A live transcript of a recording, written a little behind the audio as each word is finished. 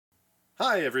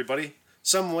Hi, everybody.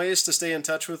 Some ways to stay in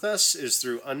touch with us is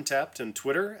through Untappd and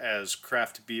Twitter as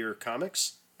Craft Beer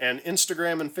Comics, and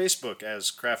Instagram and Facebook as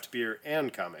Craft Beer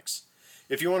and Comics.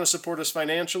 If you want to support us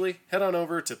financially, head on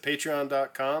over to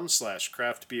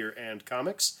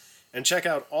patreon.com/craftbeerandcomics and check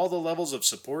out all the levels of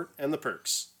support and the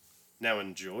perks. Now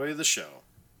enjoy the show.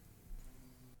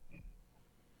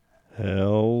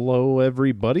 Hello,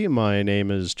 everybody. My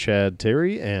name is Chad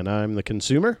Terry, and I'm the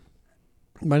consumer.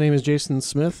 My name is Jason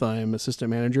Smith. I am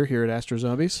assistant manager here at Astro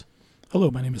Zombies.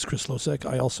 Hello, my name is Chris Losek.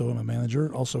 I also am a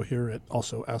manager, also here at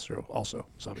Astro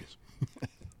Zombies.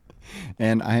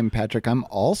 And I'm Patrick. I'm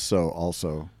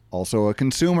also a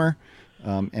consumer,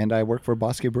 and I work for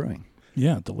Bosque Brewing.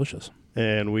 Yeah, delicious.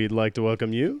 And we'd like to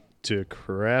welcome you to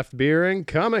Craft Beer and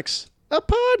Comics, a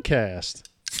podcast.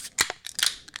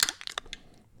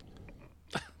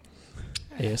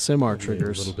 ASMR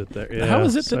triggers. A little bit there. Yeah, How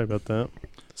is it sorry about that.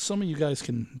 Some of you guys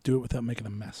can do it without making a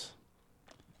mess.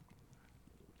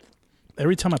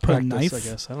 Every time I put Practice, a knife I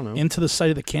guess. I don't know. into the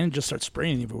side of the can, it just starts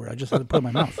spraying everywhere. I just had to put it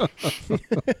in my mouth.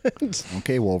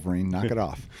 Okay, Wolverine, knock it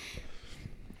off.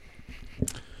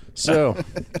 So,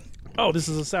 Oh, this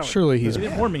is a sour. Surely he's. You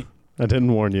didn't warn me. I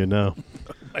didn't warn you, no.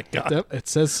 My God. It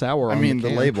says sour. I on mean, the the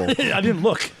can. label. I didn't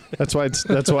look. That's why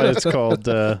it's called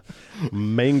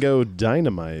Mango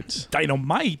Dynamite.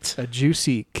 Dynamite. A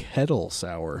juicy kettle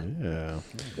sour. Yeah.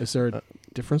 Is there a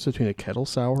difference between a kettle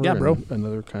sour Yeah, bro.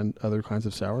 and other kinds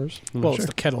of sours? Well, it's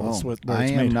the kettle. That's where I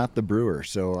it's am made. not the brewer,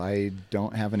 so I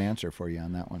don't have an answer for you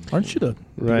on that one. Aren't you the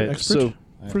Right, expert so-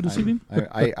 for this evening?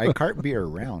 I cart beer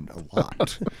around a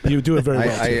lot. You do it very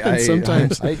well. too. And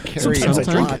sometimes- I carry sometimes a I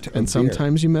drink lot it, And of beer.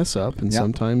 sometimes you mess up, and Yeah.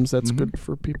 sometimes that's good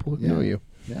for people who Yeah. know you.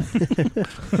 Yeah.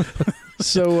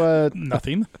 So,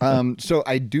 Nothing. So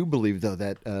I do believe, though,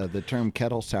 that the term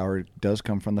kettle sour does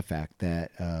come from the fact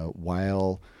that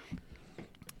while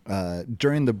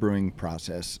during the brewing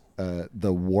process,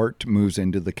 the wort moves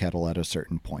into the kettle at a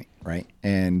certain point, right?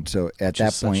 And so at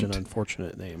that Such an point,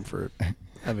 unfortunate name for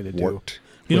having to do. wort.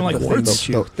 You don't like the thing words?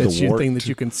 that's your wort. thing that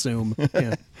you consume.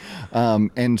 Yeah.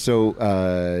 And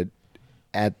so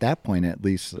at that point, at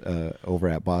least over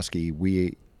at Bosque,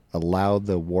 we allow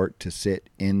the wort to sit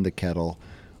in the kettle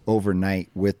overnight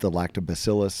with the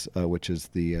lactobacillus, which is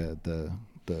the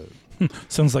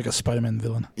Sounds like a Spider-Man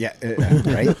villain. yeah,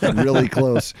 right, really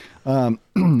close,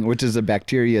 which is a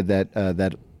bacteria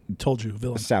that Told you,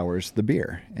 villain. sours the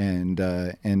beer, and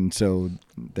so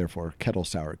therefore kettle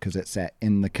sour because it sat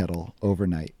in the kettle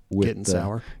overnight with Getting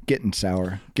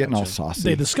sour? getting all saucy.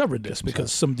 They discovered this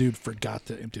because some dude forgot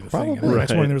to empty the thing. And Probably. the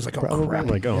next morning there was like, oh, Probably. crap.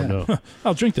 like, oh, Yeah. no.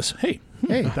 I'll drink this. Hey,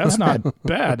 that's not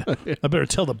bad. I better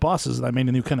tell the bosses that I made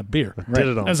a new kind of beer. Did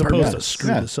it on As opposed to purpose. screw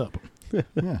Yeah. this up.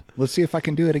 Yeah, let's see if I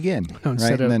can do it again.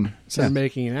 Instead right, of, and then instead of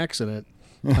making an accident,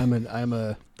 I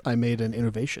made an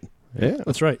innovation. Yeah.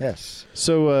 That's right. yes,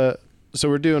 So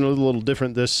we're doing a little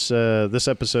different this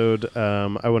episode.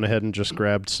 I went ahead and just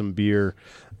grabbed some beer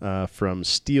from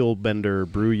Steel Bender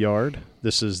Brew Yard.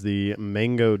 This is the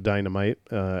Mango Dynamite.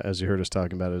 As you heard us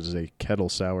talking about, it is a kettle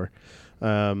sour.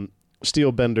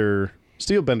 Steel Bender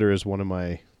is one of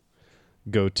my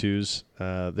go-tos.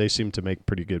 They seem to make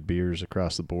pretty good beers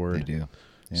across the board. they do.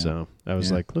 Yeah. So I was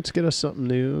Yeah. like, let's get us something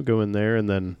new, go in there, and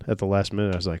then at the last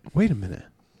minute I was like, wait a minute,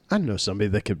 I know somebody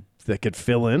that could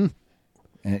fill in.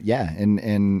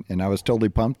 And I was totally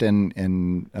pumped. And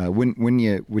when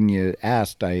you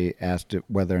asked, I asked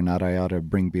whether or not I ought to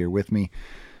bring beer with me.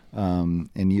 And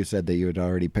you said that you had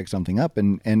already picked something up,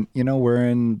 and we're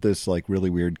in this like really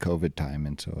weird COVID time,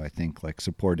 and so I think like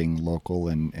supporting local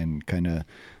and kind of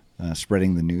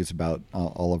spreading the news about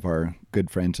all of our good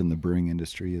friends in the brewing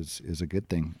industry is a good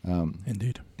thing.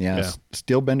 Indeed. Yeah.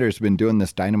 Steel Bender's been doing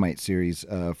this Dynamite series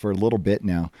for a little bit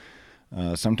now.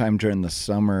 Sometime during the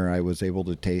summer, I was able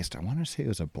to taste, I want to say it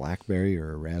was a blackberry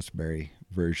or a raspberry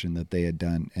version that they had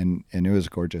done, and it was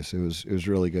gorgeous. It was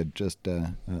really good. Just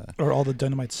Are all the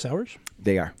Dynamite sours?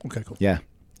 they are, Okay, cool. yeah,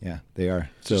 they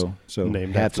are. So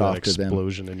Named hats after off that to them.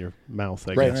 explosion in your mouth,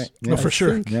 I Right, guess. right. No, for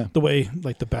sure. Yeah, The way,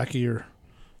 like, the back of your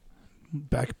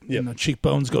back in the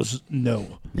cheekbones goes,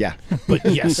 no. yeah, But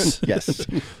yes. yes,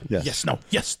 yes. Yes, no,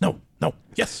 yes, no, no,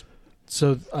 yes.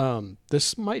 So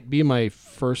this might be my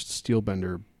first Steel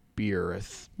Bender beer.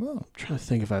 I'm trying to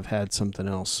think if I've had something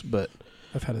else, but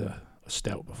I've had a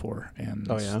stout before, and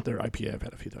Oh, yeah? their IPA I've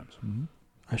had a few times. Mm-hmm.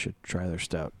 I should try their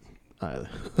stout. Yeah.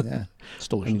 It's I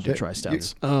delicious. need to try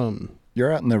stouts.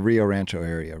 You're out in the Rio Rancho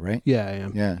area, right? Yeah, I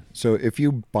am. Yeah. So if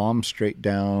you bomb straight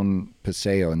down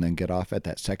Paseo and then get off at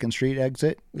that 2nd Street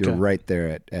exit, you're Okay. right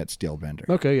there at Steel Bender.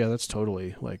 Okay, yeah, that's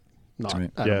totally like not.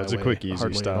 Right. Out Yeah, of my it's a way, quick, easy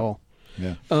hardly stop. At all.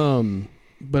 Yeah.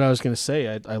 But I was going to say,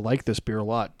 I like this beer a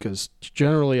lot because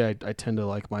generally I tend to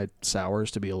like my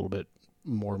sours to be a little bit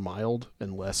more mild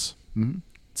and less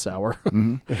sour.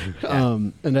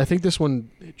 And I think this one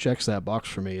checks that box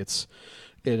for me.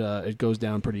 It goes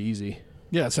down pretty easy.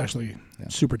 Yeah, it's actually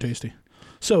super tasty.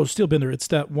 So, Steelbender, it's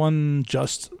that one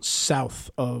just south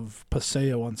of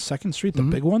Paseo on 2nd Street, the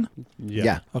big one?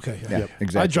 Yeah. Okay. Yeah,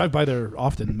 exactly. I drive by there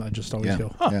often. I just always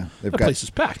go, They've that got, place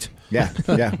is packed. yeah,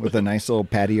 with a nice little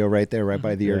patio right there, right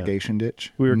by the irrigation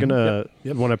ditch. We were gonna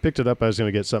when I picked it up, I was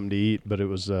gonna get something to eat, but it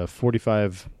was a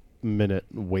 45-minute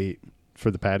wait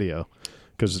for the patio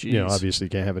because obviously you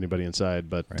can't have anybody inside.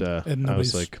 But And I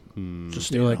was nobody's like,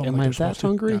 Just You're like, home am like I they're that supposed to.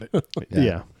 hungry? Got it.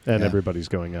 yeah, and Yeah. everybody's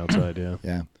going outside. Yeah.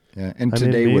 Yeah. Yeah, and I mean,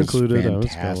 today me was included, I was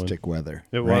fantastic weather.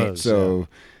 It right? was, So,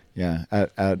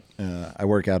 I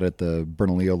work out at the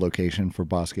Bernalillo location for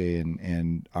Bosque,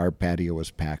 and our patio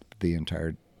was packed the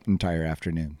entire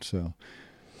afternoon. So,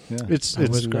 yeah, It's I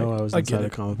wouldn't great. know I was I get inside a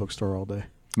it. comic book store all day.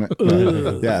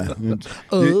 yeah.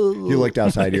 You looked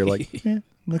outside. You're like,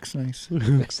 looks nice.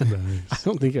 I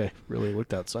don't think I really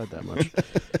looked outside that much.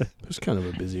 It was kind of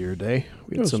a busier day.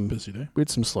 We It had was a some busy day.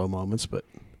 slow moments, but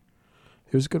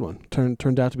it was a good one.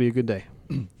 Turned out to be a good day.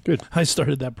 I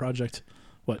started that project,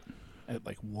 at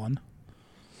like 1?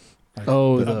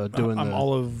 Oh, I'm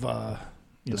all of,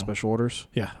 the special orders.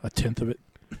 yeah, a tenth of it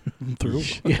through.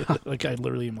 Yeah. Like I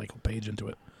literally am like a page into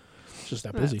it. It's just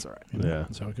that busy. That's all right. You know? Yeah.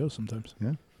 That's how it goes sometimes.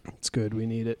 It's good. We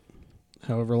need it.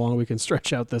 However long we can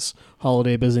stretch out this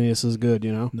holiday busyness is good,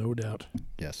 you know? No doubt.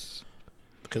 Yes.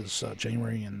 Because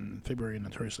January and February are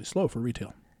notoriously slow for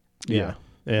retail. Yeah.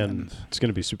 And And- it's going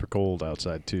to be super cold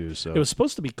outside too. So It was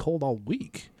supposed to be cold all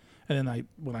week. And then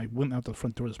when I went out the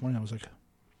front door this morning, I was like,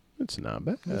 it's not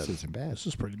bad. This isn't bad. this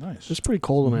is pretty nice. It was pretty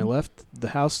cold when I left the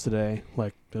house today.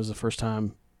 Like, it was the first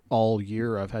time all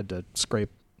year I've had to scrape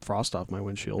frost off my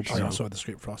windshield. I so, also had to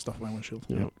scrape frost off my windshield.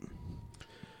 you know.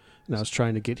 And I was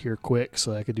trying to get here quick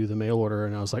so I could do the mail order,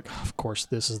 and I was like, of course,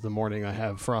 this is the morning I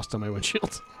have frost on my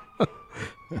windshield.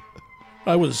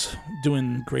 I was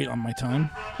doing great on my time,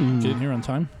 getting here on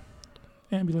time.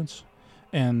 Ambulance.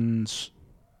 And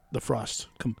the frost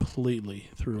completely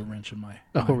threw a wrench in my...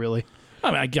 Oh, really? I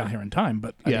mean, I got here in time,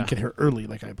 but I didn't get here early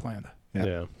like I planned. Yeah.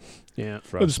 Yeah. Yeah.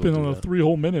 Frost I just will spent do on that. 3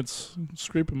 whole minutes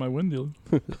scraping my window.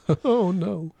 Oh,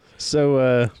 no.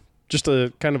 So just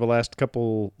a kind of a last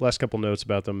couple notes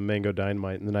about the Mango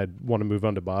Dynamite, and then I'd want to move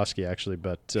on to Bosque actually,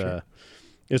 but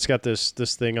it's got this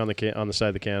thing on the side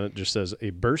of the can. It just says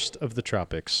a burst of the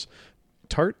tropics,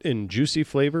 tart and juicy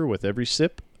flavor with every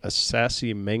sip, a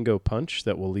sassy mango punch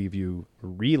that will leave you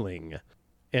reeling,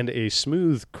 and a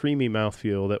smooth, creamy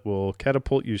mouthfeel that will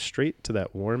catapult you straight to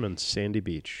that warm and sandy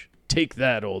beach. Take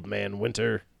that, old man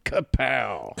Winter.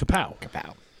 Kapow! Kapow.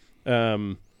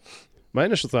 Kapow. My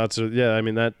initial thoughts are, I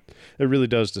mean, that it really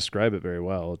does describe it very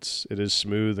well. It is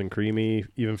smooth and creamy,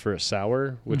 even for a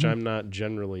sour, which I'm not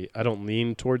generally. I don't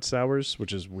lean towards sours,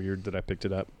 which is weird that I picked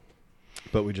it up.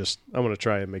 But I want to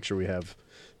try and make sure we have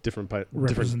different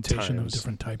Representation of times.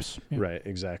 different types. Yeah. Right,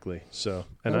 exactly. So,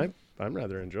 and I'm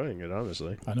rather enjoying it,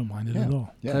 honestly. I don't mind it Yeah. at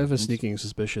all. Yeah. I have a sneaking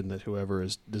suspicion that whoever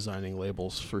is designing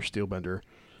labels for Steelbender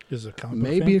Is a comic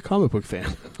may book be fan? a comic book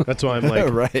fan. That's why I'm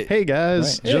like, Right. hey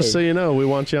guys, Right. just Hey. so you know, we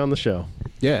want you on the show.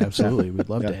 Yeah, absolutely. We'd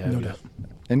love to Yeah. have No you. doubt.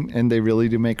 And they really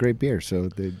do make great beer, so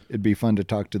it'd be fun to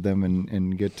talk to them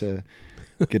and get to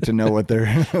know what they're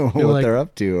like- they're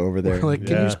up to over there. Like,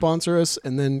 can Yeah. you sponsor us?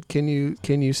 And then can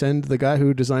you send the guy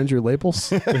who designs your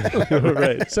labels?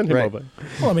 Right, send him Right. over.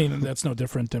 Well, I mean, that's no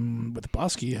different than with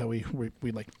Bosque, how we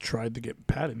like tried to get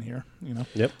Pat in here, you know.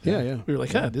 Yep. yeah. We were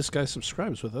like, this guy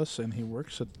subscribes with us and he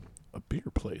works at a beer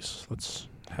place. Let's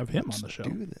have him on the show.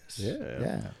 do this.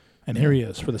 Yeah. And here he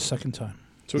is for the second time.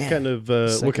 So what Yeah. kind of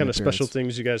Second special appearance.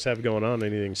 things you guys have going on?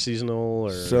 Anything seasonal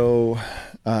or So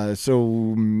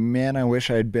man, I wish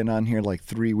I had been on here like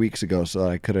 3 weeks ago so that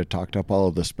I could have talked up all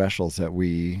of the specials that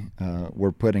we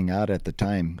were putting out at the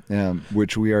time,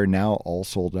 which we are now all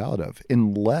sold out of.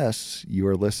 Unless you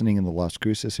are listening in the Las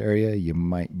Cruces area, you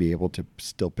might be able to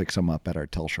still pick some up at our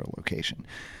Telstra location.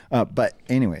 But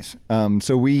anyways,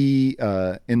 so we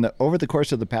over the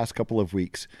course of the past couple of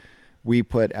weeks, we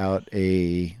put out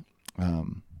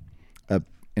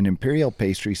an imperial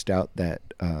pastry stout that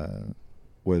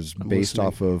was based listening.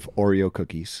 off of Oreo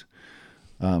cookies.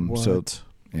 So What?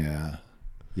 yeah,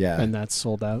 And that's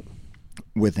sold out,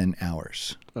 within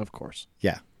hours. of course.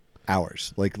 Yeah,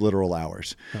 hours, like literal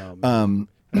hours. I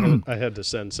had to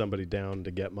send somebody down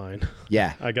to get mine.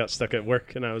 Yeah, I got stuck at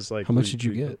work and I was like, How much did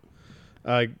you get?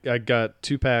 I got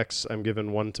 2 packs. I'm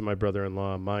giving one to my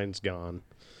brother-in-law. Mine's gone.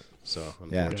 So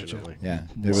Yeah. unfortunately, Yeah,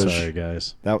 it was. sorry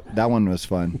guys. That one was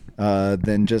fun.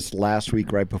 Then just last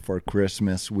week, right before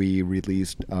Christmas, we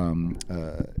released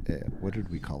what did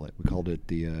we call it? We called it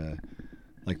the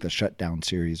like the Shutdown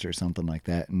series or something like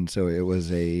that. And so it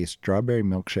was a strawberry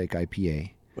milkshake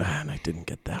IPA. Man, I didn't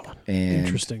get that one. And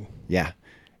Interesting. Yeah,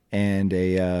 and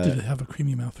a Did it have a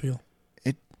creamy mouthfeel?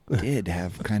 it did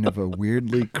have kind of a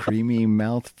weirdly creamy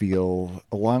mouthfeel,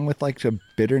 along with like a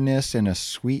bitterness and a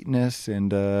sweetness,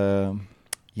 and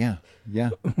yeah.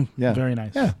 Very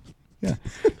nice. Yeah. Yeah,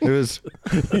 it was.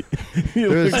 You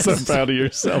look so proud of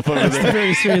yourself over That's a there.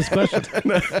 very serious question.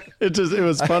 It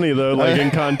was funny though, like in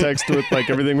context with like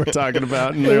everything we're talking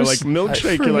about, and they're like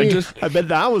milkshake. for You're like, me- I bet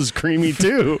that was creamy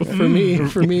too. For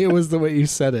me, it was the way you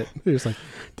said it. It was like,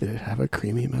 did it have a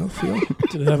creamy mouthfeel?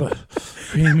 Did it have a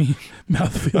creamy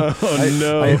mouthfeel? Oh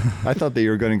no! I thought that you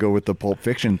were going to go with the Pulp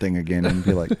Fiction thing again and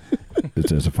be like,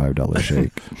 "This is a $5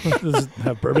 shake." Does it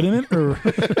have bourbon in it, or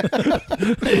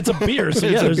it's a beer? So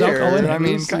yeah, It's a there's beer. alcohol in it. I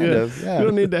mean, kind Yeah. of. Yeah. You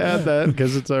don't need to add that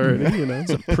because it's already,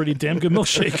 It's a pretty damn good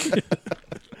milkshake.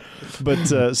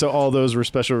 But so all those were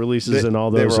special releases, and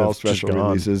all they those were all have just special gone.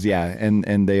 releases, yeah,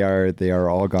 and they are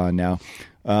all gone now.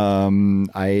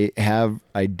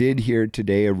 I did hear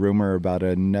today a rumor about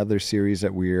another series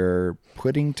that we are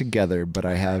putting together, but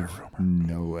I have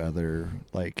no other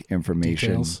like information.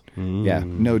 Details? Yeah,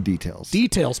 no details.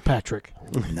 Details, Patrick.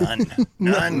 None.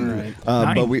 Right.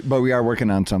 But we are working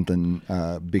on something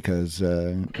because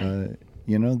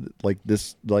you know, like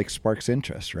this like sparks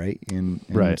interest, right? And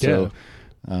Right. So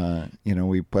you know,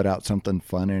 we put out something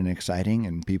fun and exciting,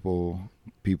 and people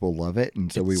love it,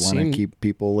 and so It we want to seemed- keep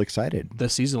people excited. The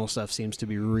seasonal stuff seems to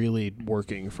be really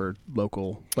working for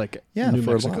local, like Yeah, New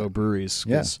for a Mexico lot. breweries.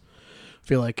 Yeah. 'Cause I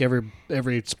feel like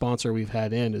every sponsor we've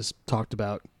had in has talked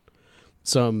about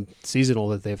some seasonal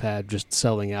that they've had just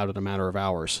selling out in a matter of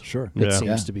hours. Sure. It Yeah. seems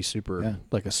Yeah. to be super, Yeah.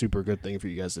 like a super good thing for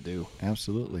you guys to do.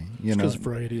 Absolutely. You know. Because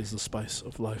variety is the spice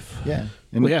of life. Yeah,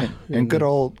 and, Well, yeah. and good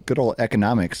old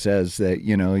economics says that,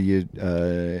 you know, you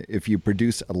if you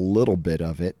produce a little bit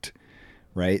of it,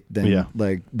 right, then Yeah.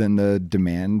 then the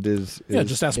demand is Yeah,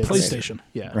 just ask it's- PlayStation.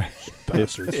 Yeah. right,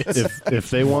 Bastards. if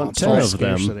they want It's 10 all of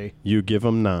them, scarcity. you give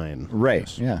them 9.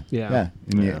 right, yeah, Yeah.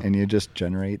 and Yeah. you just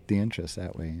generate the interest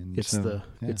that way. And It's so,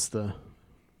 yeah. it's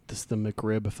the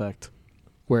McRib effect,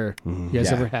 where you guys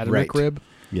Yeah, ever had a right. McRib?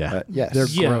 Yeah. Yes, They're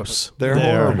Yeah, gross, they're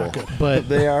They're horrible. but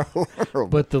They are horrible.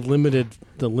 but the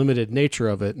limited nature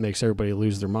of it makes everybody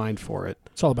lose their mind for it.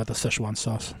 It's all about the Szechuan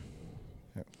sauce.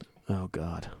 Oh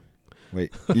God.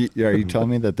 Wait, are you telling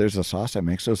me that there's a sauce that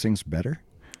makes those things better?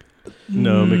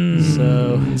 No,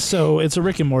 So it's a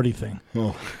Rick and Morty thing.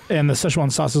 Oh. And the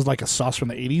Szechuan sauce is like a sauce from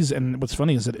the 80s. And what's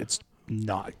funny is that it's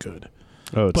not good.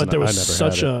 oh, it's But not, there I was never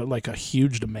such had it. a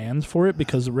huge demand for it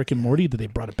because of Rick and Morty that they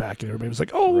brought it back, and everybody was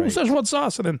like, "Oh, Right. Szechuan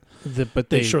sauce!" And then But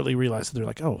they they shortly realized that they're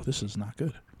like, "Oh, this is not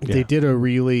good." Yeah. they did a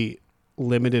really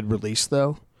limited release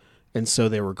though, and so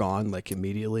they were gone like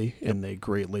immediately, and they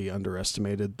greatly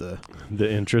underestimated the The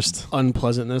interest.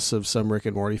 unpleasantness of some Rick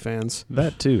and Morty fans.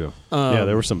 That too. Yeah,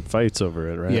 there were some fights over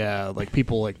it, right? Yeah, like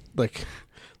people like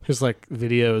there's like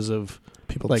videos of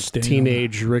People like standing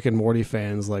teenage Rick and Morty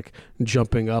fans like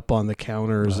jumping up on the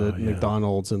counters Oh, at yeah.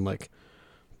 McDonald's and like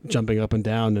jumping up and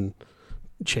down and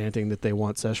chanting that they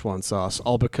want Szechuan sauce,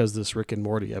 all because this Rick and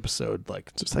Morty episode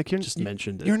like Just like you're just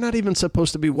mentioned it. You're not even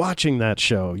supposed to be watching that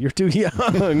show. You're too young.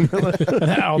 And all You're the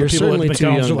people certainly at too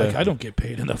McDonald's are young like, to- "I don't get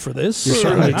paid enough for this." You're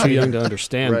certainly Not too yet. young to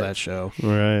understand Right. that show.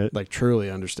 right. Like truly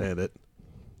understand it.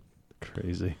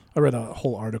 Crazy. I read a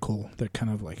whole article that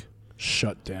kind of like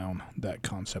shut down that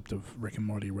concept of Rick and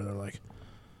Morty, where they're like,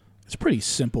 it's pretty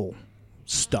simple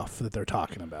stuff that they're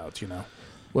talking about, you know.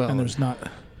 Well, And there's not,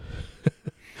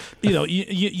 you know,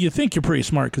 you think you're pretty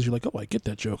smart because you're like, "Oh, I get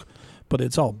that joke," but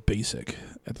it's all basic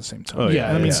at the same time. Oh, yeah, yeah,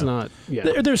 I mean, yeah. it's not.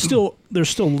 Yeah, There's still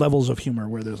levels of humor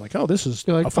where there's like, "Oh, this is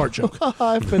You're like, a fart joke."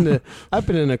 I've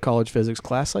been in a college physics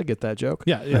class. I get that joke.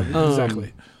 Yeah,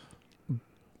 exactly.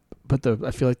 But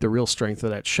I feel like the real strength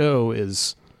of that show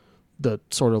is the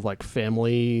sort of like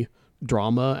family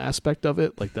drama aspect of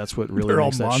it. Like that's what really They're all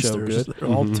makes that monsters. show good. They're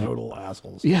all total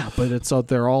assholes. Yeah, but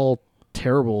they're all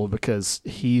terrible because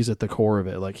he's at the core of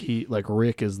it. Like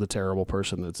Rick is the terrible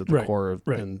person that's at the Right, core of,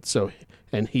 right.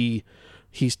 and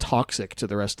he's toxic to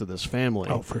the rest of this family.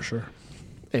 Oh, for sure.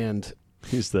 And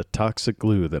He's the toxic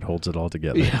glue that holds it all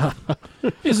together. yeah,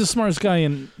 He's the smartest guy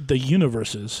in the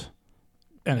universes,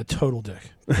 and a total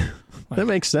dick. That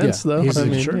makes sense, yeah, though. he's, I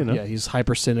mean, sure, you know. yeah, he's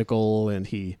hyper cynical, and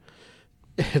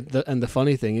the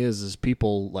funny thing is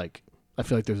people like, I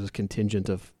feel like there's this contingent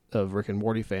of Rick and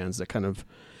Morty fans that kind of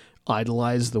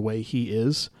idolize the way he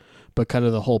is, but kind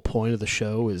of the whole point of the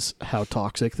show is how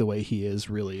toxic the way he is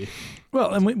really.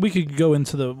 Well, and we could go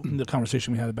into the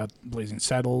conversation we had about Blazing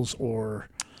Saddles or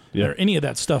any of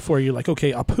that stuff where you're like,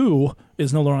 okay, Apu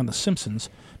is no longer on The Simpsons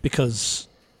because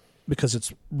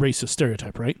it's racist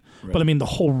stereotype, right? But I mean, the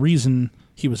whole reason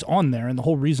he was on there and the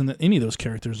whole reason that any of those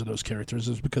characters are those characters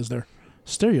is because they're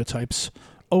stereotypes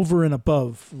over and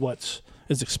above what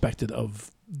is expected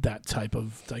of that type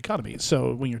of dichotomy.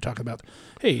 So when you're talking about,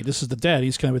 hey, this is the dad,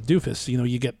 he's kind of a doofus,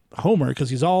 you get Homer because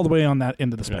he's all the way on that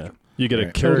end of the spectrum. You get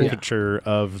a caricature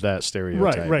of that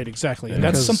stereotype. Right, exactly. And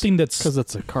that's something that's... Because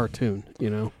it's a cartoon,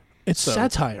 It's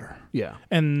satire. Yeah.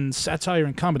 And satire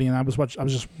and comedy, and I was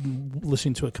just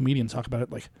listening to a comedian talk about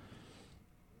it, like,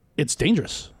 it's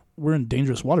dangerous. We're in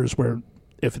dangerous waters where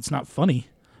if it's not funny,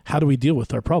 how do we deal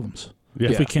with our problems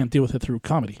if we can't deal with it through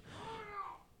comedy?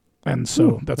 And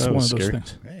so that's one of those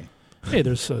things. Hey,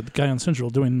 there's a guy on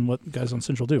Central doing what guys on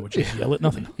Central do, which is yell at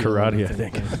nothing. Karate, I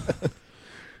think.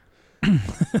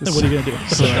 What are you going to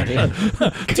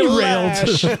do? Derailed.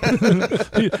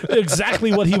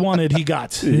 Exactly what he wanted, he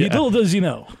got. Little does he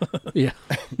know. Yeah.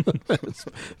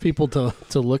 People to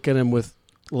look at him with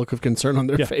a look of concern on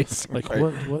their face. Like,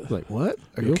 what? Like, what?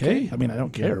 Are you okay? I mean, I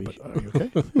don't care, but are you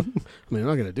okay? I mean, I'm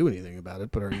not going to do anything about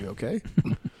it, but are you okay?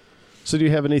 So do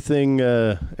you have anything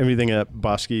at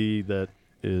Bosky that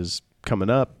is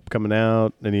coming up, coming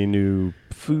out? Any new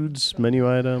foods, menu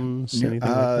items? Anything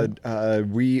like that?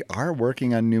 We are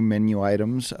working on new menu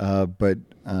items, but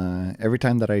every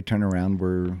time that I turn around,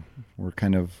 we're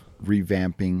kind of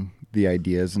revamping the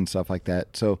ideas and stuff like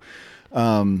that. So,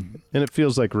 and it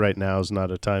feels like right now is not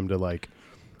a time to like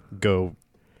go,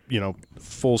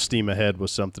 full steam ahead with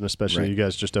something. Especially you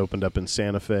guys just opened up in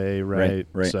Santa Fe, right?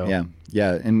 Right. So.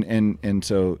 Yeah, and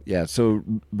so So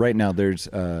right now there's.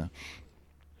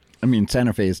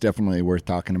 Santa Fe is definitely worth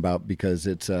talking about because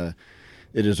it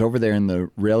is over there in the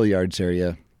rail yards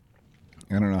area.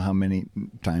 I don't know how many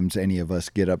times any of us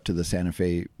get up to the Santa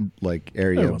Fe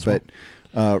area, but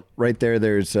right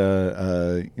there's there's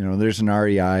an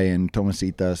REI and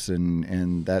Tomasitas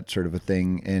and that sort of a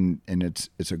thing, and it's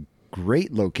a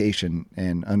great location,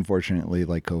 and unfortunately,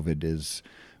 COVID is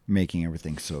making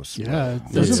everything so slow. Yeah,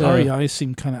 doesn't REI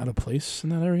seem kind of out of place in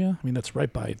that area? I mean, that's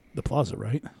right by the plaza,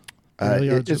 right?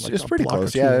 It's pretty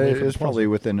close. Yeah, it's probably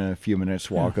within a few minutes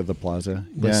walk of the plaza.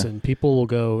 Listen, people will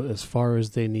go as far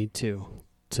as they need to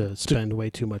spend way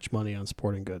too much money on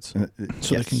sporting goods.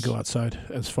 So they can go outside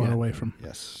as far away from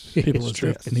people as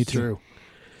true. they need to. True.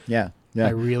 Yeah.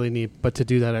 But to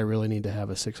do that, I really need to have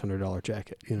a $600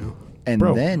 jacket, And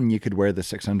then you could wear the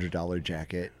 $600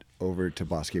 jacket over to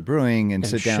Bosky Brewing and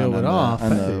sit down on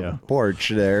the porch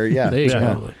there. Yeah. There you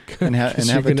go. And have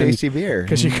a tasty beer.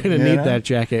 Because you're going to need that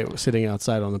jacket sitting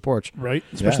outside on the porch. Right.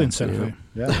 Especially in Santa Fe.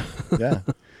 Yeah.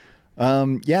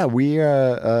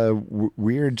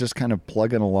 We're just kind of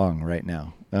plugging along right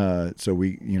now. So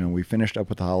we finished up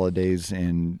with the holidays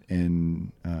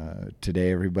and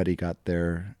today everybody got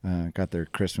their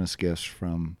Christmas gifts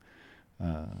from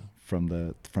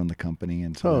the company,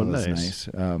 and so that was nice.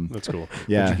 That's cool.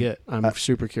 Yeah. What'd you get? I'm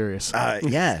super curious.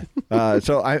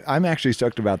 So I'm actually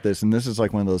stoked about this, and this is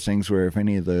like one of those things where if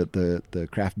any of the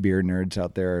craft beer nerds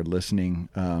out there are listening,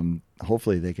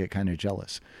 hopefully they get kind of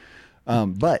jealous.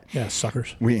 But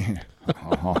suckers.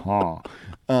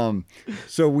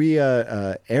 So we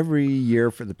every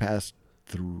year for the past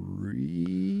 3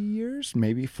 years,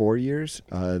 maybe 4 years,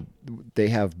 they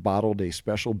have bottled a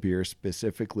special beer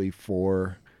specifically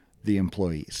for the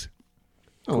employees.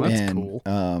 Oh, that's cool.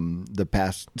 The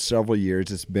past several years,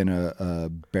 it's been a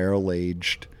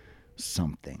barrel-aged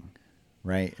something,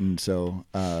 right? And so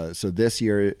this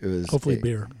year it was hopefully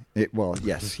beer.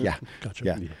 Yes, yeah, Gotcha.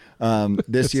 Yeah.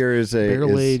 This year is a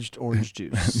barrel-aged orange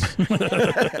juice.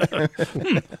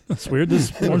 That's weird.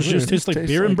 This orange juice tastes like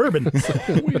beer and bourbon.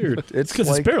 Weird. It's because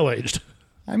it's barrel-aged.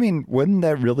 I mean, wouldn't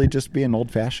that really just be an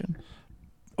old-fashioned?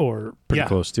 Or pretty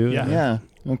close to it. Yeah.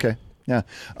 Okay. Yeah.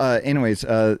 Anyways,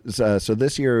 so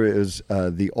this year is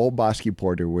the Old Bosky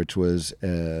Porter, which was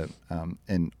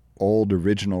an old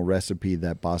original recipe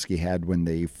that Bosky had when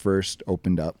they first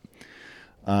opened up.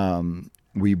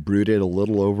 We brewed it a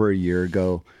little over a year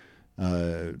ago,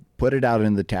 put it out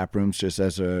in the tap rooms just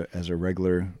as a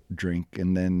regular drink,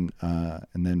 and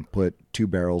then put 2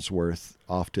 barrels worth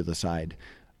off to the side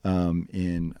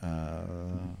in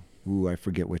I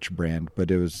forget which brand, but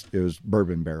it was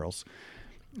bourbon barrels.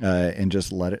 And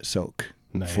just let it soak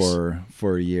for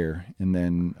a year, and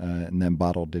then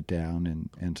bottled it down,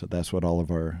 and so that's what all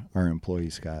of our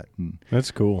employees got. And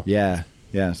that's cool. Yeah.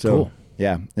 So cool.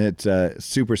 Yeah, it's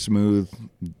super smooth,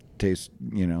 tastes,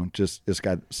 just it's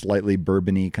got slightly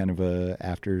bourbony kind of a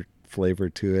after flavor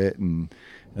to it, and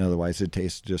otherwise it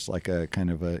tastes just like a kind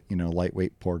of a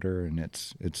lightweight porter, and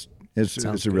it's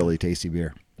a really tasty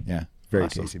beer. Yeah, very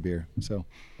Awesome. tasty beer. So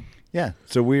yeah,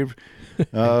 so we're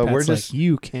Pat's just like,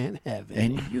 you can't have it.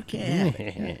 and you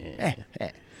can.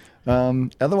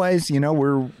 Otherwise,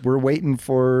 we're waiting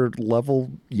for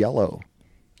level yellow,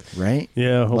 right?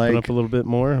 Yeah, open Like- up a little bit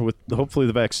more. With hopefully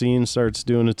the vaccine starts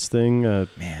doing its thing. I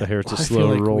hear it's a I slow feel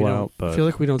like we rollout, don't- I but feel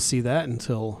like we don't see that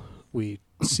until we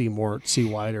see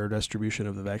wider distribution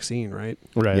of the vaccine, right?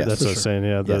 right. Yes, That's for what I was sure. saying.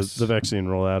 Yeah, Yes. the vaccine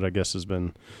rollout, I guess, has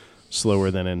been slower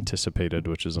than anticipated,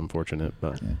 which is unfortunate.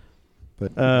 But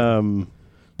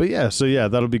but yeah, so yeah,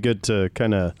 that'll be good to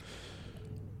kind of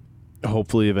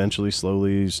hopefully eventually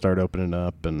slowly start opening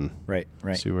up and Right.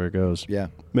 see where it goes. Yeah.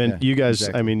 Man, Yeah, you guys,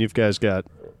 exactly. I mean, you guys got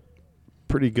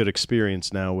pretty good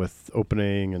experience now with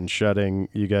opening and shutting.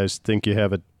 You guys think you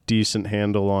have a decent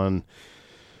handle on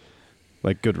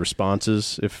like good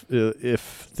responses if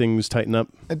things tighten up?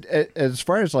 As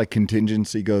far as like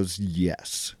contingency goes,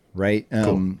 yes. Right.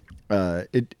 Cool.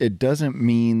 It doesn't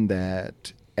mean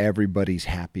that everybody's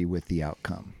happy with the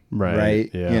outcome. Right,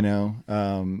 yeah.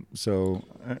 So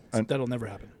That'll never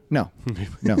happen. no.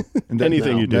 And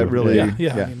Anything you do, that really, yeah.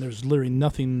 Yeah, I mean, there's literally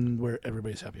nothing where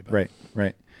everybody's happy about.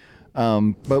 Right.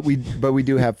 But we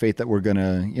do have faith that we're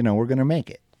gonna make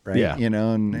it. Right. Yeah.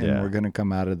 And Yeah. we're gonna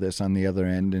come out of this on the other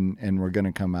end, and we're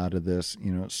gonna come out of this,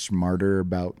 smarter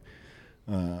about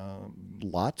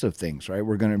lots of things. Right.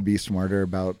 We're gonna be smarter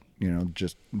about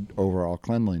just overall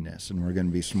cleanliness, and we're gonna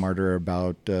be smarter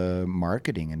about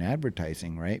marketing and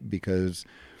advertising. Right. Because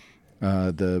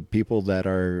the people that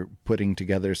are putting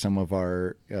together some of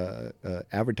our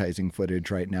advertising footage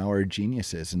right now are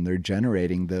geniuses, and they're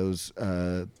generating those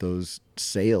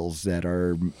sales that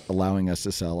are allowing us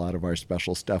to sell out of our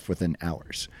special stuff within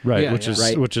hours. Right, Yeah, which yeah. is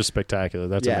Right. which is spectacular.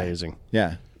 That's Yeah. amazing.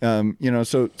 Yeah.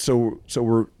 So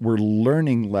we're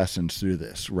learning lessons through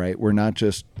this, right? We're not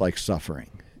just like suffering,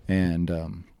 and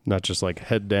Not just like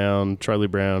head down, Charlie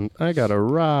Brown, I got a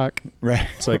rock. right.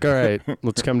 It's like, all right,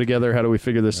 let's come together. How do we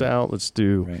figure this out? Let's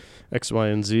do Right. X, Y,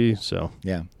 and Z. So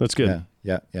Yeah. that's good.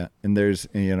 Yeah. And there's,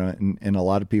 and a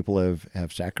lot of people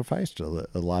have sacrificed. A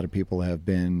lot of people have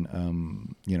been,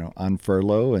 on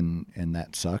furlough, and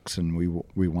that sucks. And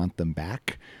we want them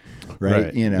back. Right.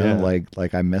 Right. Yeah.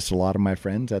 Like I miss a lot of my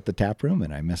friends at the tap room,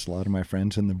 and I miss a lot of my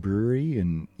friends in the brewery,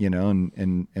 and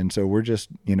so we're just,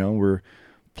 we're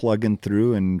plugging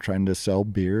through and trying to sell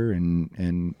beer,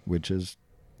 and which is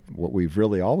what we've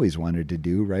really always wanted to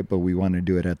do, right? But we want to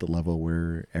do it at the level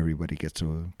where everybody gets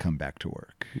to come back to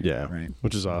work. Yeah, Right.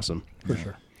 which is awesome. For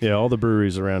sure. Yeah, all the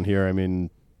breweries around here, I mean,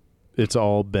 it's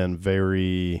all been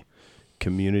very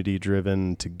community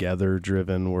driven, together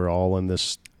driven. We're all in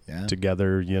this Yeah.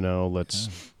 together,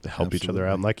 let's help each other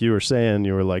out. absolutely. And like you were saying,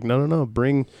 you were like, no,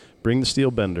 bring the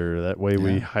Steel Bender. That way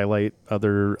we Yeah. highlight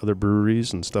other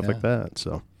breweries and stuff Yeah. like that.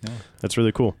 So Yeah. that's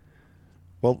really cool.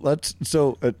 Well,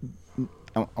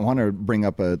 I want to bring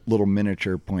up a little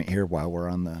miniature point here while we're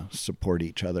on the support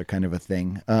each other kind of a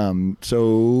thing.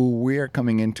 So we are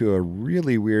coming into a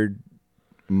really weird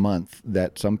month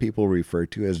that some people refer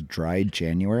to as dry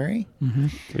January.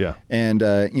 Yeah. And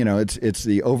it's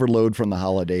the overload from the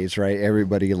holidays, right?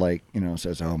 Everybody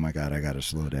says, "Oh my God, I got to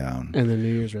slow down." And the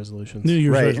New Year's resolutions. Right,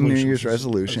 and New resolutions Year's is-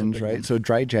 resolutions, is a big right? one. So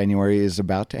dry January is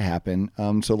about to happen.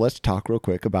 So let's talk real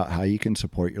quick about how you can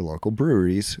support your local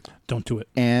breweries Don't do it.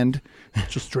 and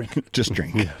Just drink. just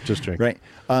drink. Just drink. Right.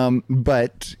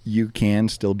 But you can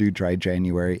still do dry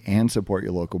January and support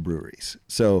your local breweries.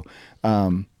 So,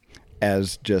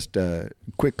 as just a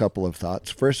quick couple of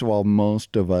thoughts. First of all,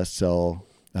 most of us sell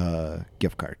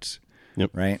gift cards.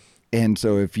 Yep. Right. And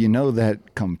so if you know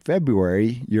that come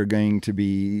February, you're going to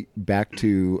be back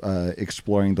to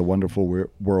exploring the wonderful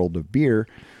world of beer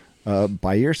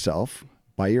by yourself,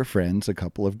 by your friends, a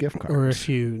couple of gift cards. Or if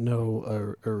you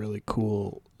know a really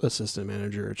cool assistant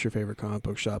manager at your favorite comic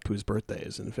book shop whose birthday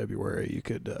is in February, you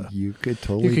could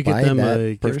totally get buy them that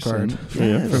a gift person. card from,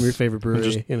 Yeah. from your favorite brewery.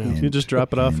 Just- you You just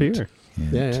drop it off here.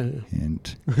 Yeah.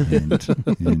 And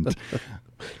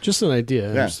Just an idea.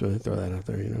 Yeah. Just to throw that out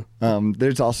there.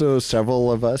 there's also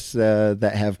several of us that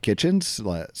have kitchens,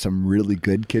 some really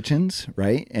good kitchens,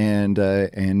 right?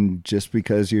 And just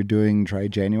because you're doing dry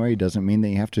January doesn't mean that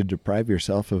you have to deprive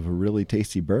yourself of a really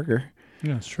tasty burger,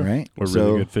 Yeah, that's true. right? Or So-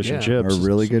 really good fish and yeah. chips. Or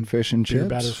really good fish and Beer chips.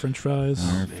 batter French fries.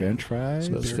 Or French fries.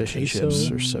 Those Beer fish and queso.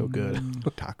 chips are so good.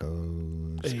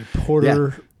 Tacos. A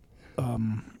porter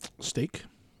steak.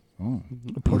 Oh.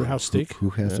 A porterhouse steak.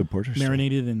 Who has a porter steak?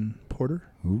 Marinated in porter.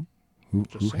 Who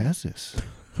Just saying. has this?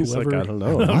 He's like, whoever. I don't know.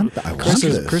 I want Chris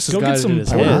this. has Go got get it in some his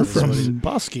porter hand. from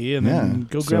Bosky and then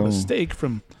go grab a so- steak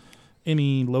from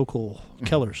any local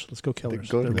Keller's. Let's go Keller's.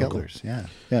 Go to They're local. Keller's, yeah.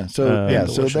 So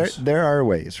so delicious. there are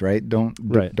ways, right?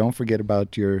 Don't forget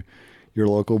about your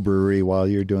local brewery while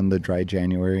you're doing the dry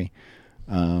January.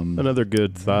 Another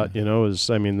good thought, is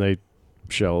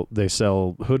they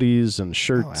sell hoodies and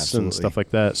shirts and absolutely. stuff like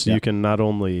that, so Yeah. you can not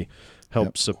only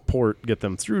help support, get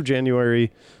them through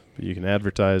January, but you can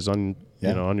advertise on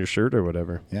on your shirt or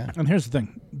whatever. Yeah, And here's the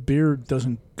thing: beer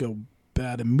doesn't go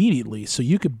bad immediately, so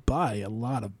you could buy a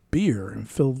lot of beer and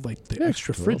fill like the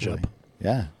extra fridge up.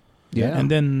 yeah, Yeah. And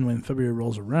then when February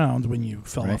rolls around, when you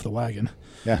fell Right. off the wagon,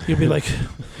 yeah. you'll be like,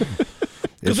 "Good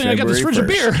It's thing I got this fridge of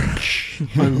February beer."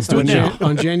 1st. do it now.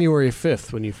 On January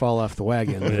 5th, when you fall off the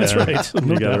wagon. That's Yeah, right. You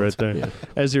No got it doubt. right there.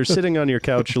 As you're sitting on your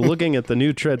couch looking at the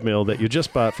new treadmill that you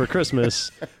just bought for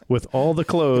Christmas with all the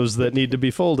clothes that need to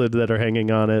be folded that are hanging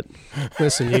on it,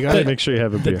 Listen, you got to make sure you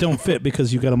have a beer. That don't fit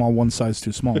because you got them all one size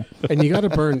too small. and you got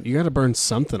to burn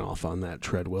something off on that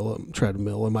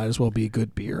treadmill. It might as well be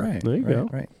good beer. Right, There you right, go.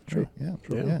 right, True. Yeah,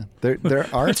 True. yeah. There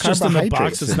are It's just in the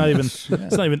carbohydrates. box. It's not even.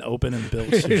 It's not even open and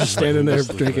built. You're just standing there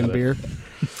drinking beer.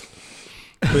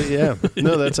 But yeah,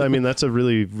 no, that's a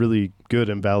really, really good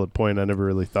and valid point. I never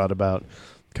really thought about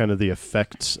kind of the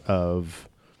effects of,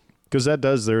 because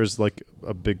there's like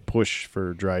a big push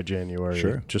for dry January,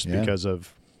 Sure, just yeah. because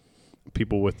of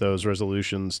people with those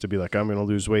resolutions to be like, I'm going to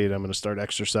lose weight, I'm going to start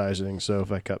exercising. So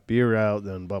if I cut beer out,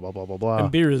 then blah blah blah blah blah.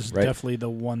 And beer is Right. definitely the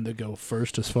one to go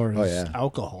first as far as Oh, yeah.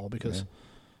 alcohol because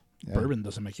Yeah. bourbon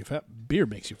doesn't make you fat. Beer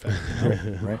makes you fat.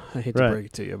 you know? Right. I hate Right. to break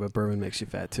it to you, but bourbon makes you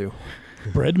fat too.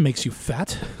 Bread makes you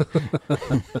fat.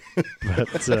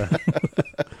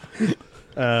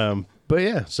 But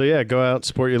yeah, so yeah, go out,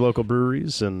 support your local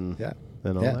breweries and Yeah.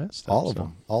 and all Yeah. that stuff. All of So,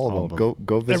 them. All of all them. of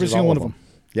Go visit Every single all one of of them.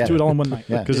 Yeah. Do it all in one night.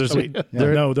 Yeah. because there's Oh, wait,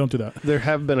 there, no, don't do that. there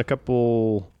have been a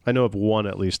couple. I know of one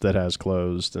at least that has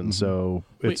closed, and so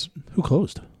Wait, it's who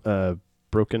closed?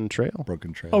 Broken Trail.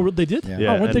 Broken Trail. Oh, they did? Yeah. Yeah,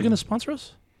 Oh, weren't they and- going to sponsor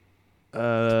us?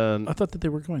 I thought that they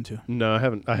were going to. No,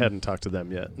 I hadn't talked to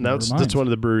them yet. And Never that's mind. one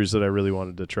of the breweries that I really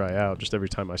wanted to try out. Just every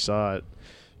time I saw it,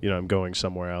 I'm going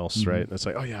somewhere else, right? And it's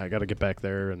like, oh yeah, I got to get back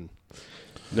there, and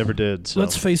never did. So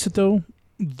Let's face it, though,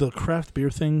 the craft beer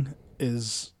thing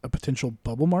is a potential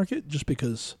bubble market just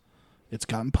because it's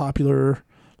gotten popular.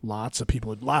 Lots of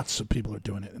people are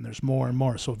doing it, and there's more and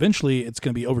more. So eventually, it's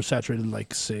going to be oversaturated,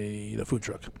 like say the food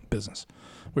truck business,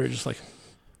 where you're just like,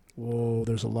 whoa,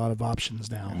 there's a lot of options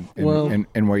now. And, Well-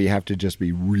 and where you have to just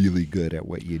be really good at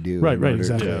what you do. Right, in right, order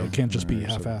exactly. to- It can't just be or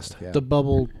so- half-assed. Yeah. The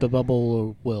bubble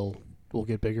will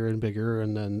get bigger and bigger,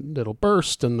 and then it'll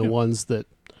burst. And the ones that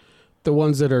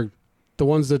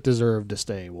deserve to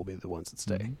stay will be the ones that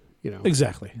stay. You know,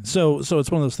 Exactly. So it's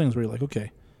one of those things where you're like,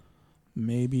 okay,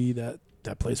 maybe that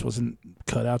place wasn't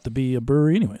cut out to be a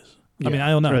brewery, anyways. Yeah. I mean, I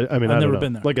don't know. Right, I mean, I've I don't never know.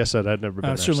 been there. Like I said, I'd never been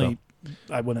there. Certainly,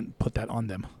 I wouldn't put that on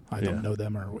them. I Yeah. don't know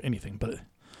them or anything, but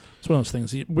it's one of those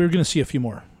things. We're going to see a few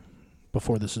more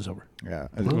before this is over. Yeah,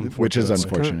 Well, which is it's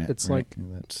unfortunate. it's right?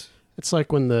 like- That's it's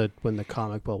like when the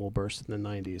comic bubble burst in the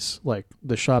 '90s. Like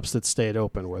the shops that stayed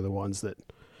open were the ones that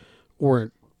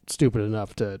weren't stupid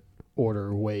enough to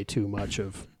order way too much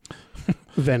of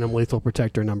Venom Lethal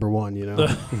Protector #1. You know,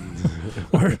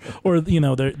 or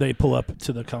they pull up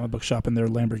to the comic book shop in their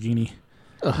Lamborghini.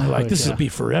 They're like, this will be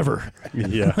forever.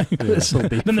 Yeah. This will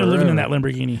be. Then they're living in that forever.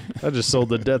 Lamborghini. I just sold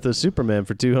the Death of Superman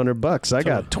for $200. I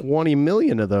got 20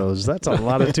 million of those. That's a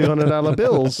lot of $200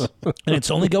 bills. And it's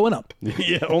only going up.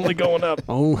 Yeah, only going up.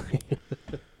 Only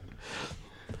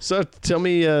So tell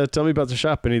me about the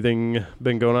shop. Anything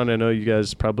been going on? I know you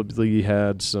guys probably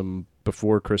had some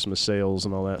before Christmas sales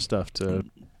and all that stuff.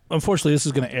 Unfortunately, this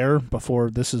is going to air before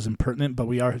this is impertinent, but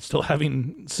we are still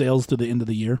having sales to the end of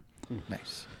the year.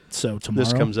 nice. So tomorrow,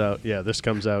 This comes out. Yeah, this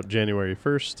comes out January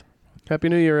 1st. Happy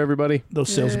New Year, everybody. those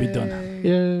sales will be done.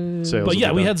 yeah. Sales But will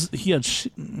yeah, be we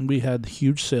done. had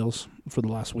huge sales for the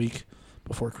last week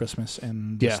before Christmas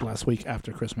and this Yeah. last week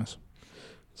after Christmas.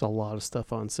 There's a lot of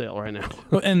stuff on sale right now.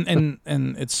 Well, and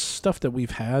it's stuff that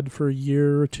we've had for a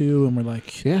year or two, and we're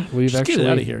like, Yeah, we've just actually get it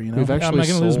out of here. You know, we've am actually I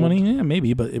going to lose sold- money? Yeah,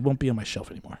 maybe, but it won't be on my shelf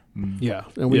anymore. Yeah,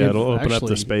 and Yeah, we've it'll open up actually-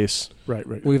 the space. Right,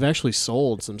 right. We've actually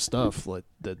sold some stuff like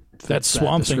that. That fits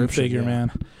Swamp Thing description, figure, yeah.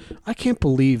 man, I can't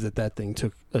believe that thing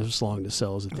took as long to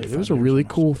sell as it did. It 5 was a years really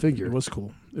almost. cool figure. it was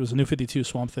cool. It was a new 52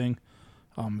 Swamp Thing,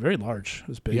 very large. It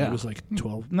was big. Yeah. It was like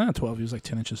 12, not 12. It was like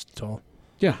 10 inches tall,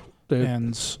 Yeah, they-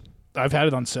 and I've had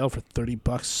it on sale for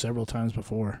 $30 several times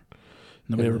before.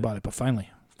 Nobody And ever bought it, but finally,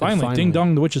 finally. ding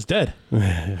dong, the witch is dead.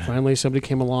 finally somebody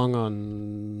came along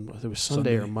on it was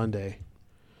Sunday or Sunday. Monday,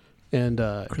 and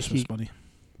Christmas he, money.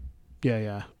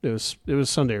 Yeah. It was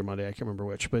Sunday or Monday. I can't remember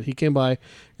which. But he came by,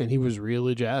 and he was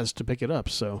really jazzed to pick it up.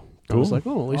 So I was Cool. like,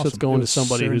 oh, at least it's Awesome. going It to was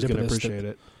somebody who's going to serendipitous that- appreciate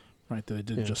it. Right, that they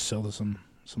didn't Yeah. just sell to some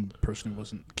person who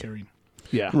wasn't carrying.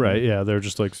 Yeah. Right, yeah. They're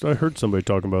just like, I heard somebody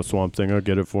talking about Swamp Thing. I'll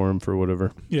get it for him for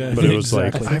whatever. Yeah, But it was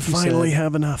exactly. like, I think he finally said-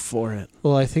 have enough for it.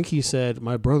 Well, I think he said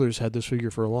my brother's had this figure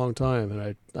for a long time,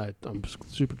 and I'm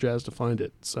super jazzed to find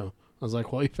it. So I was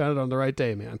like, well, you found it on the right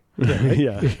day, man.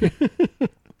 Yeah.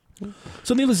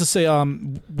 So needless to say,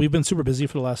 we've been super busy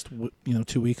for the last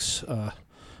 2 weeks,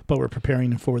 but we're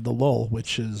preparing for the lull,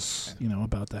 which is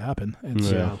about to happen. And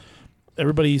so Yeah.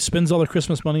 everybody spends all their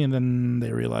Christmas money, and then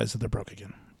they realize that they're broke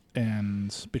again,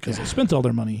 and because they spent all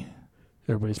their money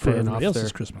Everybody's for paying off everybody their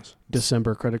else's Christmas.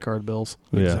 December credit card bills.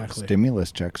 Yeah. Exactly.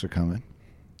 Stimulus checks are coming.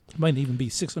 Might even be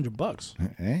 $600.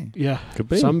 Hey, Yeah. Could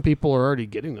be. Some people are already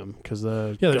getting them because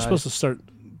They're supposed to start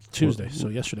Tuesday, so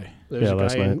yesterday.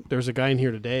 last night. There's a guy in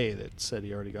here today that said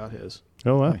he already got his.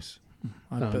 Oh, wow. nice.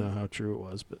 I don't know how true it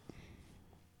was, but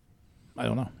I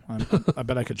don't know. I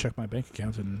bet I could check my bank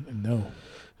account and know.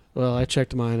 well, I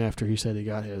checked mine after he said he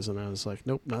got his, and I was like,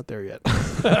 nope, not there yet.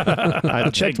 I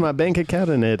checked my bank account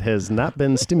and it has not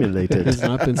been It stimulated. has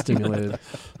not been stimulated.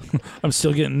 I'm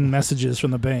still getting messages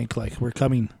from the bank like, we're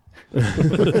coming.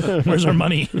 Where's our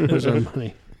money? Where's our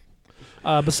money?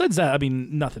 Besides that, I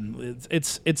mean, nothing.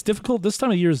 It's difficult. This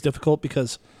time of year is difficult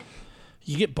because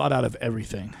you get bought out of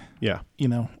everything. Yeah.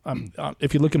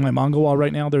 If you look at my manga wall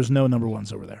right now, there's no number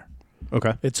ones over there.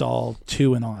 Okay. It's all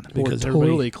 2 and on We're because everybody.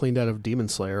 totally cleaned out of Demon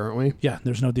Slayer, aren't we? Yeah,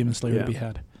 there's no Demon Slayer Yeah. to be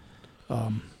had.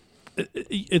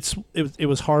 It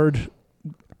was hard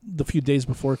the few days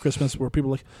before Christmas where people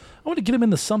were like, I want to get him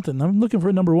into something. I'm looking for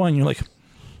a number one. You're like,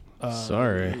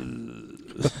 Sorry.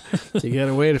 You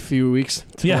gotta wait a few weeks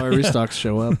till Yeah, our yeah. restocks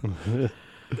show up.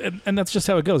 and that's just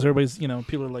how it goes. Everybody's,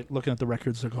 people are like looking at the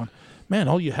records. They're going, man,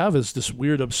 all you have is this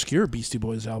weird, obscure Beastie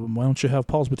Boys album. Why don't you have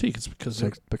Paul's Boutique? It's because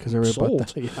they're Because everybody sold. bought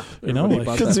that. Yeah, Like- everybody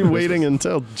bought Because that you're for waiting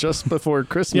until just before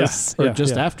Christmas. Christmas. Or Yeah,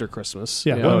 just yeah. after Christmas.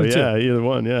 Yeah. Yeah. Oh, One of the yeah. Either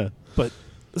one, yeah.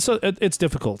 So it's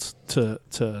difficult to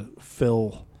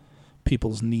fill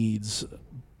people's needs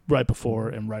right before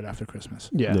and right after Christmas.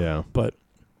 Yeah. But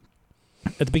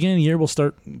at the beginning of the year, we'll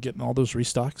start getting all those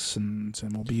restocks, and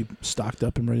we'll be stocked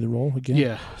up and ready to roll again.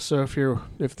 Yeah. So if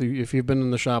you've been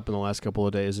in the shop in the last couple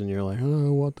of days and you're like, oh, I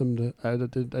want them to,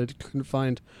 I couldn't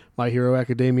find My Hero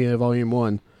Academia Volume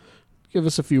 1. Give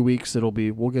us a few weeks. We'll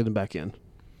get them back in.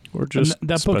 Or just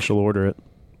that book- special order it.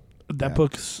 That Yeah.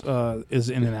 book is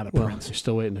in and out of Well, print. you're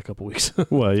still waiting a couple weeks.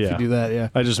 Well, If yeah. you do that, yeah.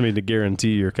 I just need to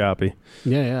guarantee your copy.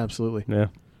 Yeah, absolutely. Yeah.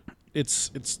 It's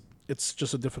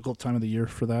just a difficult time of the year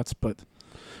for that. But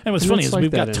and what's And funny it's is like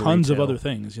we've that got in tons of retail. other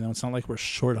things. It's not like we're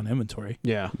short on inventory.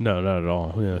 Yeah. No, not at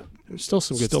all. Yeah. There's still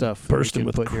some good Still stuff. that you bursting can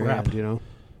with put in your crap. hand,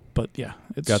 But yeah,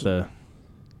 it's Got the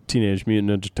Teenage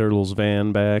Mutant Ninja Turtles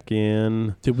van back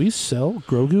in. Did we sell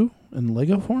Grogu in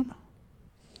Lego form?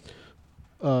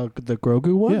 The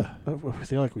Grogu one? Yeah. I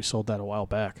feel like we sold that a while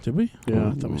back. Did we? Yeah.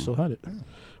 I thought we still had it.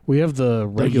 We have the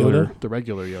regular Yoda? the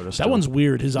regular Yoda That still. one's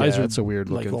weird. His eyes are it's a weird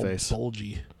like looking all face.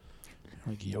 bulgy,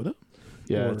 like Yoda.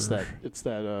 Yeah, Or- it's that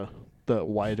the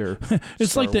wider.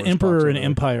 It's Star like the Wars Emperor box in over.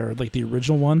 Empire, like the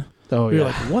original one. Oh You're yeah.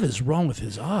 like, what is wrong with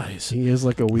his eyes? He has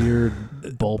like a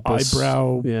weird bulbous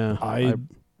Eyebrow, Yeah. eye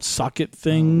socket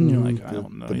thing. You're like, I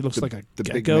don't know. He looks like a the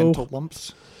big gecko. mental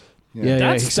lumps. Yeah,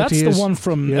 That's except that's he the has- one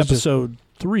from he has the- episode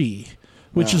 3,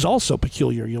 which Yeah. is also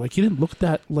peculiar. You're like, you didn't look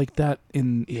that like that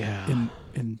in Yeah.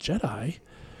 in Jedi.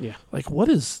 Yeah. Like, what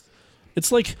is?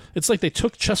 It's like they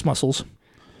took chest muscles,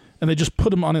 and they just put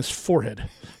them on his forehead.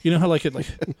 You know how like it like,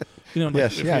 like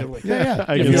Yes, if yeah, you're, like, yeah.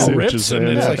 I if can you're see all what ripped, you're saying.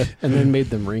 and it's Yeah. like, And then made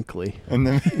them wrinkly. And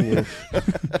then Yeah.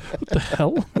 what the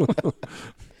hell?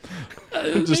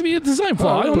 Maybe a design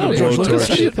flaw. I don't know. Put a George, what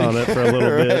blowtorch do you think? on it for a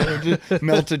little bit. just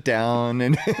melt it down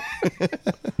and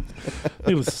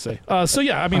Needless to say. So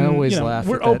yeah, I mean, I always laugh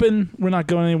we're at that. open. We're not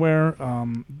going anywhere.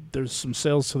 There's some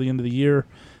sales till the end of the year.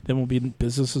 Then we'll be in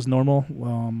business as normal.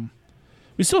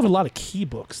 We still have a lot of key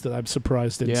books that I'm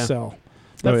surprised didn't Yeah. sell.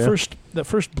 That Oh, yeah?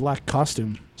 first black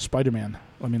costume, Spider-Man.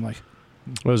 I mean, like,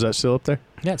 Was that still up there?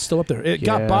 yeah, it's still up there. It Yeah.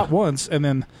 got bought once, and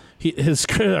then his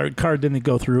credit card didn't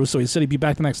go through, so he said he'd be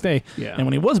back the next day. Yeah. And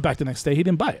when he was back the next day, he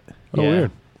didn't buy it. Oh, Yeah.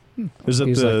 weird. Is it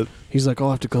He's the He's like,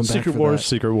 I'll have to come back Secret for Wars. that.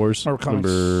 Secret Wars Or comics.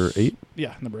 number 8?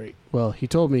 Yeah, number 8. Well, he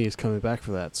told me he's coming back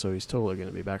for that, so he's totally going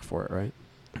to be back for it, right?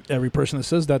 Every person that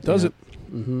says that does Yeah.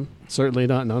 it. Mm-hmm. Certainly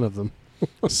not none of them.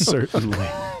 Certainly.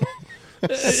 It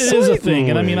is a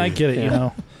thing, and I mean, I get it. You Yeah.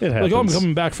 know, It happens. like, oh, I'm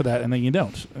coming back for that, and then you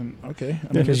don't. And okay, I mean,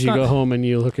 Because it's you not- go home and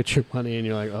you look at your money and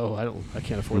you're like, oh, I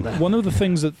can't afford that. One of the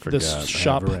things that Forgot this I have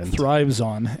shop rent. thrives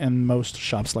on, and most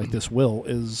shops like this will,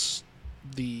 is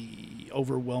the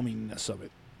overwhelmingness of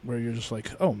it, where you're just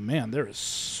like, oh man, there is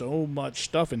so much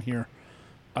stuff in here.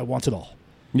 I want it all.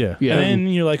 Yeah. Yeah. And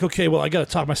then you're like, okay, well, I got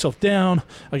to talk myself down.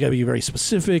 I got to be very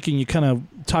specific, and you kind of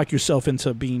talk yourself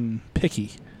into being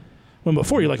picky. When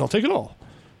before you're like, I'll take it all,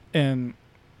 and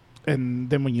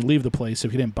then when you leave the place,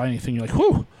 if you didn't buy anything, you're like,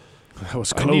 whew, That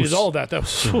was I needed all that. That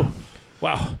was whew,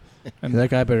 wow. And That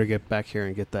guy better get back here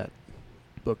and get that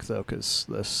book, though,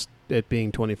 because it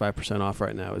being 25% off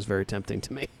right now is very tempting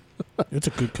to me. it's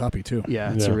a good copy too.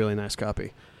 Yeah, it's Yeah. a really nice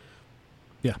copy.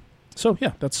 So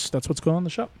yeah, that's what's going on in the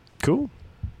shop. Cool.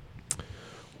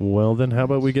 Well, then how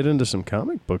about we get into some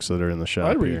comic books that are in the shop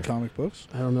I read here? comic books.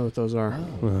 I don't know what those are.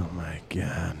 Oh my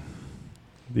god.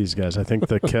 These guys, I think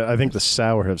the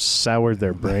sour have soured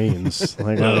their brains.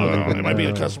 Like, I don't even it might be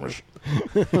the know. customers.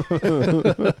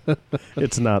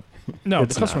 It's not. No,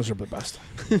 It's the customers are the best.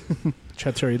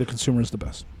 Chad Terry, the consumer is the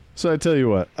best. So I tell you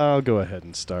what, I'll go ahead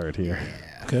and start here.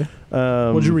 Okay.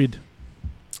 Um, What'd you read?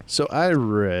 So I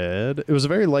read. It was a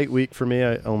very light week for me.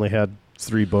 I only had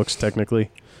 3 books technically.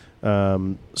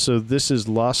 So this is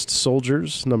Lost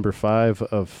Soldiers, number 5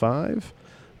 of 5.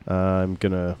 I'm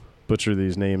gonna butcher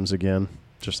these names again,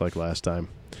 just like last time.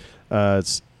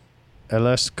 It's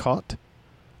Elise Cott.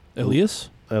 Elias?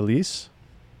 Elise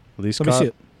Let me Cott. see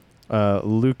it.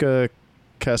 Luca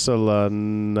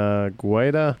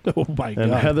Casalanaguida Oh my god.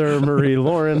 and Heather Marie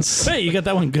Lawrence. Hey, you got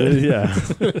that one good. Yeah.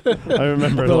 I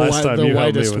remember The last time the you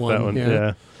helped me widest with that one. one,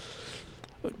 yeah.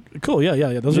 Cool.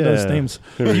 Yeah. Those are nice Yeah. names.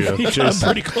 Here we go. You got Jason.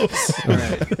 pretty close.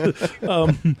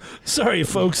 Sorry,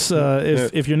 folks.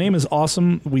 If your name is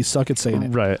awesome, we suck at saying it.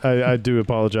 Right. I do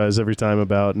apologize every time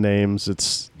about names.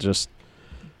 It's just,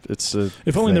 it's a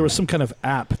If only there thing. was some kind of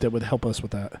app that would help us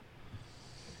with that.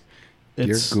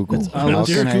 Dear Google, How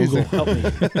Dear can I Google, help me.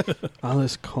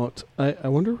 Alice Cott. I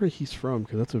wonder where he's from,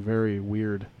 because that's a very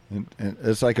weird...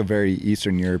 It's like a very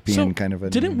Eastern European So, kind of a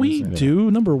Didn't name, we isn't it? do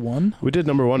number 1? We did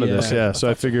number 1 of this, Yeah. yeah. So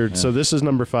I figured, so this is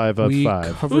number 5 of We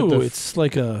 5. covered Ooh, the... it's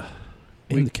like a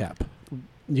we- end cap.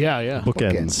 Bookends.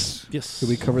 Bookends. Yes.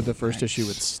 we covered the first issue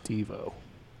with Steve-O.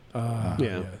 Yeah.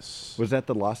 Yes. Was that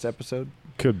the lost episode?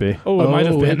 Could be. Oh, it might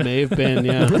have been. It may have been,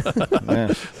 yeah.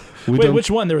 Yeah. We Wait, don't, which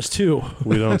one? There was 2.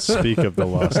 we don't speak of the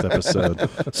lost episode.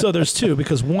 So there's 2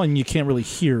 because 1 you can't really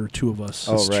hear 2 of us,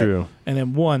 Oh, It's right. true. and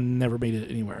then 1 never made it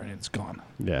anywhere and it's gone.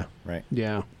 Yeah.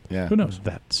 Yeah. Yeah. Who knows?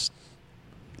 That's.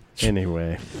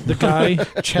 Anyway, The guy.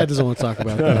 Chad doesn't want to talk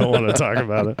about I that. don't want to talk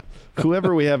about it.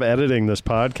 Whoever we have editing this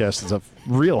podcast is a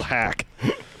real hack.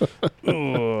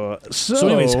 So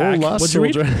anyways, hack. Lost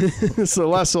What'd you Soldier. So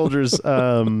Lost Soldiers.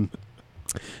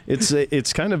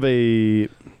 It's kind of a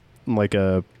like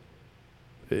a.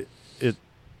 It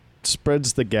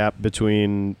spreads the gap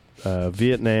between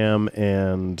Vietnam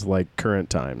and like current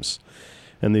times,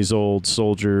 and these old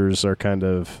soldiers are kind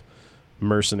of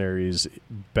mercenaries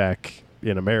back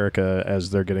in America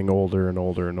as they're getting older and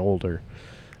older and older.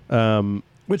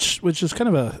 Which is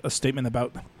kind of a statement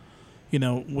about,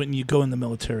 when you go in the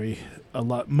military,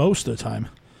 most of the time,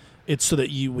 it's so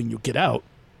that when you get out,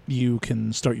 you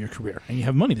can start your career and you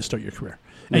have money to start your career,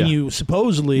 and Yeah. you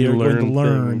supposedly are going to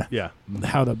learn things. Yeah.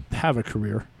 how to have a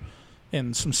career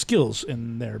and some skills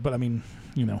in there. But I mean,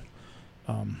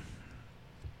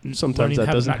 Sometimes learning that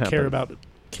how doesn't to not care happen. about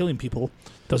killing people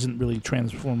doesn't really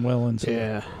transform well into.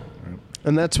 Yeah.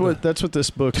 And that's what this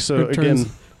book. So It again,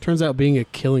 turns out being a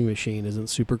killing machine isn't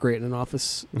super great in an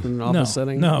office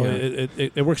setting. No, Yeah.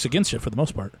 it works against you for the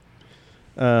most part.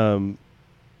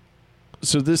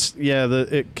 So this,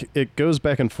 it goes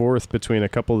back and forth between a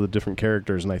couple of the different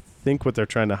characters, and I think what they're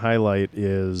trying to highlight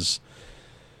is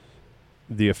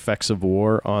the effects of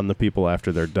war on the people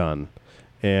after they're done,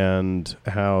 and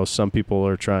how some people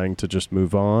are trying to just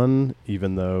move on,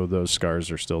 even though those scars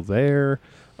are still there.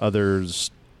 Others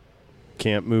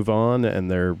can't move on, and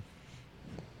they're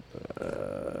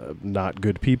not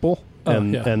good people, Oh,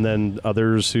 and yeah. and then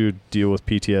others who deal with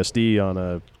PTSD on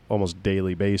a almost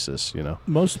daily basis.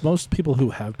 Most people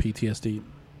who have PTSD,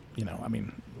 I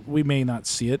mean, we may not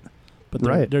see it, but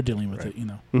Right. they're dealing with it,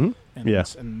 Mm-hmm. And Yeah.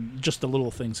 and just the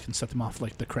little things can set them off,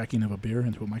 like the cracking of a beer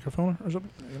into a microphone or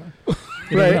something.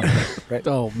 Right.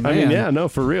 Oh, man. I mean, yeah, no,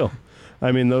 for real.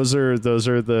 I mean, those are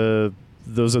the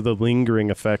lingering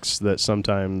effects that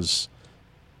sometimes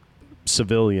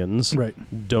civilians Right.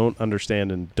 don't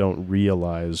understand and don't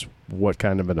realize what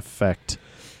kind of an effect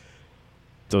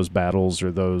those battles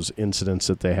or those incidents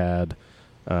that they had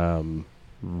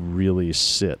really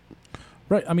sit.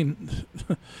 Right. I mean,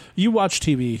 you watch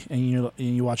TV and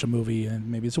you watch a movie,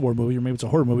 and maybe it's a war movie or maybe it's a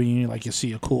horror movie, and you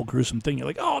see a cool, gruesome thing. You're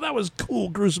like, oh, that was cool,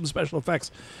 gruesome special effects.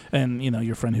 And,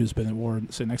 your friend who's been at war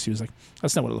sitting next to you is like,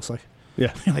 that's not what it looks like.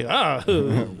 Yeah. You're like,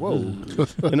 Whoa.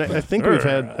 And I think we've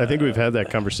had that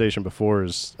conversation before.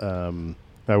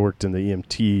 I worked in the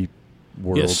EMT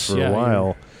world for a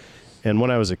while, and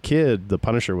when I was a kid, the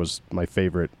Punisher was my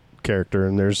favorite character.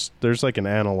 And there's like an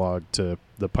analog to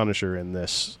the Punisher in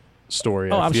this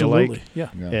story. I feel absolutely. like, Yeah.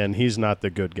 and he's not the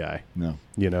good guy. No.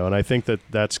 And I think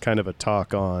that's kind of a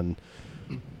talk on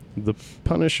the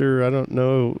Punisher. I don't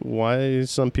know why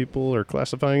some people are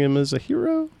classifying him as a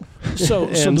hero.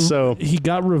 So he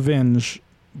got revenge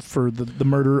for the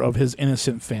murder of his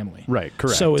innocent family. Right,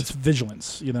 correct. So it's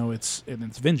vigilance, it's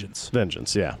vengeance.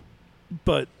 Vengeance, yeah.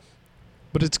 But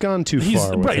it's gone too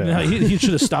far. With right. him. Now, he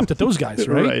should have stopped at those guys,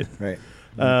 right? Right.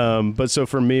 Right. But so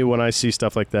for me, when I see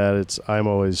stuff like that,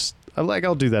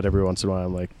 I'll do that every once in a while.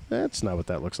 I'm like, that's not what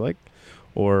that looks like.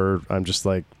 Or I'm just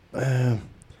like, I'm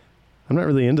not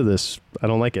really into this. I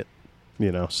don't like it,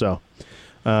 so.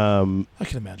 I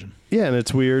can imagine. Yeah, and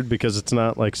it's weird because it's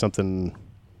not like something,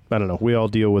 I don't know, we all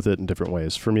deal with it in different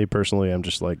ways. For me personally, I'm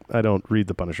just like, I don't read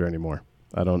The Punisher anymore.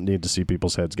 I don't need to see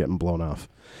people's heads getting blown off.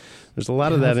 There's a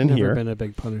lot of that in here. I've never been a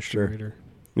big Punisher reader.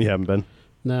 You haven't been?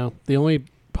 No. The only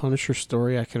Punisher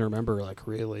story I can remember like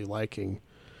really liking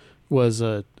was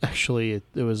actually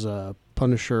it was a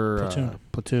Punisher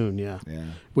Platoon, yeah,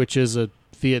 which is a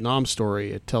Vietnam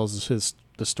story. It tells us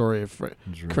the story of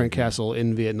Frank Castle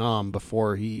in Vietnam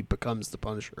before he becomes the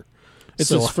Punisher. It's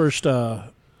his first.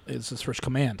 It's his first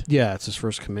command. Yeah, it's his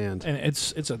first command, and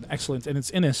it's an excellent. And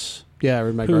it's Ennis. Yeah,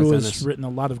 read my who Garth has Ennis. written a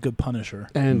lot of good Punisher,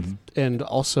 and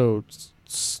also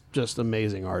just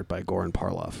amazing art by Goran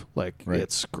Parlov. Like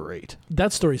it's great.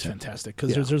 That story's fantastic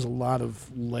because there's a lot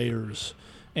of layers.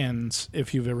 And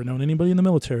if you've ever known anybody in the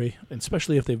military, and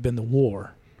especially if they've been to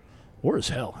war is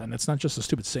hell. And it's not just a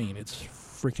stupid saying. It's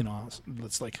freaking awesome.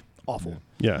 It's like awful.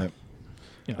 Yeah.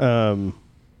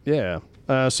 Yeah.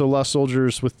 So Lost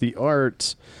Soldiers with the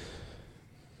art,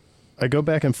 I go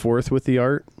back and forth with the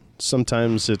art.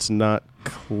 Sometimes it's not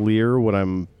clear what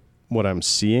I'm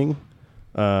seeing.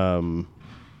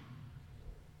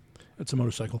 It's a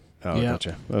motorcycle. Oh,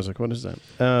 gotcha. I was like, what is that?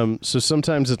 So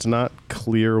sometimes it's not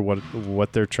clear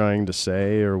what they're trying to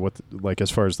say or what, like, as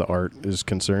far as the art is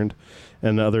concerned.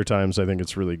 And other times I think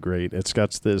it's really great. It's got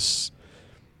this...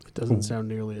 It doesn't sound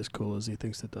nearly as cool as he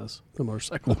thinks it does. The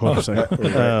motorcycle.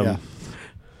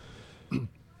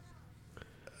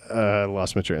 I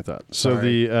lost my train of thought. So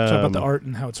Sorry. Talk about the art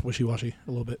and how it's wishy-washy a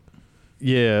little bit.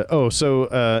 Yeah. Oh,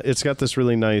 so it's got this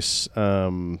really nice...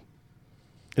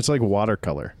 it's like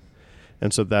watercolor.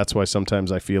 And so that's why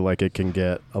sometimes I feel like it can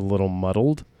get a little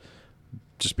muddled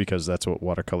just because that's what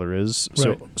watercolor is.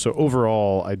 Right. So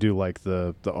overall, I do like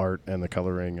the art and the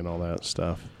coloring and all that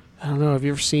stuff. I don't know. Have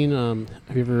you ever seen,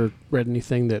 have you ever read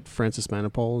anything that Francis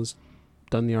Manipul has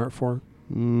done the art for?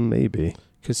 Maybe.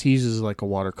 Because he uses like a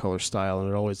watercolor style and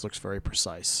it always looks very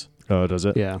precise. Oh, does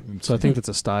it? Yeah. So I think that's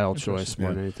a style choice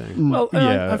more than anything. Well,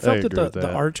 yeah, I felt agree with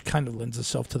the art kind of lends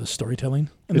itself to the storytelling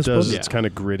in It this does. book. It's kind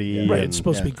of gritty. Right. and- It's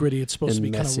supposed to be gritty. It's supposed And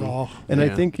to be kind messy. of raw. And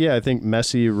Yeah. I think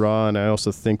messy, raw, and I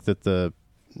also think that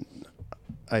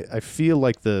I feel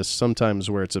like sometimes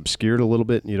where it's obscured a little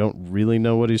bit and you don't really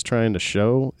know what he's trying to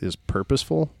show is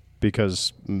purposeful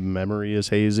because memory is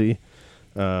hazy.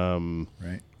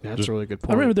 Right. That's a really good I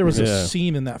point. remember there was Yeah. a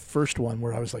scene in that first one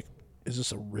where I was like, is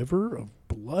this a river of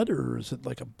blood or is it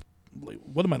like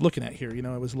what am I looking at here? It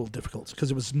was a little difficult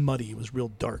because it was muddy. It was real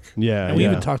dark. Yeah, And we yeah.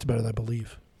 even talked about it, I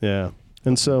believe. Yeah.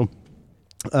 And so,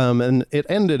 and it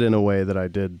ended in a way that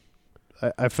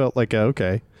I felt like,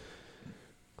 okay.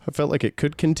 I felt like it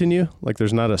could continue. Like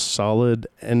there's not a solid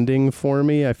ending for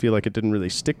me. I feel like it didn't really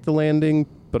stick the landing,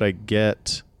 but I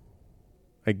get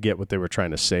what they were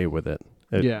trying to say with it.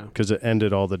 Yeah. Because it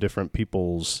ended all the different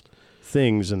people's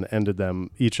things and ended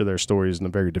each of their stories in a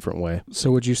very different way.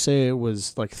 So would you say it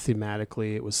was like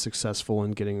thematically it was successful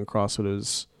in getting across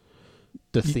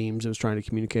the themes it was trying to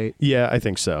communicate? Yeah, I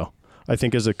think so. I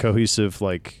think as a cohesive,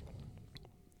 like,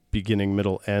 beginning,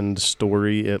 middle, end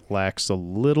story, it lacks a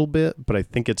little bit, but I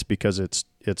think it's because it's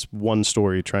one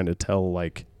story trying to tell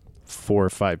like 4 or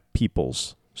 5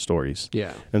 people's stories.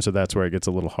 Yeah. And so that's where it gets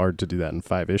a little hard to do that in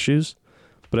 5 issues.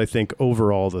 But I think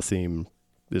overall the theme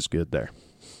is good there.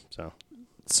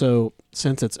 So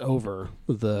since it's over,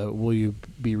 will you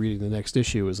be reading the next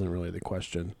issue isn't really the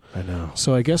question. I know.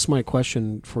 So I guess my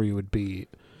question for you would be,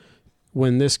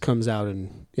 when this comes out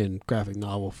in graphic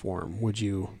novel form, will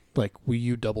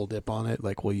you double dip on it?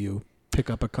 Like, will you pick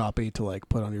up a copy to like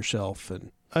put on your shelf?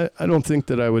 And I don't think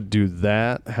that I would do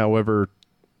that. However,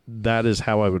 that is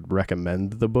how I would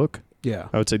recommend the book. yeah,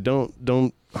 I would say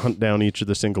don't hunt down each of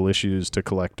the single issues to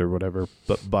collect or whatever,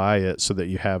 but buy it so that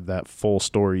you have that full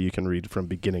story you can read from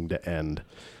beginning to end.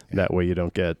 That way you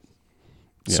don't get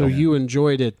So you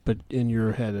enjoyed it, but in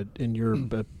your head, in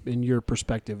your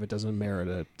perspective, it doesn't merit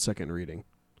a second reading.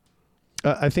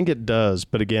 I think it does,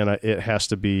 but again, it has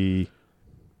to be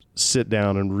sit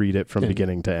down and read it from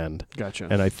beginning to end. Gotcha.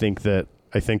 And I think that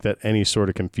any sort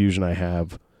of confusion I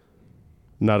have,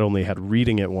 not only had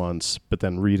reading it once, but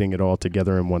then reading it all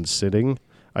together in one sitting,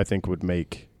 I think would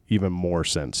make even more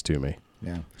sense to me.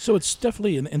 Yeah. So it's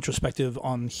definitely an introspective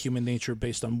on human nature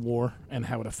based on war and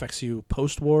how it affects you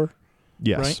post-war.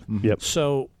 Yes. Right? Mm-hmm. Yep.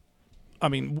 So, I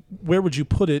mean, where would you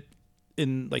put it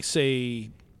in, like,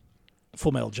 say,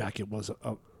 Full Metal Jacket was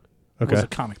a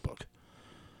comic book?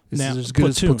 Is Now, it as good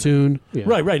as Platoon? Yeah.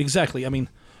 Right, exactly. I mean,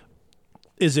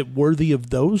 is it worthy of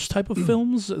those type of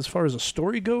films as far as a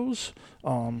story goes?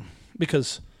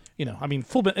 Because, I mean,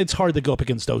 it's hard to go up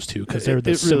against those two because they're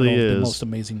the most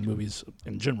amazing movies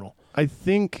in general. I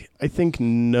think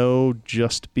no,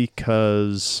 just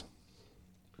because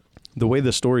the way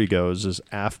the story goes is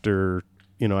after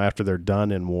they're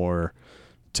done in war,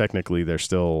 technically they're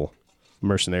still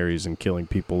mercenaries and killing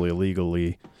people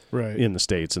illegally in the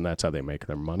States, and that's how they make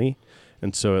their money.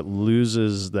 And so it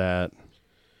loses that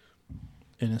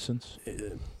innocence.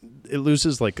 It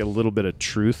loses like a little bit of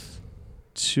truth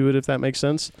to it, if that makes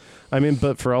sense. I mean,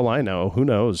 but for all I know, who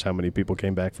knows how many people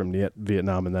came back from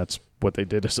Vietnam and that's what they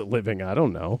did as a living. I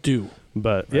don't know.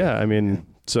 But yeah, I mean,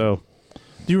 so.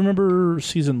 Do you remember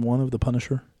season 1 of The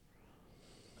Punisher?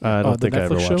 I don't think I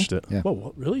ever watched it. Yeah. Whoa,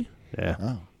 what, really? Yeah.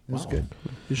 Oh, it was good.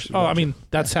 I mean,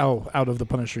 that's how out of The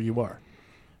Punisher you are.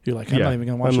 You're like, I'm not even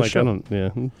going to watch the show. I don't, yeah.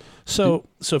 So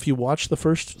if you watch the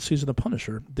first season of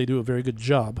Punisher, they do a very good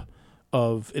job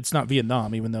of, it's not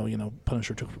Vietnam, even though,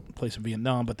 Punisher took place in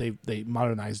Vietnam, but they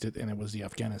modernized it and it was the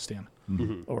Afghanistan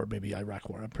or maybe Iraq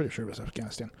war. I'm pretty sure it was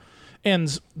Afghanistan.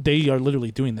 And they are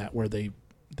literally doing that where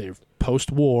they're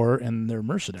post-war and they're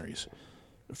mercenaries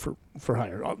for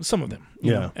hire. Some of them,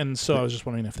 you know. And so I was just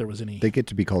wondering if there was any. They get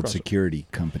to be called security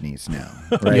companies now,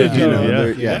 right?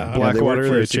 Blackwater,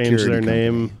 they changed their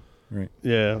name. Right.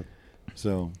 Yeah.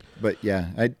 So, but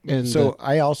yeah,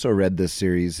 I also read this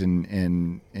series,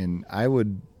 and I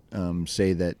would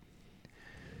say that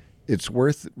it's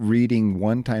worth reading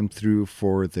one time through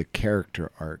for the character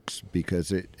arcs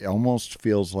because it almost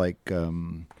feels like a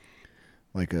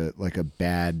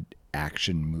bad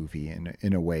action movie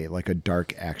in a way, like a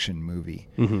dark action movie.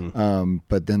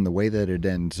 But then the way that it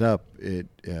ends up, it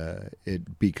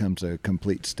becomes a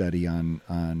complete study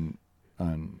on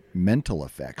mental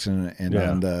effects and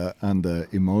on the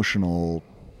emotional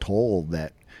toll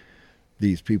that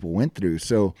these people went through.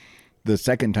 So the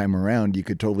second time around, you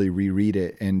could totally reread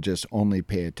it and just only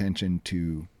pay attention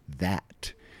to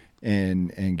that.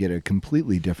 And get a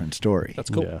completely different story. That's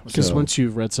cool. Because once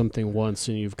you've read something once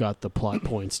and you've got the plot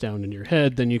points down in your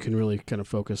head, then you can really kind of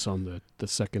focus on the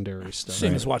secondary stuff.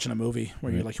 Same as watching a movie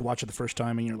where you're like, you watch it the first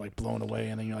time and you're like blown away,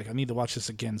 and then you're like, I need to watch this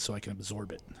again so I can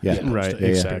absorb it. Yeah, right.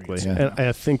 Exactly. Yeah. And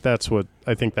I think that's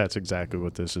exactly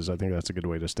what this is. I think that's a good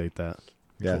way to state that.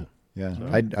 Yeah. Cool. Yeah.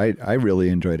 So. I really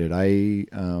enjoyed it.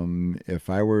 If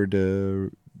I were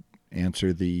to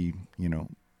answer the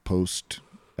post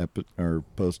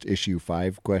issue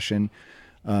 5 question,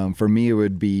 for me it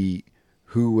would be,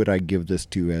 who would I give this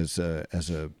to as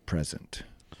a present,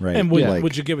 right? And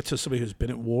would you give it to somebody who's been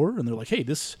at war and they're like, hey,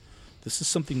 this is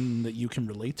something that you can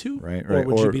relate to, right? Or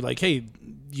would you be like, hey,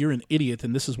 you're an idiot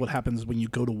and this is what happens when you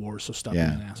go to war, so stop being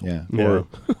an asshole.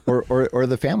 Or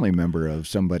the family member of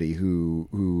somebody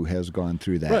who has gone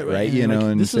through that, right? And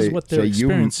and this is what they're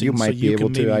experiencing, you might be able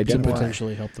to identify,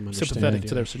 potentially help them understand, sympathetic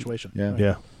to their situation.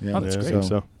 Yeah. Oh, that's great.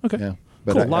 So okay. Yeah.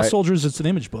 But cool. Lost Soldiers, it's an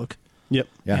Image book. Yep.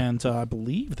 Yeah. And I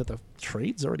believe that the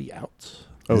trade's already out.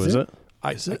 Oh, is it?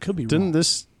 I could be Didn't wrong.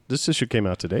 this issue came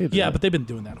out today? Yeah, but they've been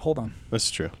doing that. Hold on. That's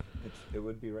true. It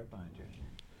would be right behind you.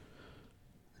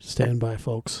 Stand by,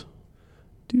 folks.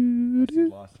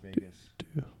 Las Vegas.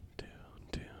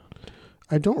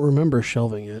 I don't remember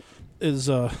shelving it. Is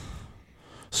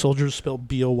Soldiers spelled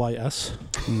BOYS?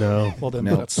 No. Well, then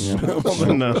No. that's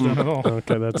No.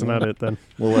 Okay, that's not it then.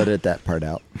 We'll edit that part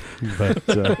out. But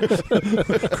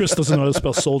Chris doesn't know how to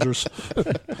spell soldiers.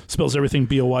 Spells everything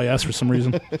BOYS for some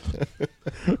reason.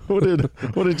 what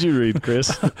did you read,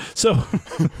 Chris? So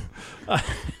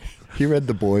He read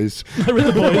The Boys. I read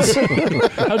The Boys.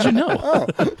 How'd you know?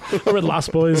 I read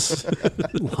Lost Boys.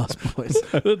 Lost Boys.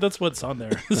 That's what's on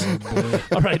there.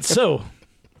 All right, so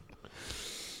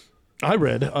I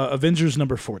read Avengers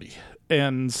number 40,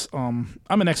 and I'm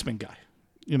an X-Men guy.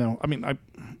 I mean,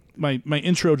 my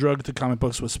intro drug to comic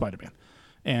books was Spider-Man,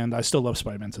 and I still love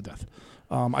Spider-Man to death.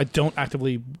 I don't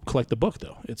actively collect the book,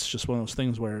 though. It's just one of those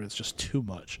things where it's just too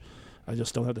much. I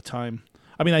just don't have the time.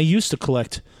 I mean, I used to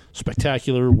collect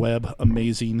Spectacular, Web,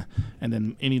 Amazing, and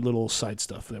then any little side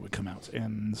stuff that would come out.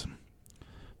 And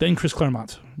then Chris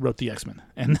Claremont wrote the X-Men,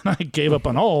 and then I gave up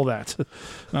on all that. And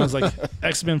I was like,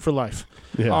 X-Men for life.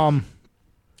 Yeah.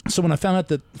 So when I found out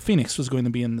that Phoenix was going to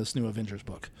be in this new Avengers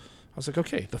book, I was like,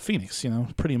 okay, the Phoenix,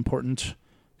 pretty important.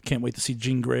 Can't wait to see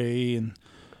Jean Grey. And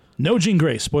no Jean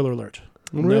Grey, spoiler alert.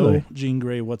 Really? No Jean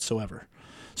Grey whatsoever.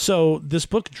 So this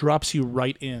book drops you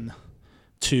right in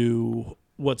to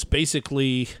what's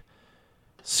basically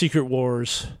Secret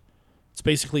Wars. It's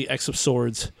basically X of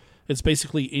Swords. It's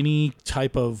basically any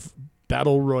type of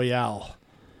battle royale.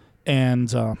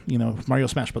 And, Mario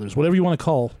Smash Brothers, whatever you want to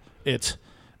call it.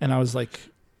 And I was like,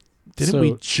 didn't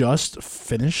we just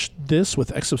finish this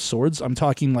with X of Swords? I'm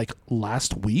talking like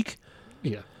last week.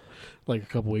 Yeah. Like a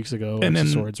couple weeks ago, and then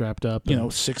Swords wrapped up.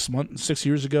 6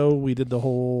 years ago, we did the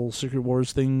whole Secret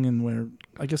Wars thing, and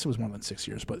I guess it was more than 6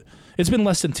 years, but it's been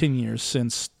less than 10 years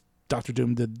since Doctor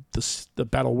Doom did the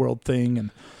Battle World thing,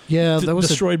 and that was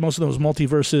destroyed most of those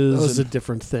multiverses. That was a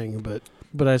different thing,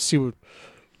 but I see what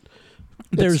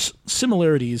there's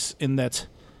similarities in that.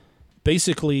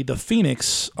 Basically, the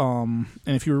Phoenix, and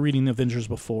if you were reading Avengers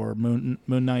before, Moon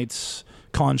Knight's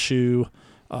Khonshu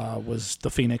was the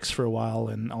Phoenix for a while,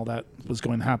 and all that was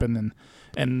going to happen,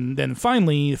 and then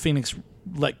finally, Phoenix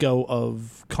let go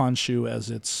of Khonshu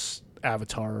as its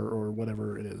avatar or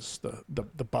whatever it is,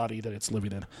 the body that it's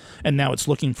living in, and now it's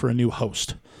looking for a new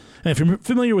host. And if you're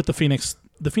familiar with the Phoenix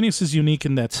is unique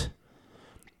in that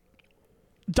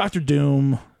Doctor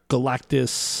Doom,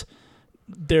 Galactus.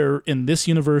 They're in this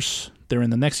universe, they're in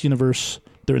the next universe,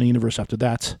 they're in the universe after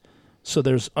that. So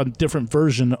there's a different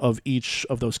version of each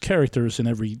of those characters in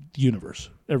every universe,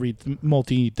 every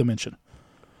multi-dimension.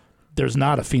 There's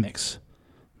not a Phoenix.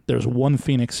 There's one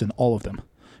Phoenix in all of them,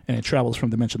 and it travels from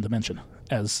dimension to dimension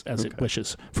as it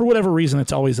wishes. For whatever reason,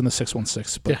 it's always in the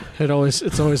 616. But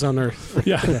it's always on Earth.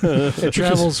 Yeah. It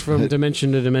travels from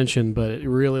dimension to dimension, but it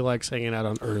really likes hanging out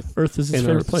on Earth. Earth is its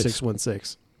favorite place.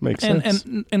 616. Makes sense.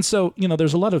 And so,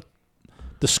 there's a lot of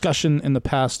discussion in the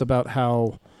past about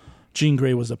how Jean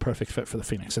Grey was a perfect fit for the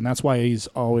Phoenix, and that's why it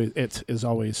is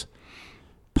always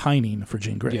pining for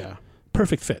Jean Grey. Yeah.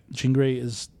 Perfect fit. Jean Grey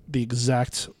is the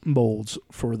exact molds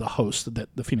for the host that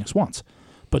the Phoenix wants.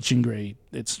 But Jean Grey,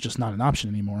 it's just not an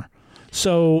option anymore.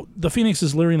 So the Phoenix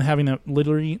is literally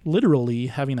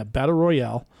having a battle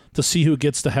royale to see who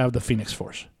gets to have the Phoenix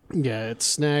Force. Yeah, it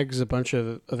snags a bunch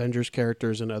of Avengers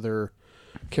characters and other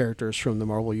characters from the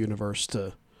Marvel Universe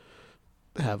to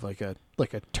have like a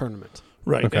tournament.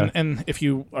 Right. Okay. And if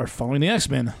you are following the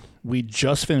X-Men, we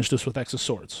just finished this with X of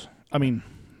Swords. I mean,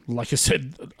 like I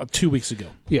said 2 weeks ago.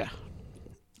 Yeah.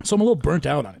 So I'm a little burnt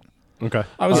out on it. Okay.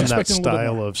 I was on expecting that a little bit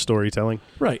style more. of storytelling.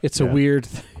 Right. It's a weird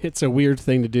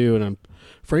thing to do, and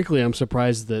I'm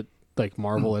surprised that like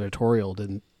Marvel editorial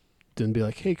didn't be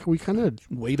like, hey, can we kind of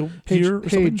wait a year or hey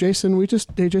something?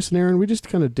 Jason Aaron, we just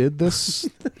kind of did this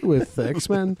with the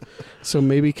X-Men, so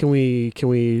maybe can we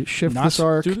shift Not this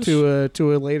arc do this?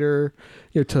 to a later,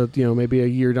 maybe a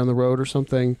year down the road or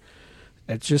something.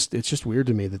 It's just weird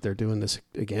to me that they're doing this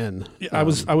again. Yeah, I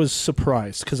was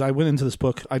surprised because I went into this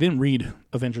book. I didn't read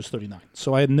Avengers 39,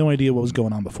 so I had no idea what was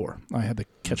going on before. I had to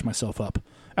catch myself up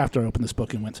after I opened this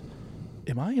book and went,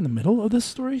 am I in the middle of this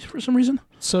story for some reason?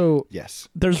 So Yes.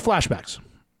 There's flashbacks.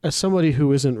 as somebody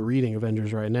who isn't reading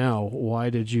Avengers right now, why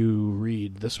did you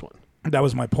read this one? That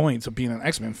was my point of being an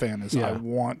X-Men fan is I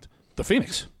want the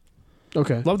Phoenix.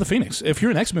 Okay. Love the Phoenix. If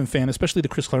you're an X-Men fan, especially the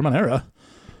Chris Claremont era,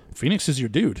 Phoenix is your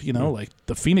dude. Like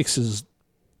the Phoenix is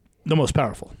the most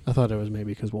powerful. I thought it was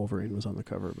maybe because Wolverine was on the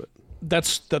cover, but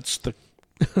That's the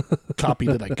copy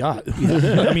that I got.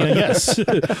 I mean, yes,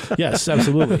 yes,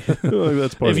 absolutely.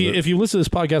 That's part of it. If you listen to this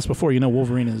podcast before,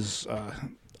 Wolverine is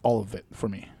all of it for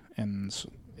me, and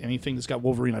anything that's got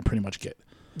Wolverine, I pretty much get.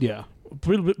 yeah.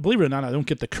 Believe it or not, I don't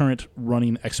get the current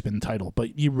running X-Men title,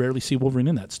 but you rarely see Wolverine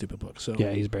in that stupid book. So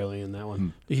Yeah, he's barely in that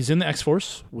one. he's in the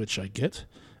X-Force, which I get.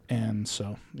 And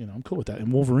so, I'm cool with that.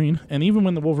 And Wolverine, and even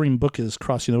when the Wolverine book is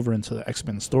crossing over into the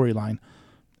X-Men storyline,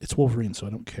 it's Wolverine, so I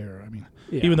don't care. I mean,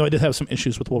 Yeah. even though I did have some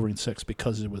issues with Wolverine 6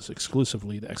 because it was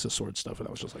exclusively the X of Swords stuff, and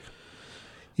I was just like,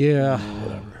 Yeah.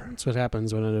 whatever. That's what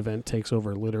happens when an event takes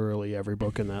over literally every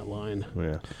book in that line.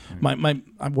 Yeah.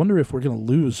 I wonder if we're going to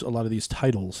lose a lot of these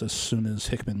titles as soon as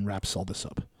Hickman wraps all this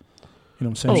up. You know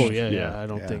what I'm saying? Oh, yeah. Yeah. I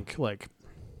don't Yeah. think, like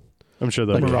I'm sure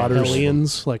they'll Marauders.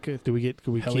 Hellions. Like, could we keep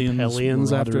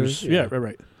Hellions after? Marauders. Yeah,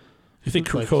 right. You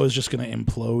think Like- Krakoa is just going to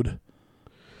implode?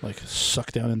 Like,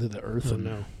 suck down into the earth? Oh, and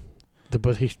no.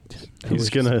 But he's wish-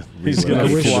 gonna I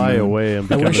wish- fly away and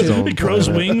become his own It grows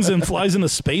planet. wings and flies into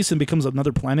space and becomes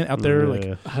another planet out there. Like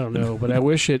Yeah. I don't know, but I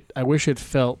wish it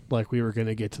felt like we were going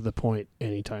to get to the point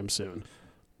anytime soon.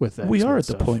 With that, we are at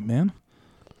stuff. the point, man.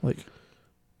 Like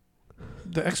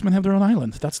the X-Men have their own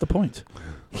island. That's the point.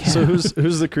 So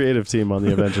who's the creative team on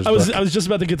the Avengers? I was book? just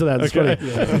about to get to that. It's Okay.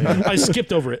 funny. I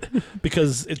skipped over it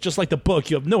because it's just like the book.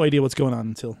 You have no idea what's going on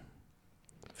until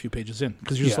a few pages in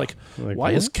because you're just Yeah. like, Like,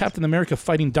 why is what? Captain America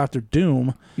fighting Doctor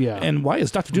Doom? Yeah, And why does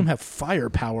Doctor Doom have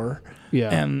firepower? yeah,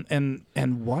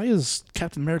 And why is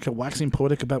Captain America waxing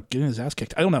poetic about getting his ass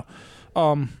kicked? I don't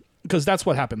know. Because that's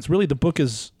what happens. Really, the book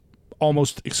is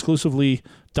almost exclusively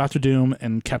Doctor Doom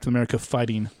and Captain America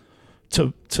fighting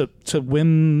to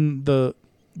win the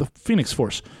Phoenix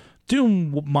Force.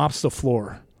 Doom mops the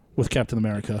floor with Captain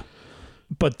America,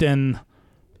 but then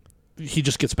he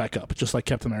just gets back up, just like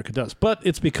Captain America does. But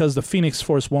it's because the Phoenix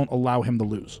Force won't allow him to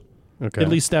lose. Okay. At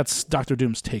least that's Doctor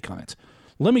Doom's take on it.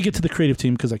 Let me get to the creative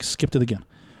team because I skipped it again.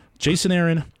 Jason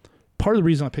Aaron. Part of the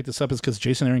reason I picked this up is because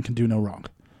Jason Aaron can do no wrong.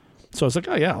 So I was like,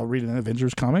 oh yeah, I'll read an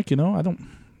Avengers comic. You know, I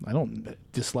don't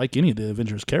dislike any of the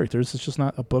Avengers characters. It's just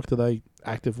not a book that I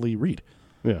actively read.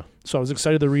 Yeah. So I was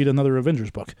excited to read another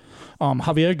Avengers book.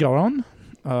 Javier Garron.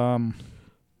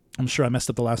 I'm sure I messed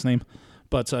up the last name,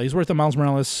 but he's worked on Miles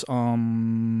Morales.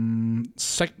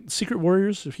 Secret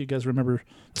Warriors, if you guys remember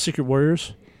Secret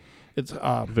Warriors. It's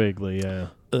Vaguely, yeah.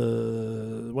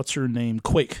 what's her name?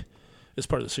 Quake is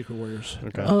part of the Secret Warriors.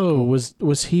 Okay. Oh,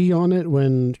 was he on it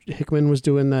when Hickman was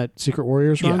doing that Secret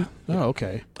Warriors run? Oh,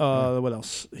 okay. What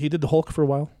else? He did the Hulk for a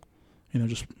while. You know,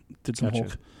 just did some Gotcha.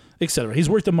 Hulk, etc. He's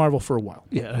worked on Marvel for a while.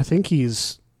 Yeah, I think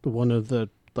he's one of the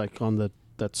on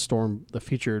the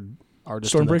featured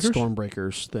artist in that Stormbreakers?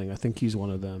 Stormbreakers thing. I think he's one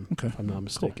of them. Okay. If I'm not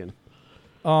mistaken.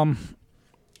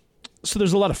 So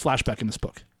there's a lot of flashback in this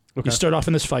book. Okay. You start off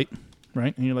in this fight,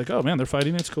 right? And you're like, oh man, they're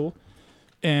fighting. It's cool.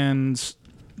 And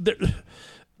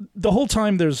the whole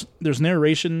time there's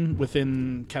narration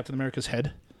within Captain America's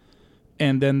head,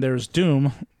 and then there's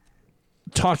Doom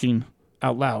talking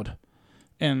out loud,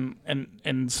 and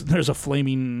there's a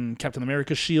flaming Captain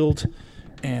America shield,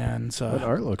 and That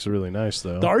art looks really nice,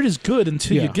 though. the art is good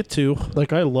until you Yeah. get to.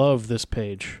 Like, I love this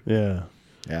page. Yeah.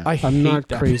 Yeah. I I'm hate not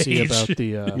that crazy page. about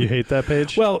the. You hate that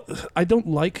page? Well, I don't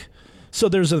like. So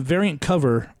there's a variant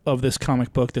cover of this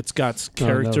comic book that's got Oh, no, he's not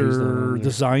character on there.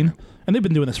 design, and they've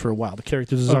been doing this for a while. The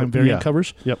character design variant yeah.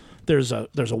 covers. Yep. There's a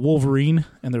Wolverine,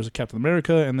 and there's a Captain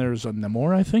America, and there's a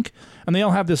Namor, I think, and they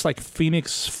all have this like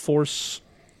Phoenix Force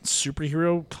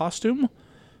superhero costume.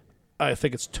 I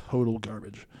think it's total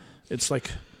garbage. It's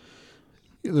like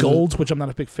gold, which I'm not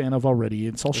a big fan of already.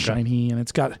 It's all shiny, and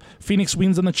it's got Phoenix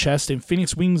wings on the chest and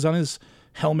Phoenix wings on his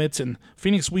helmet and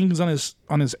Phoenix wings on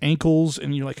his ankles,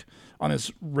 and you're like on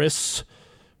his wrists.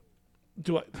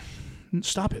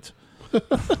 Stop it?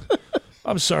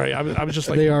 I'm sorry. I was just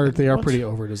like they are what? pretty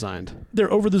over designed.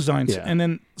 They're over designed, Yeah. and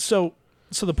then so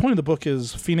the point of the book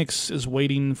is Phoenix is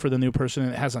waiting for the new person,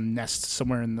 and it has a nest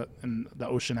somewhere in the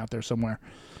ocean out there somewhere,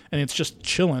 and it's just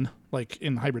chilling like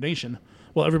in hibernation.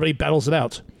 Well, everybody battles it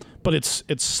out, but it's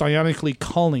psionically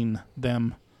calling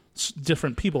them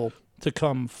different people to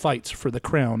come fight for the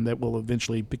crown that will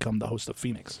eventually become the host of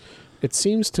Phoenix. It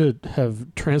seems to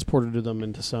have transported them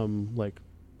into some like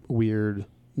weird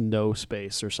no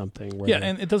space or something. Where Yeah, they-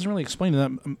 and it doesn't really explain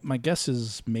that. My guess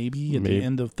is maybe at the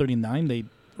end of 39,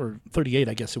 or 38,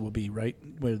 I guess it will be, right?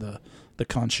 Where the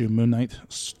Khonshu Moon Knight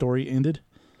story ended.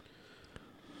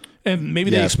 And maybe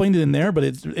they Yeah. explained it in there, but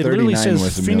it literally 39 was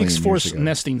says a Phoenix million years Force ago.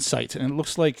 nesting site. And it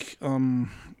looks like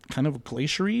kind of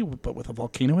glacier-y, but with a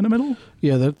volcano in the middle.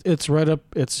 yeah, it's right up.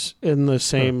 It's in the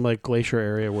same like glacier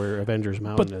area where Avengers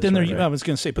Mountain is. But then right? I was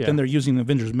going to say, but Yeah. then they're using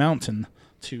Avengers Mountain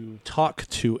to talk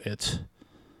to it.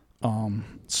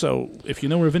 So if you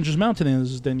know where Avengers Mountain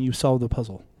is, then you solve the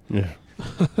puzzle. yeah.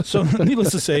 So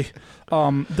needless to say,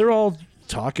 they're all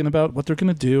talking about what they're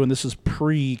going to do, and this is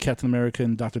pre-Captain America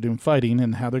and Doctor Doom fighting,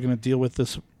 and how they're going to deal with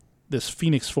this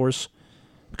Phoenix Force,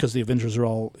 because the Avengers are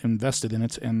all invested in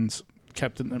it, and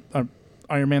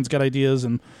Iron Man's got ideas,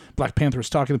 and Black Panther's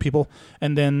talking to people,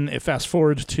 and then it fast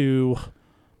forward to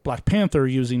Black Panther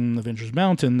using Avengers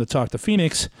Mountain to talk to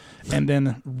Phoenix, and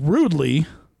then rudely,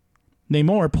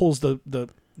 Namor pulls the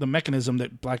mechanism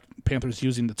that Black Panther's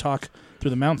using to talk through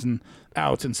the mountain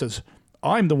out and says,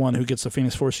 I'm the one who gets the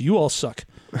Phoenix Force. You all suck.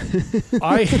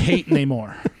 I hate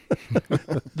Namor.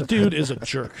 The dude is a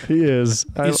jerk. He is.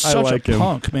 He's such like a him,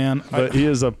 punk, man. but he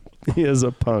is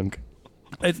a punk.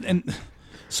 And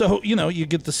so, you know, you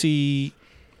get to see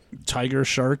Tiger,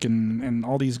 Shark, and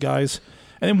all these guys.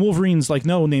 And then Wolverine's like,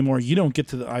 no, Namor, you don't get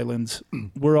to the island.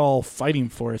 We're all fighting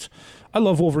for it. I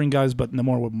love Wolverine, guys, but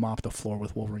Namor would mop the floor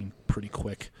with Wolverine pretty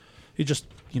quick. He'd just,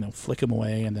 flick him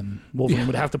away, and then Wolverine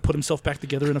would have to put himself back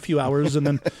together in a few hours and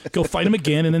then go fight him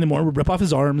again, and then Namor would rip off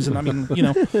his arms. And I mean,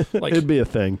 like... It'd be a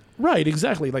thing. Right,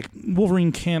 exactly. Like,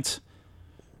 Wolverine can't...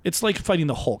 It's like fighting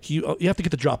the Hulk. You have to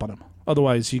get the drop on him.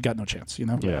 Otherwise, you got no chance,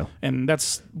 Yeah. And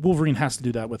Wolverine has to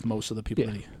do that with most of the people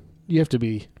that he... You have to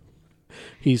be...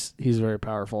 He's very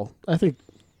powerful. I feel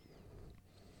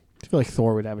like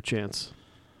Thor would have a chance.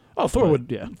 Oh, Thor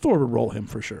would roll him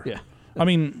for sure. Yeah. I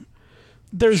mean,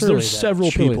 there's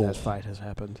several people. That fight has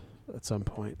happened at some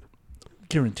point.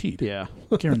 Guaranteed. Yeah.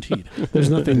 Guaranteed. There's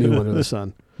nothing new under the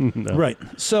sun. No. Right.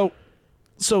 So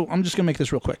I'm just going to make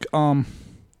this real quick.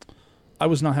 I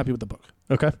was not happy with the book.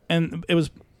 Okay. And it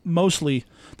was mostly,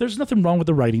 there's nothing wrong with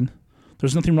the writing.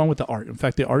 There's nothing wrong with the art. In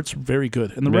fact, the art's very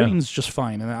good, and the writing's just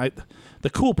fine. And the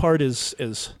cool part is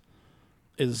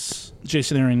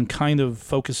Jason Aaron kind of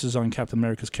focuses on Captain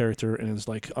America's character and is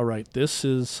like, all right, this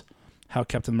is how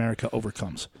Captain America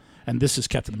overcomes, and this is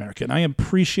Captain America, and I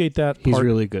appreciate that. He's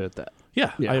really good at that.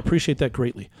 Yeah, I appreciate that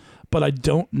greatly, but I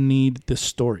don't need this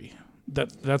story.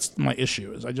 That's my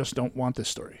issue. Is I just don't want this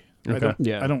story.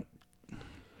 Okay. I don't.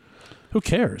 Who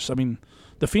cares? I mean.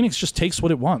 The Phoenix just takes what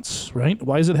it wants, right?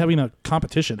 Why is it having a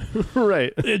competition?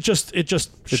 Right. It just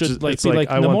should it's be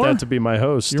like I Namor, want that to be my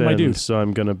host. You're my dude. So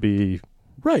I'm gonna be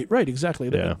right, exactly.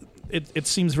 Yeah. It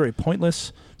seems very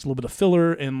pointless. It's a little bit of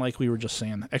filler, and like we were just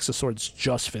saying, X of Swords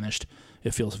just finished.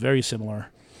 It feels very similar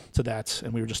to that,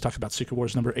 and we were just talking about Secret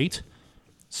Wars #8.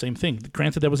 Same thing.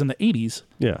 Granted, that was in the 80s.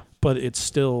 Yeah. But it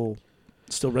still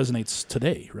resonates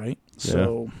today, right?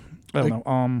 So I don't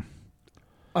know.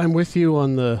 I'm with you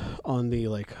on the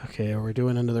like, okay, we're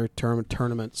doing another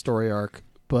tournament story arc,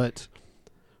 but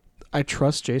I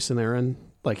trust Jason Aaron.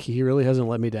 Like, he really hasn't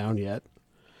let me down yet.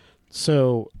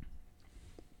 So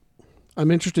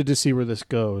I'm interested to see where this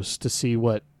goes, to see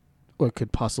what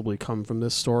could possibly come from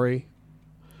this story.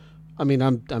 I mean,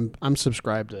 I'm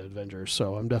subscribed to Avengers,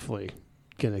 so I'm definitely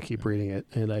gonna keep reading it,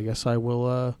 and I guess I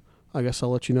will. I guess I'll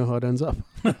let you know how it ends up.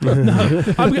 No,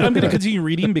 I'm gonna continue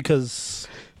reading because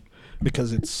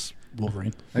it's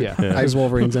Wolverine. Yeah, because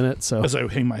Wolverine's in it. So as I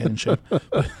hang my head in shame.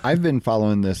 I've been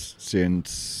following this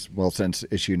since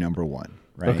issue number 1.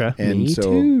 Right. Okay. And Me so,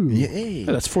 too. yeah,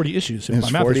 That's 40 issues. If it's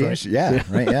my math 40 is right. issues. Yeah.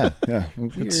 Right. Yeah.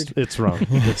 Weird. It's wrong.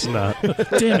 It's not.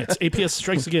 Damn it! APS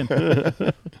strikes again.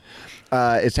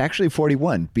 It's actually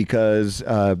 41 because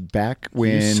back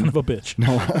when You son of a bitch.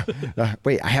 No,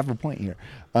 wait, I have a point here.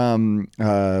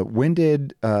 When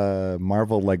did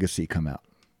Marvel Legacy come out?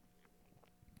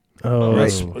 Oh, Right.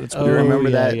 It's Do you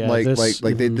remember that? yeah, Like this-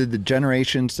 they did the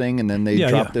Generations thing, and then they Yeah,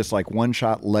 dropped yeah. this like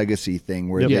one-shot Legacy thing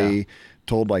where Yep. they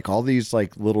told like all these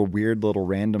like little weird little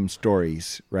random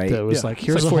stories, right? that was Yeah. like, It's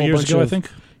here's like a 4 whole years bunch ago, of I think.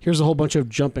 here's a whole bunch of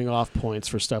jumping off points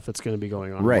for stuff that's going to be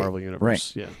going on Right, in Marvel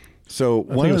Universe. right. Yeah. So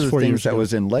think one it of was the 4 things years that ago,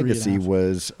 was in 3.5. Legacy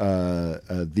was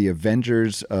the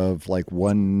Avengers of like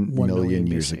 1 million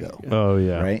years BC, ago, yeah. Oh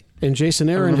yeah. right? And Jason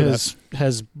Aaron remember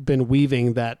has been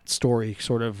weaving that story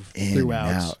sort of In throughout.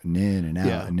 and out, and in and out,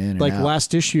 Yeah. and in and Like out.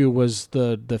 last issue was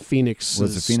the Phoenix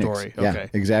Was the Phoenix story. Yeah, Okay.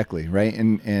 exactly, right.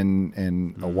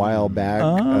 And a while back,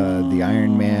 the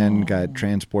Iron Man got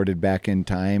transported back in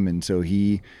time, and so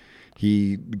he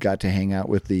got to hang out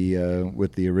with the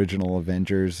original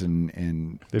Avengers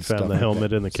and They stuff found the like helmet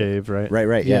that. in the cave, right?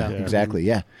 Right. Yeah, Yeah. exactly.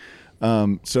 Yeah.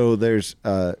 So there's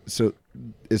so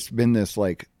it's been this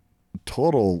like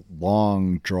total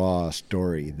long draw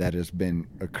story that has been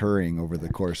occurring over the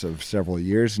course of several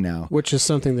years now. Which is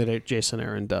something that Jason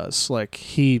Aaron does. Like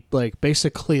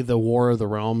basically the War of the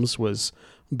Realms was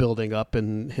building up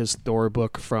in his Thor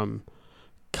book from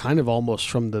kind of almost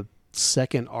from the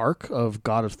second arc of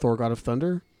Thor, God of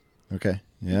Thunder. Okay.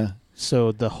 Yeah.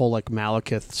 So the whole like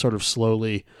Malekith sort of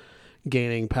slowly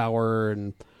gaining power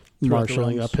and Throughout the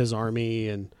marshaling realms. up his army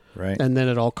and Right. then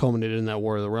it all culminated in that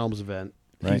War of the Realms event.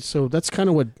 Right. So that's kind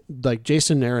of what like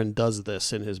Jason Aaron does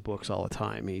this in his books all the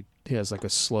time. He has like a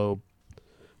slow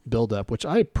build up, which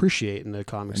I appreciate in the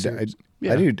comic series.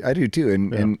 I do too,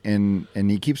 and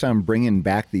he keeps on bringing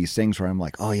back these things where I'm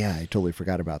like, oh yeah, I totally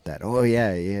forgot about that. Oh yeah,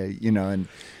 and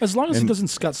As long as he And- doesn't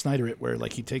Scott Snyder it, where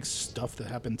like he takes stuff that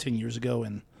happened 10 years ago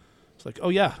and it's like, oh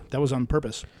yeah, that was on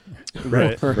purpose.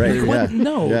 Right. right, What? yeah,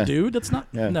 No, yeah. dude, that's not.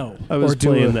 Yeah. No. I was Or do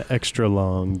playing a- the extra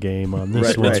long game on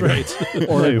this Right, one. That's right.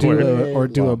 or They do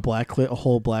weren't. a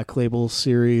whole Black Label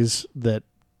series that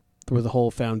where the whole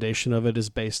foundation of it is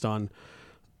based on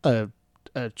a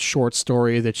a short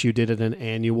story that you did at an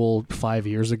annual 5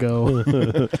 years ago.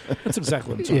 That's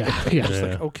exactly what I'm talking about. Yeah. It's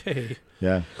like, okay.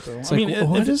 Yeah. So, It's like,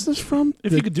 what is this from?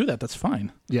 If you could do that, that's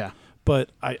fine. Yeah.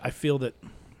 But I feel that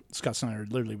Scott Snyder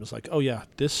literally was like, oh, yeah,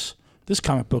 this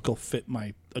comic book will fit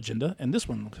my agenda, and this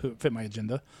one will fit my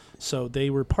agenda. So they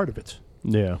were part of it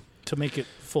Yeah. to make it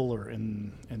fuller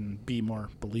and be more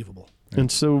believable.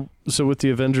 And so with the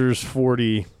Avengers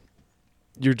 40,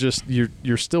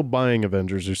 you're still buying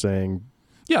Avengers, you're saying,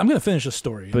 Yeah, I'm going to finish the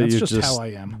story. but That's you just how I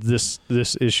am. This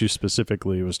issue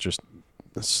specifically was just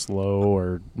slow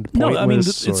or pointless. No, I mean,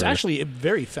 it's or- actually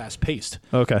very fast paced.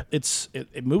 okay.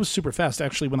 It moves super fast.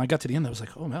 Actually, when I got to the end, I was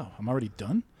like, oh no, I'm already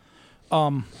done.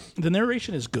 The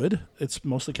narration is good. It's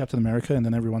mostly Captain America, and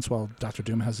then every once in a while, Dr.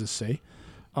 Doom has his say.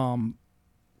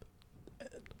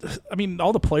 I mean,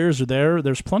 all the players are there.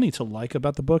 There's plenty to like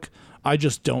about the book. I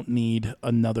just don't need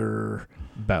another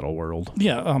Battle World.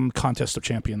 Contest of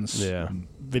Champions Yeah.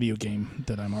 video game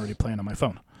that I'm already playing on my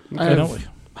phone. I don't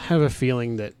have a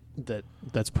feeling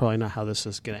that's probably not how this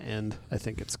is going to end. I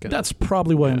think it's going to... That's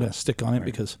probably why I'm going to stick on it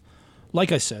because,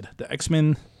 like I said, the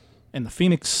X-Men and the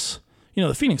Phoenix,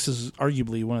 the Phoenix is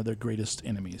arguably one of their greatest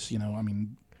enemies, I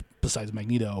mean, besides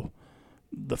Magneto,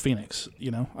 the Phoenix,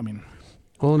 I mean...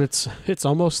 Well, and it's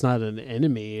almost not an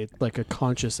enemy, like a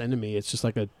conscious enemy. It's just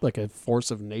like a force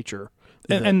of nature.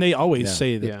 And they always Yeah.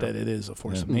 say that, Yeah. that it is a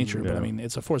force of nature, but Yeah. I mean,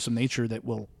 it's a force of nature that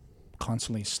will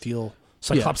constantly steal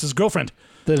Cyclops' girlfriend.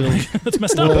 That's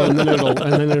messed up. Well, and then it'll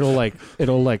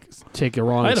take a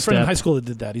wrong I had a friend in step. high school that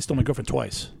did that. He stole my girlfriend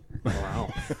twice.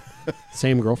 Wow.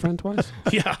 Same girlfriend twice?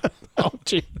 Yeah. Oh,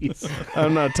 jeez.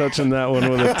 I'm not touching that one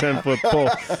with a 10-foot pole.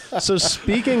 So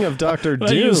speaking of Dr.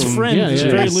 But I use Doom, friend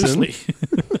very Jason, loosely.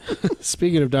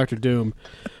 Speaking of Doctor Doom,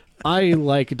 I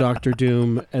like Doctor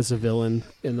Doom as a villain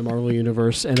in the Marvel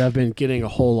Universe, and I've been getting a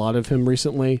whole lot of him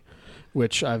recently,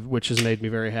 which has made me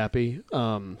very happy.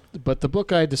 But the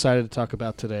book I decided to talk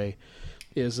about today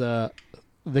is The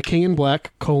King in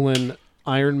Black: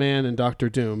 Iron Man and Doctor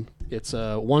Doom. It's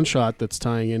a one-shot that's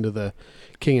tying into the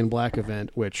King in Black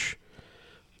event, which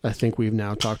I think we've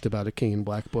now talked about a King in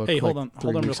Black book. Hey, hold like on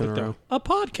 3 real weeks in quick a there. row. A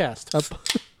podcast.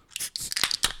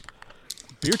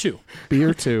 Beer 2.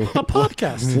 Beer 2. A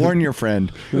podcast. Warn your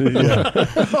friend. Hour 4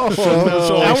 is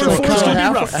going to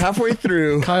be rough. Halfway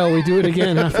through. Kyle, we do it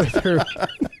again halfway through.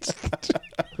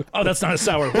 Oh, that's not a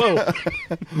sour. Whoa.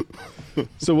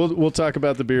 So we'll talk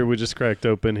about the beer we just cracked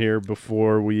open here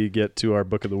before we get to our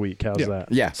book of the week. How's Yeah.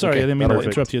 that? Yeah. Sorry, okay. I didn't mean to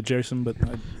Perfect. interrupt you, Jason, but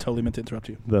I totally meant to interrupt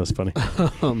you. That was funny.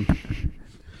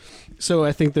 So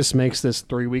I think this makes this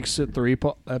 3 weeks,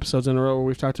 episodes in a row where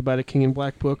we've talked about a King in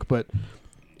Black book, but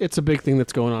it's a big thing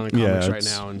that's going on in Yeah, comics right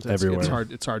it's now, and it's everywhere.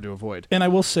 It's hard to avoid. And I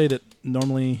will say that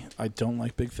normally I don't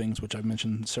like big things, which I've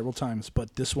mentioned several times,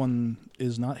 but this one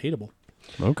is not hateable.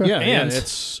 Okay. Yeah, And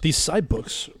it's these side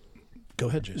books. Go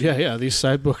ahead, Jason. yeah. These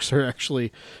side books are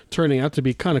actually turning out to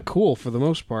be kind of cool for the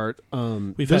most part.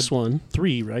 We've this had one,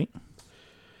 3, right?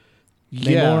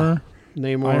 yeah,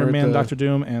 Namor, Iron Man, the- Doctor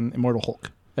Doom, and Immortal Hulk.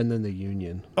 and then the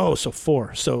Union. Oh, so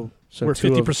 4. So we're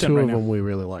two 50% of right them now. we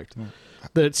really liked.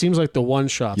 It seems like the one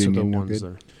shots are the Union no ones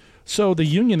good? that. So the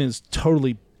Union is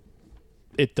totally.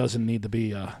 It doesn't need to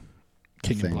be a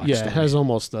King in thing. Black. Yeah, story. it has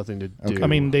almost nothing to do. Okay. I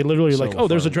mean, they literally like, Solo oh,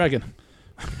 there's a fun. dragon.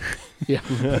 Yeah.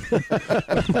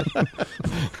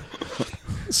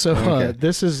 So Okay.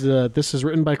 this is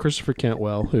written by Christopher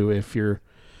Cantwell, who, if you're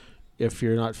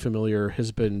not familiar,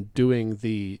 has been doing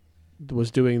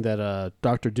that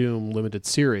Doctor Doom limited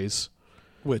series,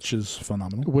 Which is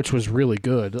phenomenal. which was really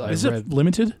good. Is it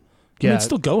limited? I mean, Yeah. it's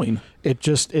still going. It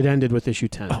ended with issue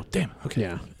 10. Oh, damn. Okay.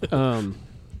 Yeah.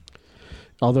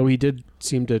 Although he did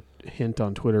seem to hint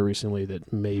on Twitter recently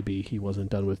that maybe he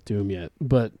wasn't done with Doom yet.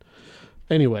 But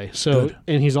anyway, so Good.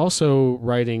 and he's also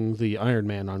writing the Iron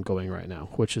Man ongoing right now,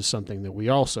 which is something that we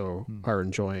also are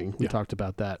enjoying. We Yeah. talked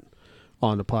about that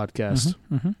on the podcast,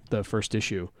 Mm-hmm. the first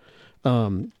issue.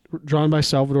 Drawn by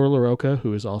Salvador Larroca,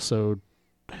 who is also,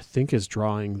 I think, is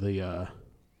drawing the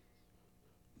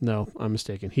no, I'm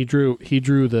mistaken. He drew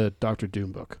the Doctor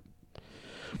Doom book.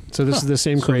 So this is the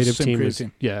same So creative same team, creative as,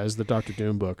 team. yeah, as the Doctor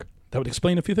Doom book. That would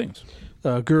explain a few things.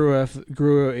 Guru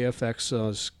AFX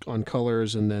is on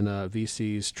colors, and then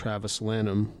VC's Travis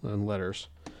Lanham on letters.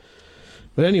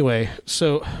 But anyway,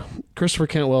 so Christopher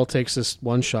Cantwell takes this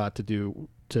one shot to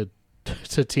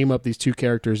team up these two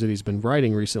characters that he's been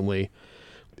writing recently,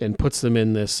 and puts them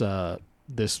in this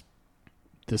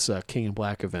King in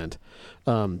Black event.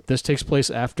 This takes place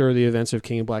after the events of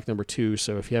King in Black #2,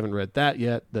 so if you haven't read that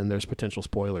yet, then there's potential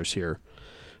spoilers here.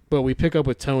 But we pick up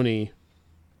with Tony,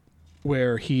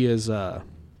 where he's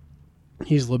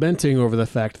lamenting over the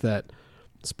fact that,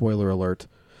 spoiler alert,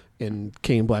 in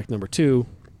King in Black #2,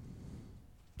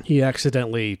 he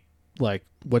accidentally, like,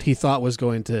 what he thought was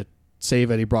going to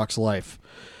save Eddie Brock's life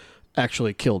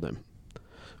actually killed him.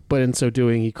 But in so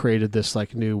doing, he created this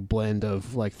like new blend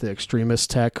of like the extremist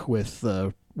tech with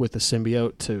the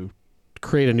symbiote to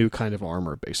create a new kind of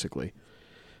armor, basically.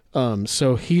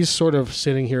 So he's sort of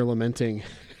sitting here lamenting,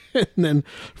 and then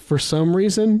for some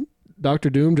reason, Dr.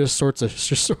 Doom just sort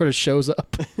of shows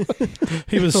up.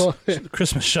 He was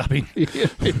Christmas shopping.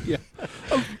 Yeah.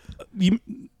 You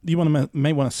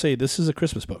may want to say this is a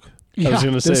Christmas book. I was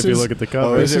going to say, if you look at the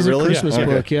cover. is This it is really? a Christmas Yeah.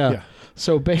 book, yeah. Yeah.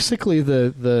 So basically,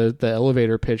 the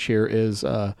elevator pitch here is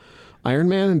Iron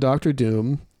Man and Dr.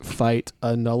 Doom fight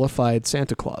a nullified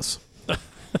Santa Claus.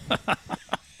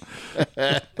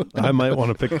 I might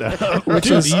want to pick that up.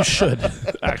 Dude, you should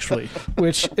actually.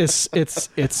 Which is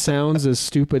it sounds as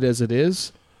stupid as it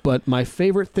is, but my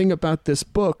favorite thing about this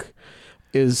book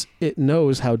is it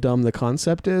knows how dumb the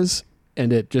concept is,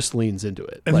 and it just leans into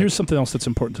it. And here's something else that's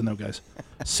important to know, guys.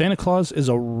 Santa Claus is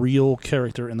a real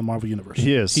character in the Marvel Universe.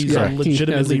 He is. He's Yeah. a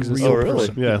legitimately He has real Oh, really?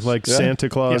 person. Yeah, Yes. like Yeah. Santa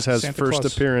Claus Yeah, has Santa first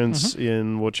Claus. appearance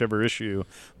in whichever issue,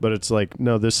 but it's like,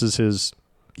 no, this is his.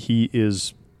 He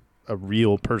is a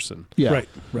real person. yeah. Right.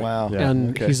 Wow. Yeah. And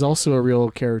Okay. he's also a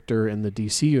real character in the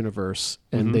DC universe,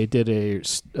 and Mhm. they did a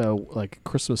like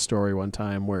Christmas story one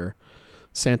time where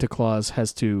Santa Claus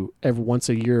has to once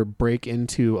a year break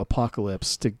into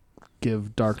Apocalypse to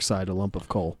give Darkseid a lump of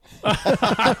coal.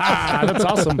 That's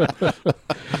awesome.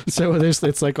 So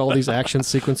it's like all these action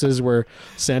sequences where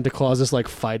Santa Claus is like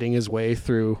fighting his way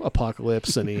through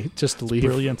Apocalypse, and he just leaves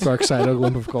Brilliant. Darkseid a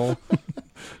lump of coal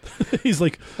He's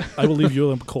like, I will leave you a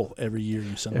lump of coal every year,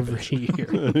 you son of a bitch.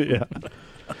 every year.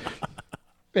 Yeah.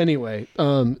 Anyway,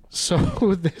 so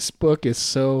this book is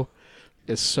so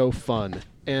fun,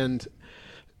 and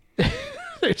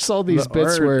there's all these The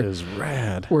bits art where is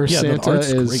rad. where Yeah, Santa the art's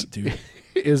is great, dude.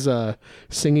 is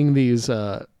singing these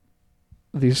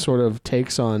sort of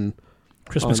takes on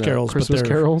Christmas carols, Christmas but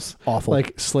they're carols, awful.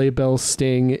 like sleigh bells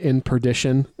sting in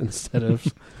perdition instead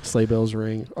of sleigh bells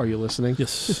ring. Are you listening?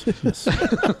 yes, yes.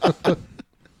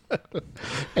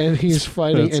 And he's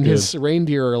fighting, That's and his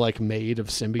reindeer are like made of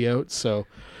symbiotes, so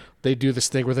they do this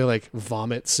thing where they like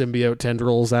vomit symbiote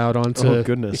tendrils out onto. Oh,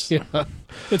 goodness. Yeah.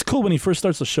 It's cool when he first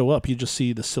starts to show up. You just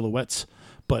see the silhouettes,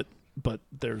 but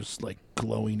there's like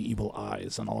glowing evil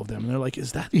eyes on all of them, and they're like,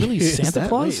 "Is that really Is Santa that-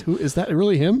 Claus?" wait, who is that?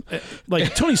 Really him?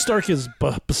 Like Tony Stark is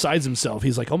besides himself.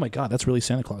 He's like, "Oh my god, that's really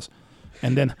Santa Claus."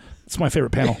 And then it's my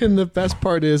favorite panel. And the best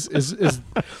part is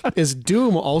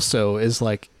Doom also is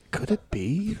like, could it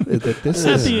be that this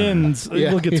At is? the end,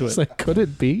 Yeah, we'll get to he's it. like, could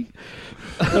it be?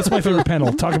 That's my favorite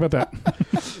panel. Talk about that.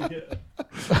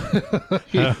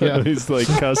 Yeah. He's like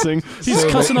cussing. He's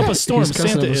cussing up a storm. He's cussing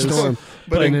Santa up a is. storm.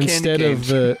 But and in instead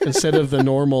candy of the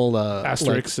normal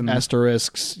Asterisks and-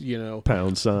 asterisks, you know,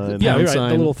 Pound sign. Yeah, Pound you're right. The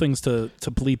sign. little things to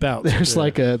bleep out.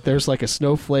 there's like a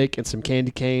snowflake and some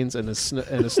candy canes and a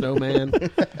snowman.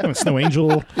 a snow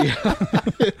angel.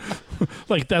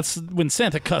 Like that's when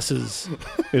Santa cusses.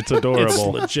 It's It's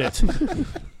adorable. legit.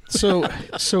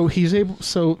 So he's able.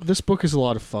 So this book is a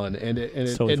lot of fun, and it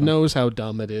Totally fun. knows how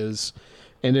dumb it is,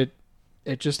 and it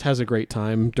just has a great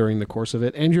time during the course of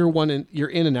it. And you're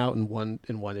in and out in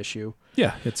one issue.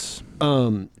 Yeah, it's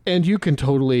And you could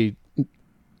totally,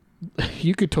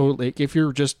 if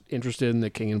you're just interested in the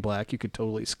King in Black, you could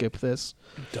totally skip this.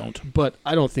 don't. But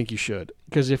I don't think you should,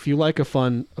 because if you like a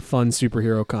fun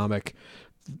superhero comic,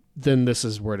 then this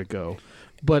is where to go.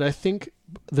 But I think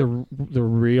the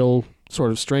real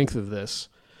sort of strength of this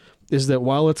is that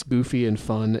while it's goofy and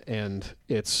fun, and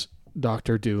it's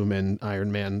Dr. Doom and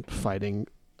Iron Man fighting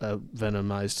a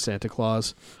venomized Santa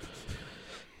Claus,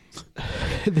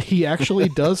 he actually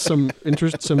does some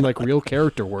like real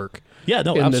character work. Yeah,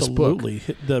 no, in this book.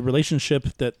 absolutely. The relationship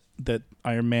that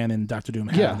Iron Man and Doctor Doom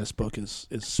have Yeah. in this book is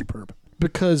superb.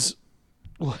 Because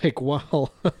like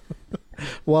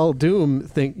while Doom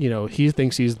he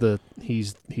thinks he's the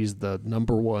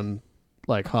number one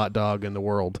like hot dog in the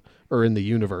world or in the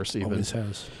universe, even Always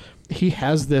has. he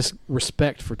has this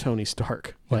respect for Tony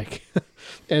Stark, like,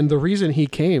 and the reason he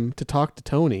came to talk to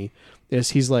Tony is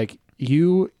he's like,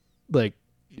 you, like,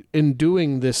 in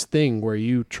doing this thing where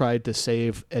you tried to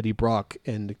save Eddie Brock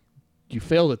and you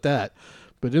failed at that,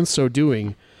 but in so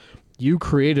doing, you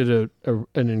created an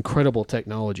incredible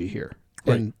technology here,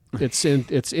 and it's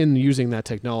in using that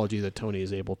technology that Tony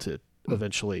is able to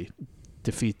eventually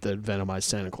defeat the venomized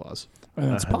Santa Claus.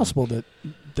 And it's possible that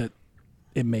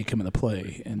it may come into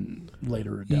play in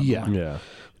later down the Yeah. line. Yeah.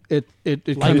 It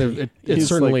Like, kind of it he's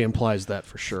certainly like- implies that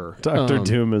for sure. Dr.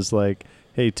 Doom is like,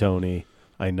 hey, Tony,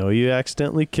 I know you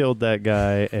accidentally killed that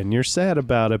guy, and you're sad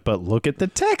about it, but look at the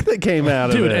tech that came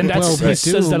out Dude, of it. and that's, Well, he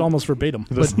says that almost verbatim.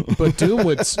 But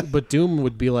Doom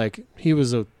would be like, he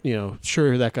was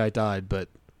sure that guy died, but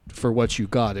for what you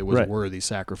got, it was Right. worthy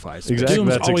sacrifice. Exactly. Doom's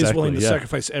That's always exactly, willing to yeah.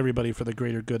 sacrifice everybody for the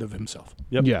greater good of himself.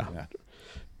 Yep. Yeah. Yeah.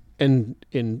 And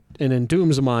in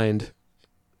Doom's mind,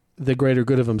 the greater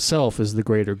good of himself is the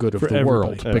greater good of For the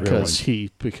world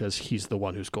everybody. because he's the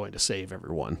one who's going to save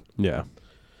everyone. Yeah.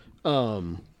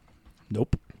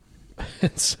 Nope.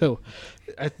 And so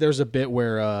there's a bit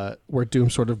where Doom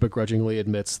sort of begrudgingly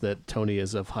admits that Tony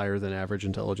is of higher than average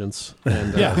intelligence.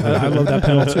 And, Yeah, I love that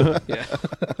panel too. yeah.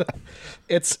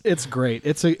 It's great.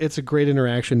 It's a great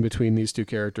interaction between these two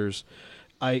characters.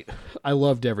 I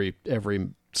loved every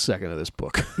second of this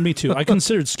book. Me too. I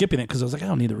considered skipping it because I was like, I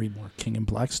don't need to read more King in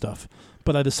Black stuff.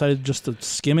 But I decided just to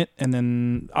skim it, and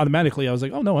then automatically I was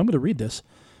like, oh no, I'm going to read this.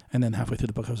 And then halfway through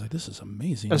the book, I was like, this is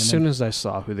amazing. As soon as I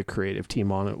saw who the creative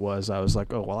team on it was, I was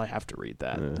like, oh well, I have to read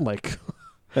that. Yeah. Like,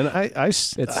 And I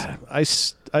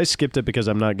skipped it because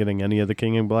I'm not getting any of the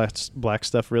King in Black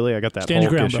stuff, really. I got that stand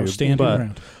your Hulk ground, issue. bro. Stand but your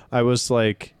ground. I was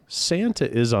like,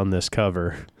 Santa is on this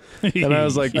cover. And I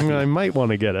was like, I might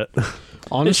want to get it. It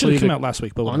should honestly, have come out last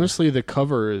week, but whatever. honestly, the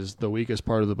cover is the weakest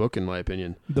part of the book, in my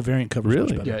opinion. The variant cover is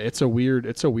Really? much Yeah, better.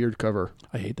 it's a weird cover.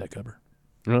 I hate that cover.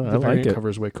 Oh, I The like variant it. cover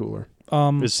is way cooler.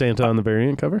 Is Santa on the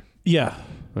variant cover? Yeah.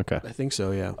 Okay. I think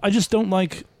so. Yeah. I just don't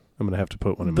like I'm going to have to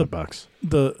put one in The- my box.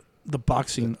 the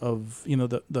boxing of,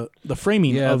 the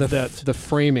framing Yeah, of the that. the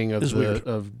framing of is weird.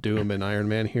 of Doom and Iron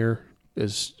Man here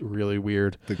is really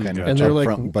weird. The kind Okay. of And they're like,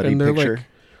 upfront buddy and they're picture.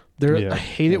 like, Yeah. I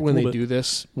hate it when a they little do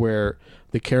this, where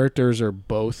the characters are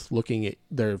both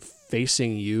they're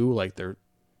facing you, like they're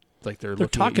They're looking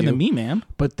talking at to you, me, man.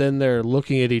 but then they're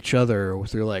looking at each other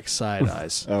with their like side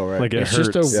eyes. Oh, right. Like it It's hurts.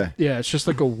 just Yeah. it's just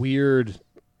like a weird,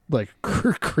 like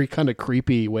kind of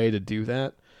creepy way to do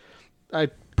that. I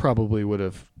probably would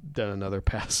have done another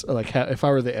pass. Like if I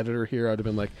were the editor here, I'd have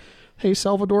been like, "Hey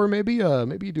Salvador, maybe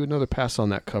you do another pass on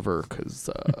that cover because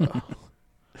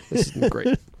this isn't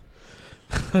great."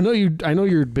 I know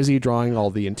you're busy drawing all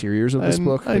the interiors of this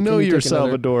book. I but know can you you're take another-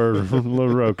 Salvador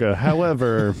LaRocca.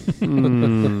 However,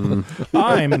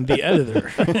 I'm the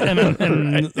editor.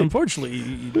 and unfortunately,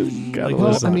 Gotta Well,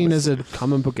 listen. I mean, as a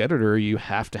comic book editor, you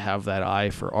have to have that eye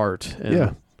for art. And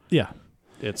yeah. yeah.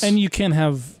 it's And you can't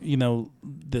have,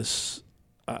 this,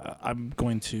 I'm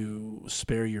going to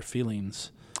spare your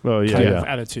feelings Oh, yeah, kind yeah. of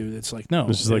attitude. It's like, no.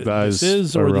 This is like the eyes This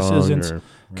is are or this wrong. isn't. Or,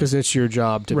 because it's your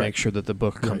job to Right. make sure that the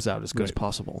book comes out as good as Right.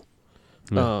 possible.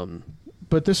 Yeah.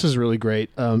 But this is really great.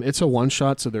 It's a one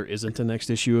shot, so there isn't a next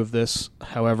issue of this.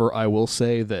 However, I will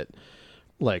say that,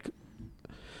 like,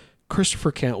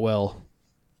 Christopher Cantwell,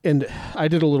 and I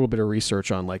did a little bit of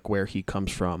research on like where he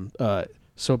comes from.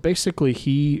 So basically,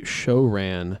 he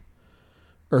ran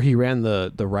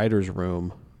the writers'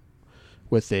 room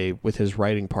with his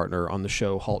writing partner on the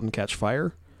show *Halt and Catch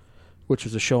Fire*, which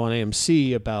was a show on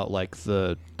AMC about like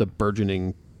the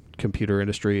burgeoning computer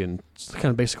industry and kind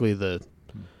of basically the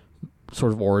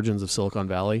sort of origins of Silicon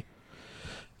Valley,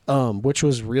 which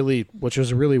was a really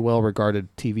well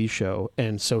regarded TV show.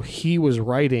 And so he was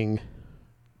writing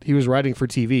for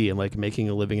TV and like making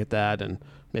a living at that and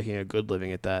making a good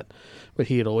living at that. But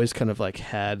he had always kind of like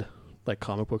had like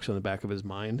comic books in the back of his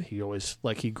mind. He always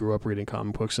he grew up reading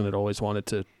comic books and had always wanted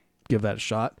to give that a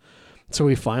shot. So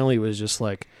he finally was just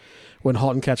like, when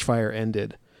 *Halt and Catch Fire*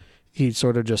 ended, he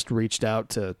sort of just reached out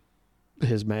to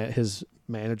his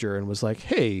manager and was like,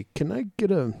 "Hey, can I get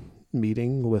a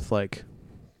meeting with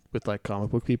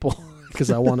comic book people? Because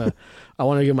I want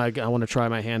to try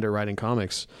my hand at writing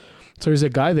comics." So he's a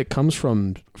guy that comes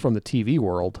from the TV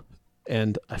world,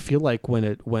 and I feel like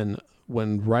when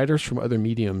writers from other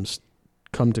mediums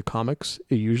come to comics,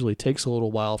 it usually takes a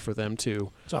little while for them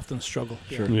to. It's often a struggle.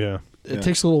 Sure. yeah. It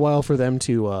takes a little while for them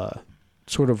to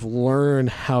sort of learn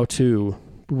how to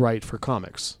write for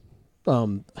comics.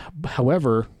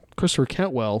 However, Christopher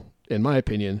Cantwell, in my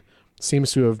opinion,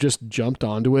 seems to have just jumped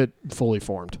onto it fully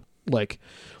formed. Like,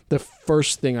 the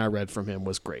first thing I read from him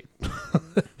was great.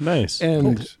 Nice.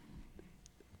 And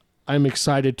I'm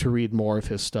excited to read more of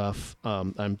his stuff.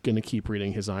 I'm going to keep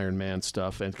reading his Iron Man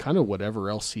stuff and kind of whatever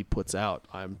else he puts out.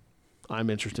 I'm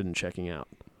interested in checking out.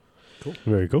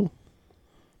 Very cool.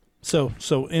 So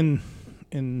in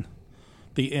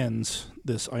the ends,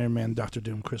 this Iron Man Doctor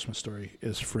Doom Christmas story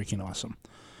is freaking awesome.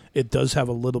 It does have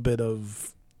a little bit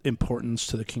of importance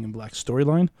to the King in Black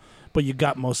storyline, but you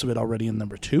got most of it already in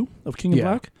number 2 of King in Yeah.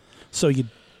 Black. So you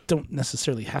don't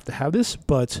necessarily have to have this,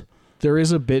 but There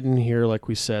is a bit in here, like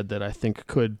we said, that I think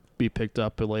could be picked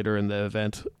up later in the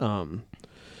event.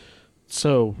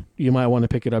 So you might want to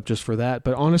pick it up just for that.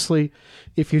 But honestly,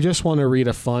 if you just want to read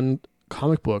a fun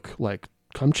comic book, like,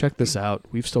 come check this out.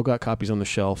 We've still got copies on the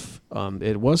shelf.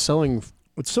 It was selling.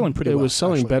 It's selling pretty It well. was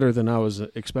selling actually. better than I was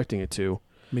expecting it to.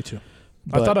 Me too.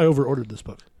 But I thought I overordered this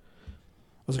book.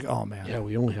 I was like, oh man. yeah,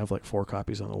 we only have like 4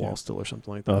 copies on the wall Yeah. still, or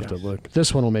something like I'll that. have to look.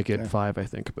 This one will make it Yeah. 5, I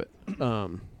think. But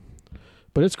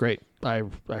it's great. I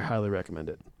highly recommend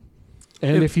it.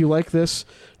 And if you like this,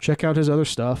 check out his other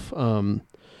stuff.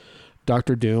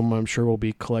 Dr. Doom, I'm sure will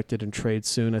be collected in trades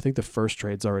soon. I think the first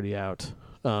trade's already out.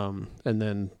 And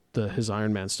then his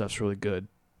Iron Man stuff's really good.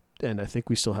 And I think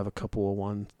we still have a couple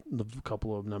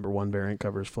of number 1 variant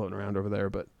covers floating around over there.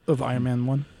 But Of Iron Man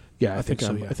 1. yeah, I think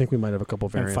so, yeah. I think we might have a couple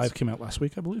And variants. 5 came out last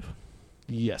week, I believe.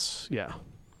 Yes, yeah.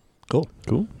 Cool.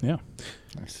 Yeah.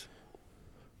 Nice.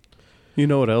 You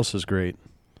know what else is great?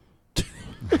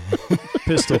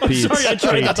 Pistol Pete's Sorry, I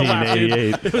tried not to laugh, dude.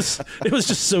 1888. It was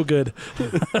just so good.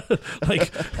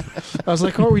 Like, I was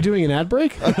like, oh, are we doing an ad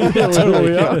break?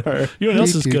 Totally we are. you know what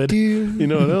else is good? You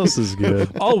know what else is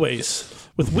good? Always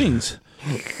with wings.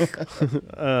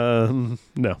 No. I don't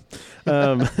know.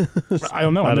 I've I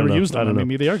don't never know. used them. I don't know.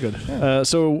 Maybe they are good.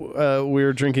 So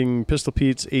we're drinking Pistol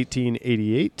Pete's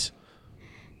 1888,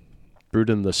 brewed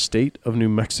in the state of New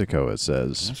Mexico, it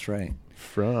says. That's right.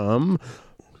 From...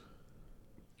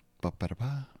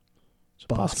 Ba-ba-da-ba.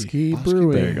 Bosky Bosky.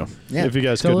 Brewing. There you go. Yeah. If you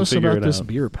guys Tell couldn't us figure about it this out.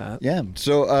 beer, Pat. Yeah.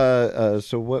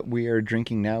 So what we are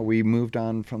drinking now, we moved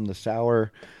on from the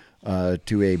sour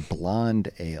to a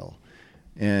blonde ale.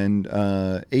 And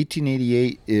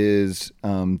 1888 is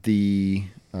the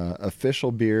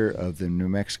official beer of the New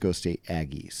Mexico State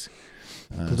Aggies.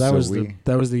 That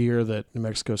was the year that New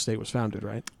Mexico State was founded,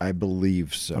 right? I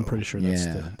believe so. I'm pretty sure that's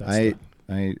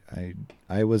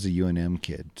I was a UNM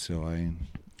kid, so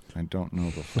I don't know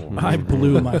the full. I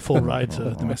blew my full ride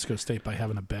to New Mexico State by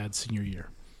having a bad senior year.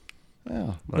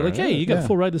 Oh, They're like, hey, you got a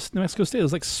full ride to New Mexico State. I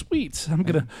was like, sweet. I'm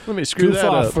going to Let me screw goof that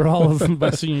off up. for all of my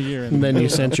senior year. And then you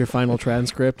sent your final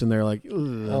transcript, and they're like,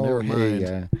 never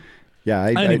mind. Yeah.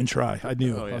 I didn't even try. I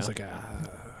knew. Oh, I was yeah.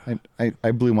 like,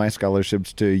 I blew my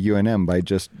scholarships to UNM by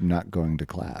just not going to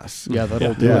class. Yeah, that'll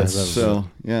Yeah. do Yeah. it. So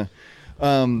yeah.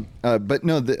 But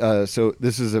no. So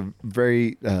this is a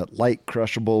very light,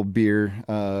 crushable beer,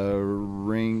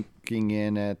 ranking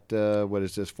in at what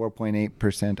is this?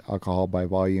 4.8% alcohol by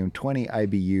volume, 20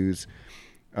 IBUs.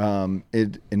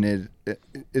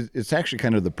 It's actually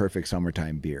kind of the perfect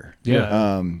summertime beer.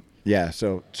 Yeah. Yeah.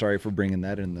 So sorry for bringing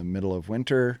that in the middle of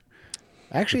winter.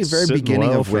 Actually, It's very sitting beginning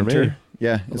well of for me. winter.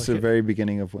 Yeah, it's like the it. very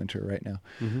beginning of winter right now.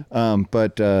 Mm-hmm.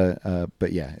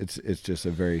 But yeah, it's just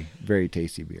a very, very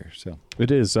tasty beer. So It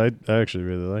is. I actually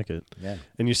really like it. yeah,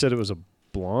 And you said it was a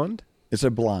blonde? it's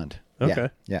a blonde. Okay.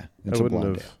 Yeah, it's I a wouldn't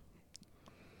blonde. have.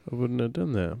 I wouldn't have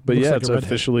done that. But Looks yeah, like it's a redhead.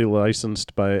 officially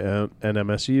licensed by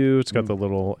NMSU. It's got the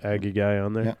little Aggie guy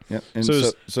on there. Yeah, yeah. And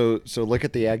So so look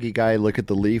at the Aggie guy, look at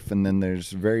the leaf, and then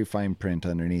there's very fine print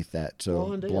underneath that. So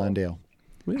Blonde ale. blonde ale.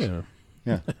 Yeah.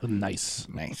 Yeah, nice.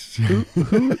 nice.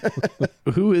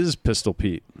 Who is Pistol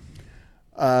Pete?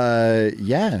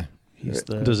 Yeah. He's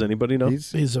the Does anybody know?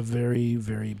 He's a very,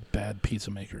 very bad pizza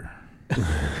maker.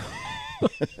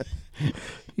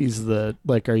 He's the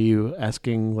like. Are you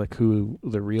asking like who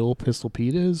the real Pistol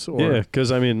Pete is? Or Yeah,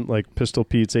 because I mean, like Pistol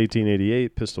Pete's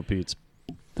 1888, Pistol Pete's.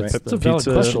 that's Right. It's a valid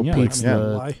Pizza- question. Pistol Yeah, Pete's I mean,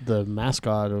 Yeah. why? the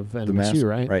mascot of The NMSU,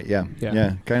 right? Right. Yeah. Yeah.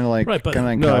 Yeah. Kind of like. Right, but- kind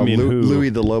of like No, I how mean, who? Louis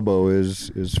the Lobo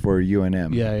is for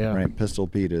UNM. Yeah, yeah. Right. Pistol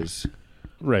Pete is.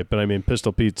 Right, but I mean,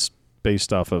 Pistol Pete's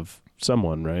based off of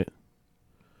someone, right?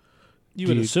 You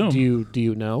would assume. Do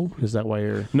you know? Is that why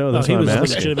you're? No, that's he what was I'm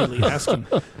asking. legitimately asking.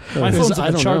 My Because phone's I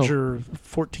at the don't charger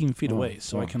 14 feet away,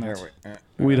 so I Here, cannot. wait.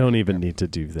 We don't even need to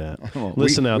do that. Well,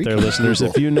 Listen we- out we there, can listeners.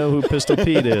 Google. If you know who Pistol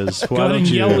Pete is, Go why ahead don't and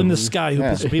you yell in the sky who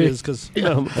Yeah. Pistol Pete is, because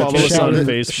follow us shout on in-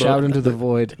 Facebook? Shout into the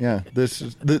void. Yeah, this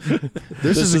is this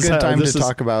This is is a good how- time this to is-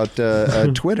 talk about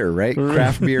Twitter, right?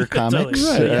 Craft Beer Comics.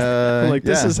 Right, Like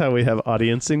this yeah. is how we have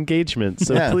audience engagement.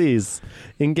 So Yeah. please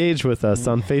engage with us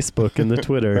on Facebook and the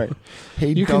Twitter. Right. Hey,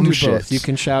 You can dumb do shits. both. You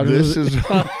can shout This into is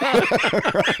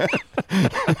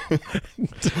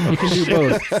You can do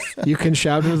both. You can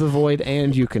shout into the void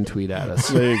and you can tweet at us.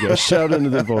 There you go. Shout into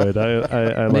the void.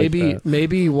 I Maybe like that.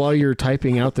 maybe while you're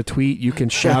typing out the tweet, you can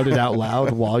shout it out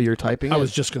loud while you're typing I it.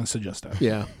 was just going to suggest that.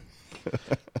 Yeah.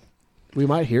 We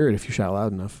might hear it if you shout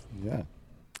loud enough. yeah.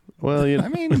 Well, you know, I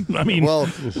mean, I mean, well,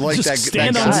 like just that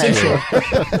stand that on guy.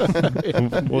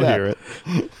 Central. we'll Yeah. hear it.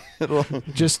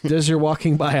 Just as you're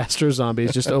walking by Astro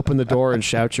Zombies, just open the door and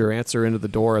shout your answer into the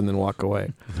door and then walk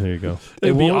away. There you go.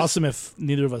 It'd be awesome if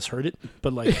neither of us heard it,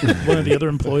 but like one of the other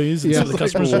employees and some of the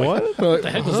customers are like, what the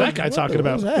heck was that guy talking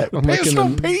about? I'm like in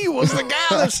the, P was the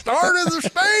guy that started the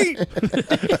state.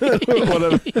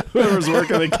 Whoever's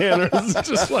working the canner is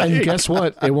just like, and guess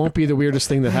what? It won't be the weirdest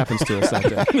thing that happens to us that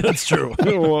day. That's true.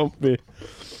 it won't be.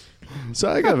 So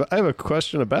I have a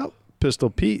question about Pistol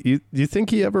Pete. You think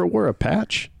he ever wore a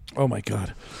patch? Oh my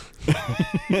God.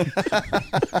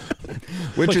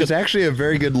 Which is actually a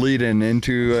very good lead-in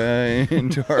into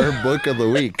our book of the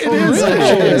week. It is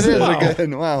actually. It is Wow. a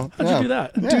good. Wow. How'd you do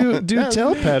that? Do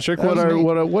tell Patrick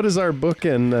what is our book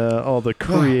and all the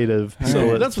creative. So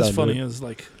people that's what's done funny with is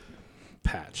like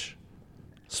patch.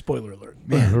 Spoiler alert.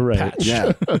 it. Right. Patch.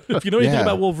 Yeah. If you know anything Yeah.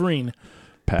 about Wolverine,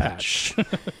 Patch. patch.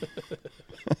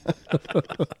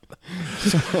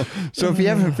 So if you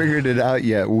haven't figured it out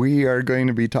yet, we are going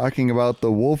to be talking about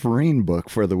the Wolverine book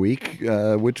for the week,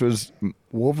 which was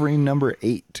Wolverine number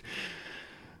 8.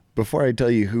 Before I tell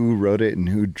you who wrote it and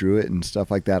who drew it and stuff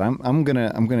like that, I'm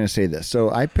gonna say this. So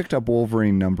I picked up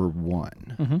Wolverine number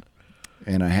 1,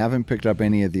 and I haven't picked up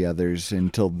any of the others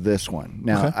until this one.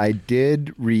 Now I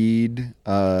did read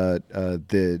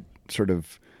the sort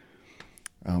of,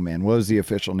 oh man, what was the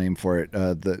official name for it?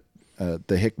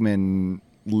 The Hickman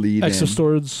lead.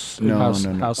 Exoswords. No, House,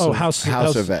 no, no. House Oh, of- House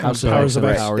House of X. House of Powers of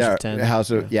X. X. Powers yeah, of 10. House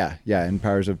of yeah, and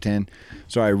Powers of 10.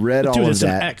 So I read all Dude, of it's an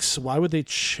that. X. Why would they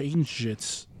change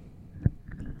it?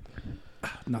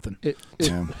 Nothing.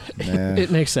 Yeah. It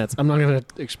makes sense. I'm not going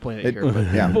to explain it here,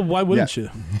 but Yeah. Well, why wouldn't you?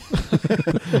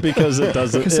 Because it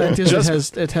doesn't.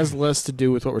 because it has less to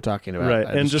do with what we're talking about. Right,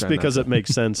 I'm and just trying because not it makes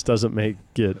sense doesn't make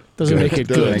it doesn't good. make it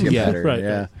Doesn't good. make it Yeah. better. right,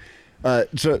 Yeah.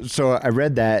 So I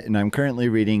read that, and I'm currently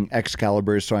reading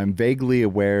Excalibur, so I'm vaguely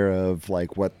aware of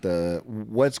like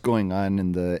what's going on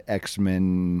in the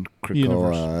X-Men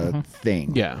Universe. Krakoa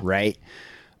thing. Yeah. Right.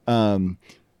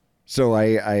 So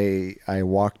I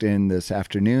walked in this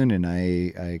afternoon and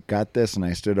I got this and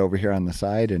I stood over here on the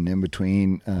side and in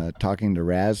between talking to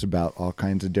Raz about all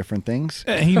kinds of different things.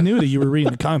 He knew that you were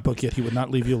reading the comic book, yet he would not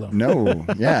leave you alone. No,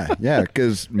 yeah,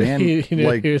 because man, He knew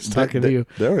like he was talking to you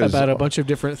there was about a bunch of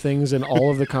different things, and all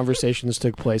of the conversations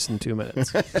took place in 2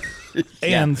 minutes.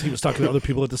 And he was talking to other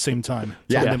people at the same time,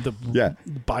 Yeah. telling them to Yeah.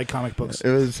 buy comic books.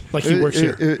 It was Like he works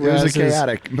here. It was Raz a is-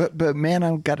 chaotic, but man,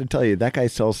 I've got to tell you, that guy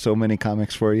sells so many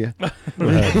comics for you.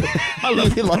 I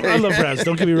love Raz.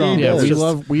 Don't get me wrong. Yeah, It's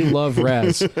just- we love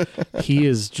Raz. He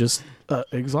is just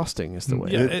exhausting, is the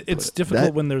way. Yeah, to it's put it. difficult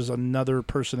That- when there's another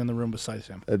person in the room besides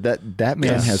him. That man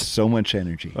Yes. has so much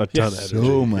energy, A ton Yes. of energy.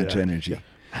 so much yeah. energy.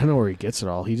 I don't know where he gets it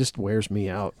all. He just wears me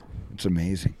out. It's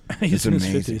amazing. He's It's in his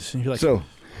amazing. 50s. And you're like, So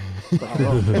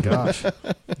Oh my gosh!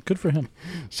 good for him.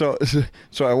 so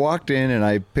I walked in and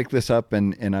I picked this up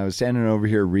and I was standing over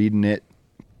here reading it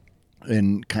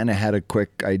and kind of had a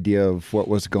quick idea of what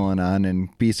was going on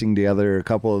and piecing together a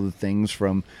couple of the things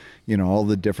from, you know, all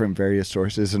the different various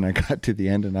sources. And I got to the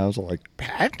end and I was like,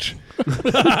 Patch?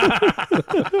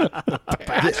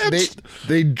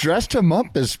 They dressed him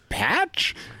up as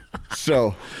Patch?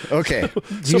 So, okay.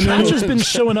 So Patch has been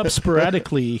showing up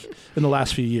sporadically in the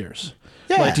last few years.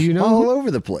 Yeah, do you know all who- over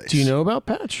the place. Do you know about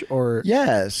Patch or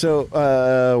Yeah.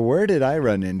 So, where did I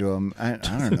run into him? I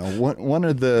don't know. One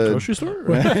of the Grocery store?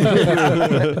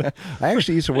 I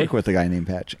actually used to work with a guy named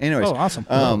Patch. Anyways. Oh,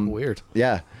 awesome. weird?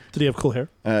 Yeah. Did he have cool hair?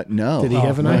 No. Did he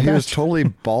have an no, eye he was patch? totally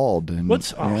bald. And,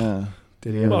 What's- oh. Yeah.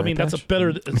 Did he have Well, an I mean, eye that's a patch? better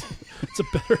it's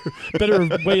a better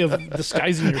way of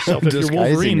disguising yourself if Disguising you're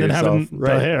Wolverine than having yourself,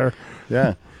 right. the hair.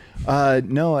 Yeah.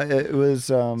 No, it was.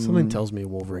 Something tells me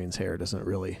Wolverine's hair doesn't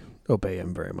really obey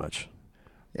him very much.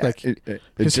 yeah, like, it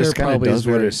His hair just kind of probably does is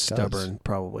what very it does. stubborn.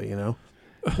 Probably, you know.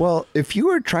 Well, if you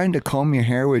were trying to comb your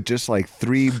hair with just like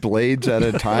 3 blades at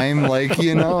a time, like,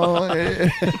 you know.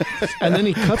 And then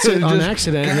he cuts it on Just-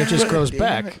 accident, and it just grows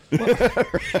back.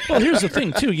 Well, here's the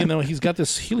thing too. You know, he's got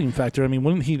this healing factor. I mean,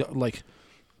 wouldn't he like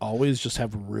always just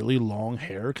have really long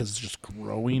hair because it's just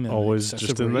growing and Always excessive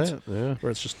just in rates? that. Yeah. Where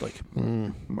it's just like Or, You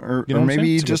know what or I'm maybe saying?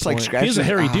 he It's a just good like point. scratched He's a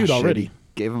hairy Ah, dude shit, already. he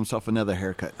gave himself another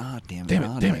haircut. Oh, damn it. damn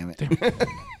oh, it, damn it, damn it.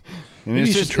 And Maybe it's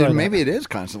you should just, try that. maybe it is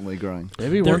constantly growing.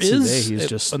 Maybe There once a day is he's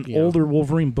just an you know, older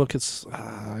Wolverine book. It's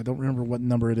I don't remember what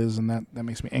number it is, and that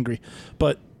makes me angry.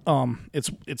 But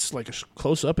it's like a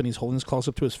close up, and he's holding his close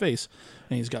up to his face,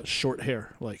 and he's got short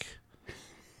hair, like,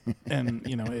 and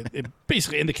you know it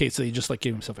basically indicates that he just like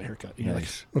gave himself a haircut. You're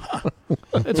Nice. like,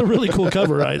 it's a really cool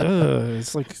cover.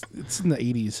 It's like it's in the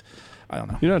 80s. I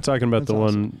don't know. You're not talking about That's the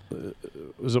one.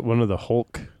 Was it one of the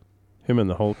Hulk? Him and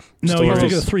the Hulk. No, you're stories?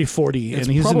 thinking of 340, and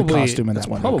he's in a costume in it's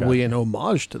that one. probably an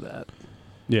homage to that.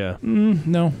 Yeah.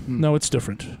 No, it's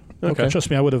different. Okay. Trust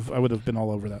me, I would have been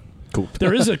all over that. Cool.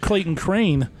 There is a Clayton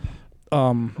Crane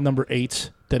number 8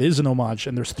 that is an homage,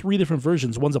 and there's 3 different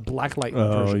versions. One's a blacklight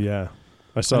Oh version. yeah,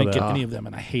 I I saw didn't that. get any of them,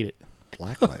 and I hate it.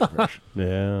 Blacklight version.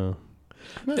 Yeah.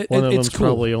 One of it's them's cool.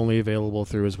 probably only available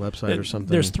through his website or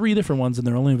something. There's 3 different ones, and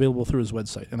they're only available through his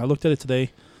website. And I looked at it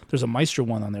today. There's a Maestro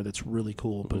one on there that's really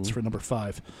cool, but it's for number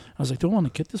 5. I was like, do I want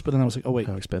to get this? But then I was like, oh wait,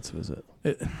 How expensive is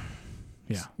it?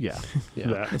 yeah.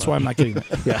 yeah. That's why I'm not getting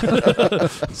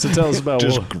that. So tell us about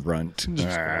Just grunt.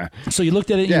 So you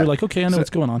looked at it, and Yeah. you were like, okay, I know So- what's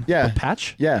going on. yeah. But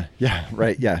patch? Yeah,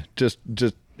 right, yeah. Just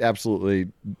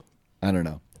absolutely, I don't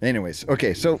know. Anyways,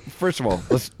 okay. So first of all,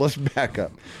 let's back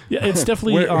up. Yeah, it's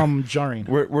definitely Where- jarring.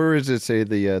 Where does it say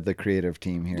the creative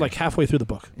team here? Like halfway through the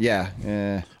book. yeah.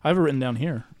 I have it written down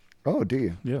here. Oh, do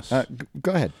you? Yes.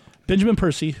 Go ahead. Benjamin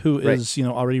Percy, who Right. is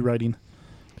already writing,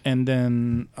 and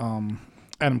then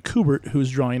Adam Kubert,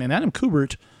 who's drawing. And Adam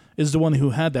Kubert is the one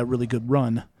who had that really good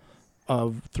run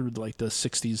of through like the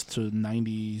 60s to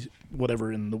 90s,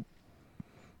 whatever, in the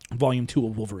volume 2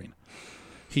 of Wolverine.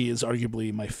 He is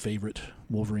arguably my favorite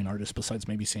Wolverine artist, besides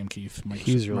maybe Sam Keith,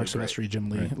 He's really Mark great. Silvestri, Jim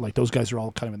Lee. Like those guys are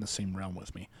all kind of in the same realm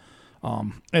with me.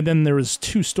 And then there was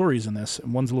 2 stories in this,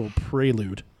 and one's a little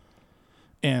prelude,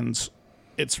 and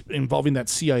it's involving that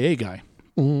CIA guy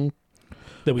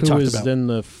that we Who talked is about. in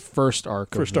the first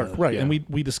arc. First arc, right? And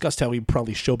we discussed how he'd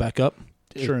probably show back up.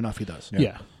 Sure enough, he does.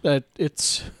 Yeah.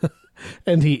 It's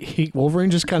and he Wolverine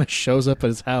just kind of shows up at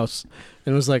his house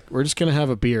and was like, "We're just gonna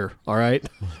have a beer, all right?"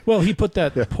 Well, he put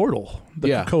that portal, the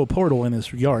Yeah. Krakoa portal, in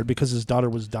his yard because his daughter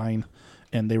was dying,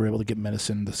 and they were able to get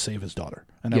medicine to save his daughter.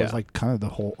 And that was Yeah. like kind of the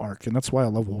whole arc. And that's why I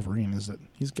love Wolverine, is that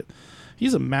he's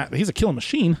a killing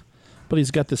machine, but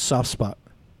he's got this soft spot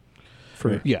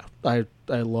for Yeah, I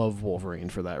love Wolverine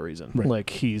for that reason. Right. Like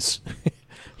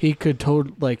he could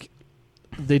like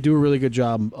they do a really good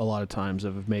job a lot of times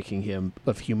of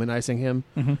humanizing him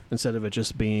Mhm. instead of it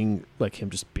just being like him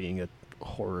just being a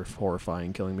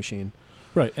horrifying killing machine.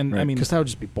 right. And I Right. mean, Because that would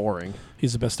just be boring.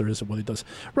 he's the best there is at what he does.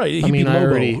 Right. He'd I mean, be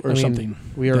Lobo or I mean, something.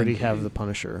 we already Then- have the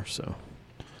Punisher, so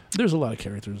There's a lot of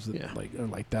characters that Yeah. are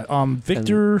like that.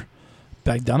 Victor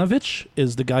Bogdanovich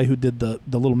is the guy who did the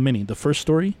little mini, the first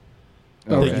story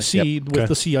that Okay. you see with Okay.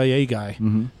 the CIA guy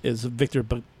Mm-hmm. is Victor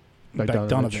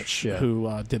Bogdanovich, yeah. who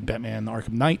did Batman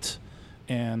Arkham Knight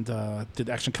and did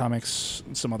Action Comics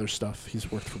and some other stuff.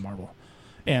 He's worked for Marvel.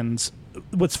 And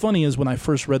what's funny is when I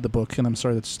first read the book, and I'm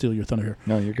sorry to steal your thunder here,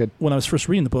 No, you're good. when I was first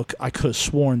reading the book, I could have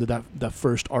sworn that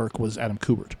first arc was Adam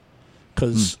Kubert.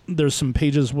 Because there's some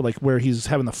pages where he's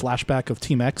having the flashback of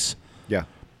Team X. Yeah.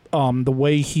 The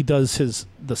way he does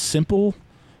the simple.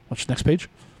 Watch the next page.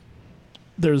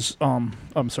 There's I'm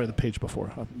sorry, the page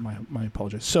before. My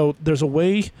apologies. So there's a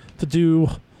way to do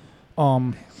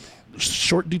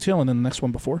short detail, and then the next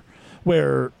one before,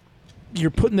 where you're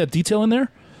putting that detail in there,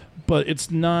 but it's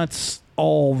not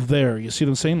all there. You see what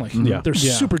I'm saying? Like Yeah. there's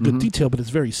Yeah. super good detail, but it's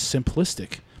very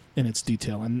simplistic in its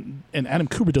detail. And Adam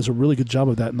Kubert does a really good job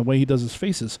of that, and the way he does his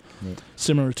faces,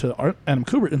 similar to Adam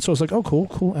Kubert. And so it's like, oh,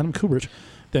 cool, Adam Kubert.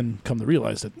 Then come to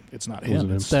realize that it's not him. Wasn't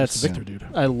him. It's That's- Victor, dude.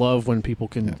 I love when people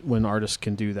can Yeah. when artists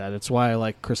can do that. It's why I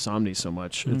like Chris Samnee so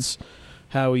much. Mhm. It's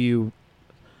how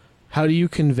do you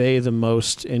convey the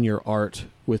most in your art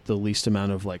with the least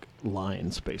amount of like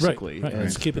lines, basically. Right. And-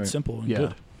 Just keep it Right. simple and Yeah.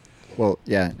 good. Well,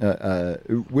 yeah,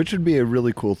 which would be a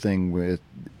really cool thing with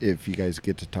if you guys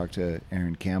get to talk to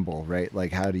Aaron Campbell, right?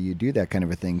 Like, how do you do that kind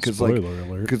of a thing? Spoiler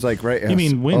alert. Because right. You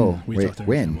mean when Oh, we wait, talk to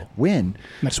Aaron Campbell? when?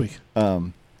 Next week, likely.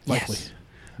 Yes.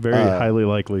 Very highly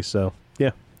likely. So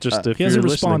yeah, just if He you're hasn't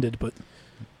listening. responded,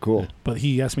 Cool. but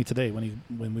he asked me today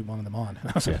when we wanted him on.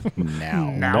 I was like, Now.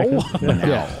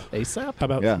 yeah. ASAP. how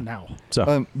about Yeah. now?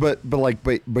 So But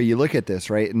you look at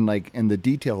this, right, and the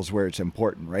details where it's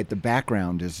important, right? The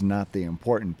background is not the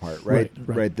important part, right?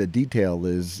 Right. The detail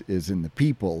is in the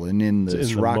people and in It's this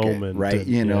in the rocket, moment right?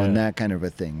 and- And yeah. that kind of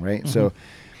a thing, right? So,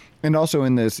 and also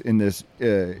in this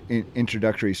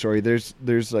introductory story, there's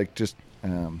like just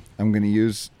I'm going to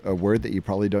use a word that you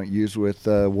probably don't use with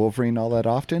Wolverine all that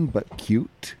often, but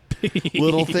cute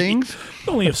little things.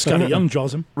 Only if Scotty Young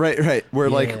draws him. Right.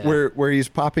 Where like Yeah. where he's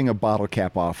popping a bottle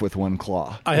cap off with one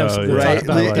claw. I have Oh, some yeah. good Right, thought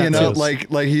about that you know, too.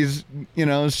 like he's,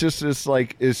 it's just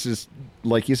like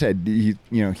you said,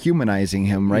 humanizing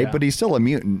him, right? Yeah. But he's still a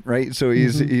mutant, right? So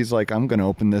he's like, I'm going to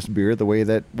open this beer the way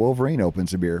that Wolverine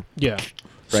opens a beer. Yeah.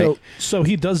 Right. So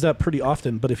he does that pretty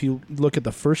often. But if you look at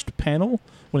the first panel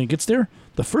when he gets there,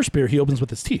 the first beer he opens with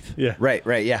his teeth, yeah, Right,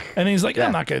 yeah, and then he's like, Yeah.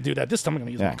 I'm not going to do that this time. I'm going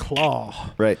to use Yeah. my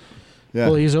claw. right, yeah.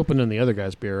 Well, he's opening the other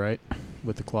guy's beer, right?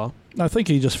 With the claw. I think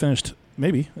he just finished.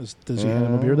 Maybe does he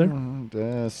have a beer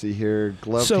there? See here,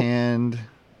 gloved So- hand.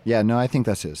 Yeah, no, I think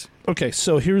that's his. Okay,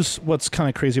 so here's what's kind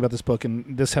of crazy about this book,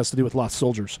 and this has to do with Lost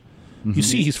Soldiers. You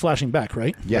see he's flashing back,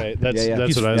 right? Yeah, Right, that's yeah.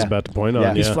 that's what I was about to point Yeah.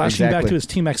 on. He's Yeah. flashing back exactly. to his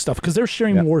Team X stuff because they're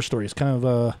sharing Yeah. war stories, kind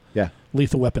of Yeah,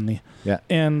 Lethal Weapon-y. yeah.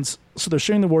 And so they're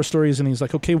sharing the war stories, and he's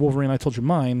like, "Okay, Wolverine, I told you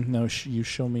mine. Now you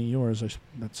show me yours."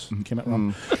 That's came out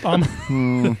wrong.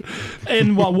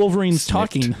 And while Wolverine's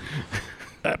talking,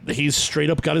 he's straight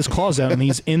up got his claws out, and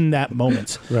he's in that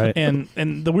moment. Right. And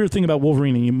the weird thing about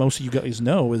Wolverine, and most of you guys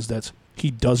know, is that he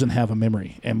doesn't have a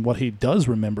memory, and what he does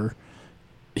remember,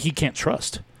 he can't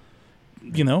trust.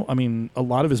 You know, I mean, a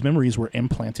lot of his memories were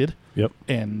implanted. Yep.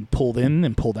 And pulled in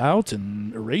and pulled out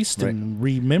and erased Right. and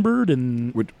remembered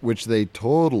and Which they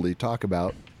totally talk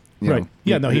about. You Right. know,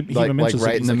 Yeah, no, he like, even mentions it.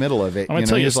 right in He's the like, middle of it. I'm gonna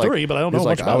tell you a he's like- story, but I don't know he's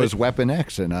much like, about I was it. Weapon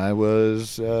X, and I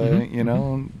was, you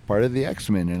know, part of the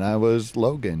X-Men, and I was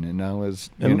Logan, and I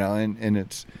was, you And- know, and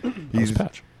it's He's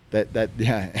Patch. that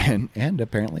yeah, and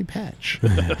apparently Patch.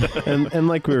 and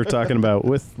like we were talking about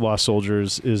with Lost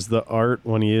Soldiers, is the art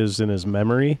when he is in his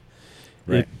memory.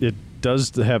 Right. It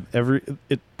does have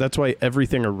that's why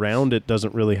everything around it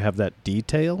doesn't really have that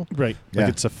detail. Right. Like Yeah.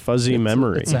 it's a fuzzy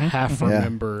memory. It's a half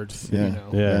remembered. Yeah, You know.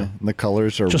 Yeah. And the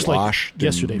colors are Just like washed. and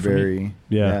yesterday for me. very,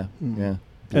 Yeah. yeah.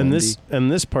 and Blendy.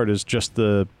 this part is just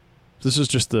the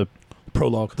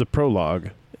Prologue. the prologue.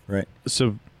 right.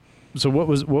 So what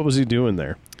was he doing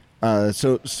there?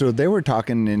 So they were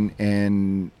talking,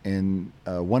 and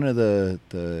one of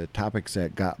the topics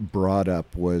that got brought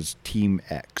up was Team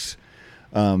X.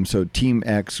 So Team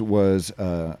X was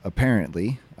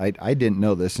apparently, I didn't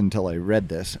know this until I read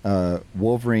this,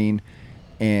 Wolverine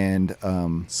and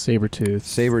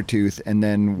Sabretooth, and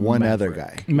then one other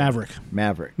guy, Maverick.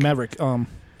 Maverick.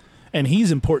 And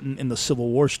he's important in the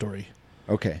Civil War story.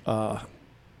 Okay.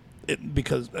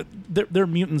 Because they're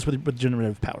mutants with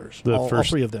regenerative powers. The all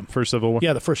three of them. First Civil War.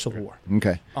 Yeah, the first Civil War.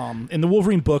 Okay. In the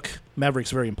Wolverine book,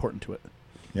 Maverick's very important to it.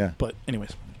 Yeah. But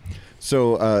anyways,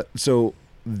 So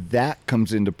that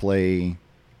comes into play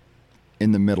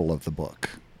in the middle of the book.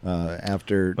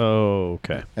 After Oh,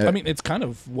 okay. I mean, it's kind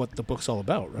of what the book's all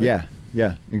about, right?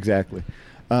 Yeah, exactly.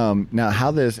 Now,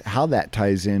 how that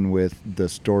ties in with the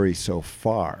story so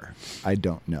far, I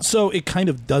don't know. So it kind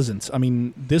of doesn't. I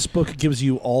mean, this book gives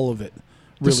you all of it.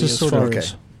 Really, This is as sort far of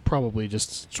as probably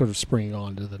just sort of springing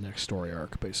on to the next story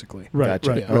arc, basically. right,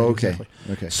 Gotcha. right. Oh, okay. Exactly.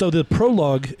 Okay. So the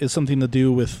prologue is something to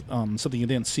do with something you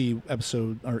didn't see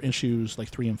issues like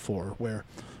 3 and 4, where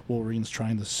Wolverine's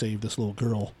trying to save this little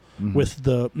girl with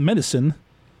the medicine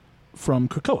from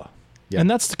Krakoa. Yeah. And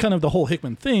that's kind of the whole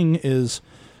Hickman thing is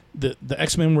the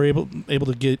X-Men were able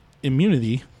to get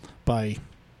immunity by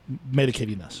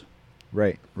medicating us.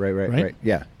 Right.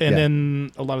 Yeah. And yeah.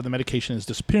 then a lot of the medication is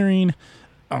disappearing.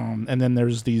 And then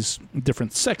there's these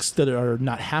different sects that are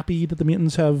not happy that the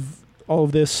mutants have all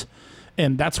of this.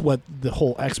 And that's what the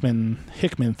whole X-Men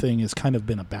Hickman thing has kind of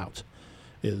been about,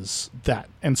 is that.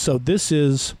 And so this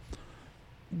is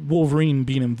Wolverine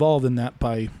being involved in that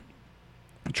by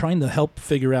trying to help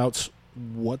figure out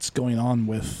what's going on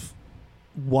with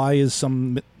why is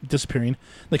some disappearing.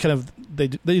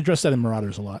 They address that in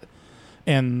Marauders a lot.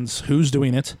 And who's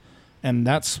doing it. And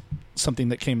that's something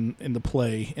that came into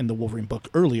play in the Wolverine book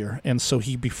earlier. And so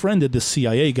he befriended the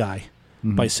CIA guy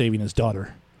by saving his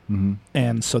daughter. Mm-hmm.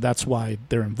 And so that's why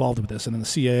they're involved with this. And then the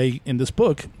CIA, in this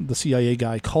book, the CIA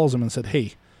guy calls him and said,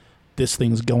 hey, this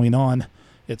thing's going on.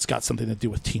 It's got something to do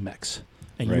with Team X.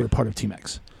 And you Right. were part of Team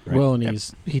X. Right. Well,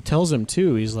 and he tells him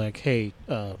too. He's like, "Hey,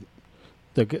 the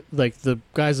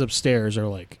guys upstairs are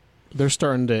like, they're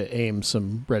starting to aim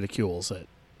some reticules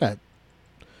at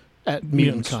mutant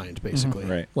Mutants. kind, basically.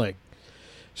 Right. Like,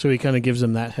 so he kind of gives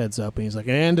him that heads up, and he's like,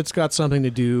 and it's got something to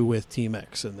do with Team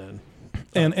X, and then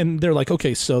And they're like,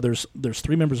 okay, so there's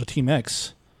 3 members of Team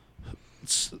X.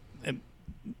 And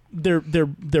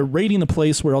they're raiding the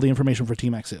place where all the information for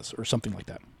Team X is, or something like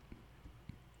that.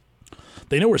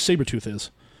 They know where Sabretooth is.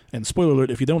 And spoiler alert,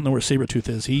 if you don't know where Sabretooth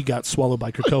is, he got swallowed by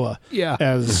Krakoa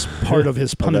as part of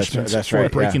his punishment that's for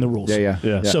right. breaking Yeah. the rules.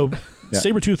 Yeah. So Yeah.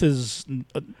 Sabretooth is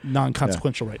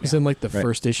non-consequential right it's now. in like the Right.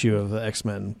 first issue of the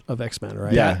X-Men,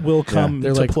 right? Yeah. That will come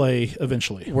They're to like- play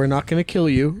eventually. We're not going to kill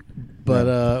you,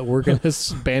 but we're going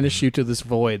to banish you to this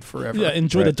void forever. Yeah,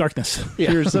 enjoy the Right. darkness.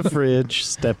 Here's a fridge.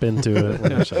 Step into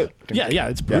it. Yeah,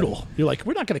 it's brutal. You're like,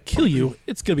 we're not going to kill you.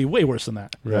 It's going to be way worse than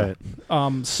that. Right.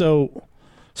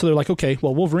 So they're like, okay,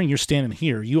 well, Wolverine, you're standing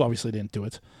here. You obviously didn't do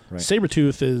it. Right.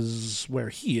 Sabretooth is where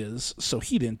he is, so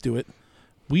he didn't do it.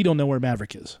 We don't know where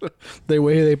Maverick is. The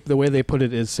way they put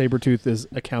it is Sabretooth is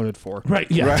accounted for. Right,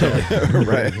 yeah, totally.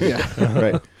 Right. Yeah.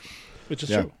 Right. Which is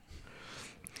Yeah. true.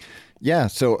 Yeah.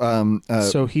 So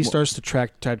So he starts to try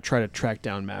to track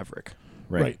down Maverick.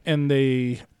 Right. And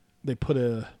they they put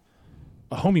a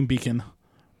homing beacon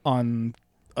on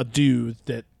a dude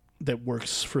that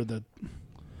works for the.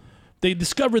 They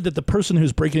discovered that the person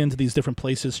who's breaking into these different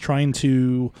places, trying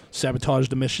to sabotage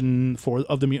the mission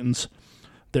of the mutants,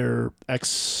 they're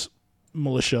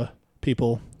ex-militia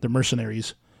people, they're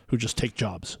mercenaries who just take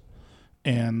jobs,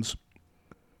 and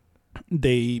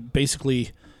they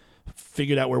basically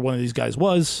figured out where one of these guys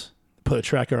was, put a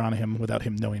tracker on him without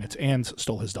him knowing it, and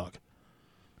stole his dog.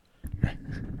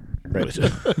 Right.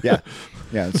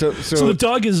 Yeah. So the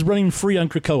dog is running free on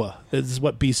Krakoa, is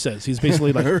what Beast says. He's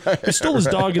basically like, he stole his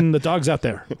dog, and the dog's out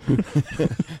there. and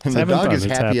the dog is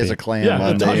happy as a clam. Yeah,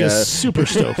 on the dog the, is super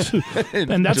stoked.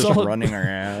 And that's just all. running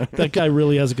around. That guy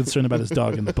really has a concern about his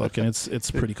dog in the book, and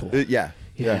it's pretty cool. Yeah.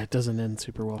 Yeah, it doesn't end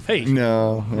super well. For Hey, me.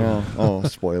 No. Oh,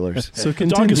 spoilers. So the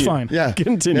dog is fine. Yeah.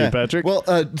 Continue, Yeah. Patrick. Well,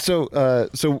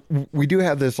 so we do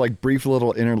have this like brief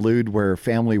little interlude where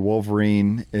Family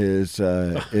Wolverine is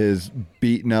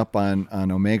beaten up on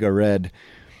Omega Red,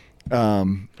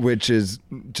 which is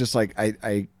just like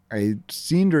I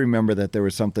seem to remember that there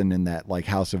was something in that like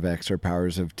House of X or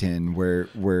Powers of 10 where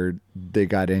they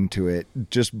got into it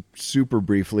just super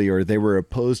briefly, or they were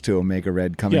opposed to Omega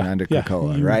Red coming onto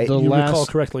Krakoa, right? The You last- recall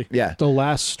correctly. Yeah. The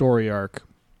last story arc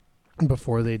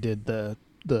before they did the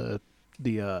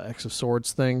X of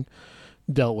Swords thing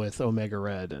dealt with Omega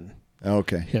Red and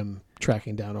Okay. him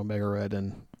tracking down Omega Red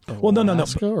and Well, no.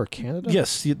 Alaska or Canada.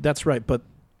 Yes, that's right.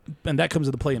 And that comes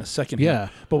into play in a second. Yeah. Here.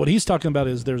 But what he's talking about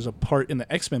is there's a part in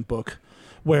the X-Men book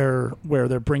where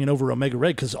they're bringing over Omega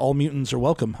Red because all mutants are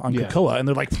welcome on Yeah. Krakoa, and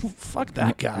they're like, fuck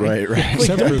that guy. Right.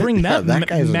 Like, don't bring that, that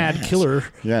guy's an mad ass. killer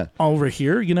Yeah. over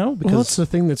here, Well, that's because the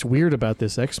thing that's weird about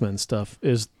this X-Men stuff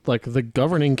is like the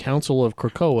governing council of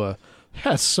Krakoa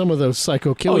has some of those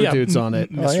psycho killer dudes on it.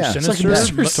 Mr. yeah. It's like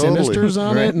Sinister, Mr. Sinister's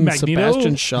on Right. it, and Magneto,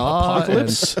 Sebastian Shaw,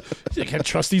 Apocalypse. You can't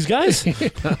trust these guys. you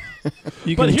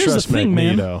but can here's trust the thing,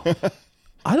 man. Magneto.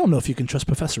 I don't know if you can trust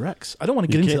Professor X. I don't want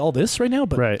to get You into can't- all this right now,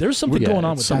 but Right. there's something Yeah, going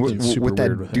on it's with that. something dude. super with that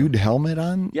weird with him. dude helmet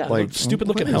on? Yeah, like stupid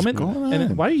looking what is helmet. going And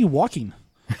on? why are you walking?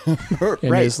 and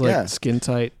right, his like yeah. skin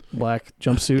tight black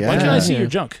jumpsuit. Yeah. Why can't I see Yeah. your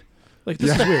junk? Like,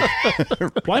 this is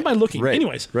weird. Why am I looking? Right.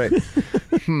 Anyways, Right.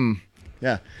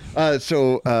 Yeah.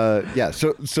 So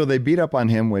they beat up on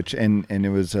him, which and it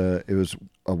was a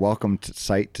welcome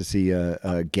sight to see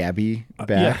Gabby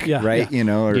back, yeah, right? yeah. You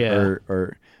know, Yeah.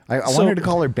 or I So- wanted to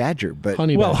call her Badger, but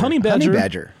Honey well, Badger. Honey Badger, Honey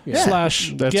Badger. Yeah.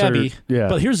 slash That's Gabby. her- yeah.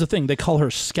 But here's the thing: they call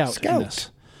her Scout, Scout. in this.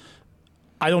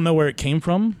 I don't know where it came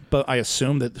from, but I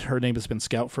assume that her name has been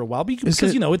Scout for a while because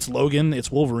it- it's Logan, it's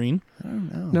Wolverine.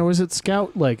 Now, is it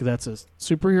Scout like that's a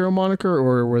superhero moniker,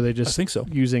 or were they just I think so.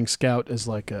 using Scout as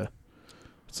like a?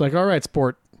 It's like, all right,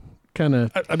 sport, kind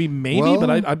of. I mean, maybe, Well- but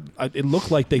I it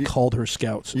looked like they called her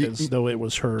Scout as though it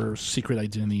was her secret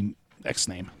identity X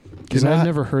name. Because You know, I've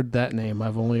never heard that name.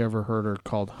 I've only ever heard her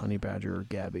called Honey Badger or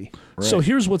Gabby. So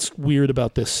here's what's weird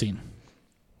about this scene.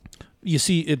 You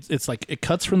see, it's like it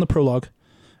cuts from the prologue,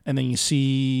 and then you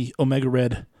see Omega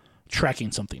Red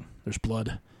tracking something. There's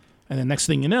blood, and then next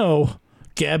thing you know,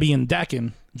 Gabby and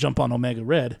Dakin jump on Omega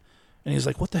Red, and he's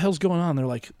like, "What the hell's going on?" They're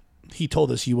like, "He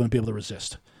told us you wouldn't be able to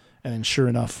resist." And then sure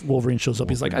enough, Wolverine shows up.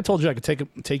 He's like, "I told you I could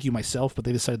take you myself, but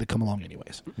they decided to come along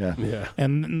anyways." yeah. Yeah.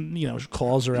 And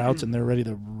claws are out and they're ready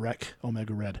to wreck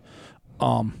Omega Red.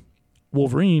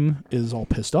 Wolverine is all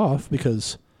pissed off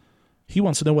because he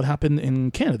wants to know what happened in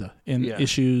Canada in Yeah.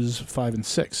 issues 5 and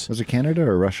 6. Was it Canada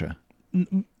or Russia?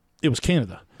 It was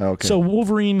Canada. Oh, okay. So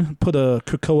Wolverine put a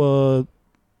Krakoa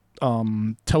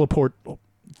teleport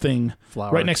thing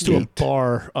Flower right next to a Gate.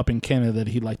 bar up in Canada that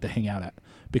he'd like to hang out at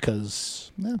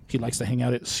because Yeah. he likes to hang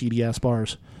out at seedy ass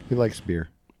bars. He likes beer.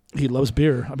 He loves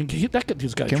beer. I mean, that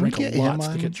dude's got to Can we drink get a lot him to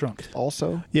on? get drunk.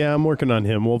 Also, Yeah, I'm working on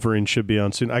him. Wolverine should be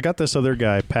on soon. I got this other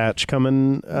guy, Patch,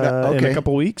 coming in okay. a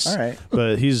couple weeks. all right.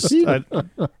 But he's,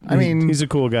 I mean, he's a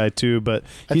cool guy too. But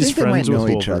I he's think they friends might with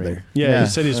know each Wolverine. other. Yeah, Yeah. he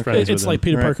said he's Okay. friends with It's like him.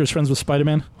 Peter Right. Parker's friends with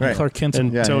Spider-Man, Right. Clark Kent.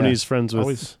 And Yeah, Tony's friends with.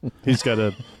 Always- He's got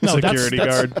a No, security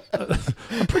that's- guard.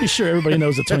 I'm pretty sure everybody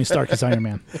knows that Tony Stark is Iron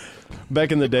Man.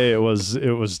 Back in the day, it was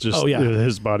just Oh, yeah.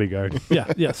 his bodyguard.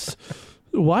 Yeah, yes.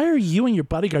 Why are you and your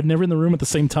bodyguard never in the room at the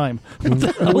same time? What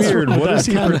the hell's Weird. wrong with What is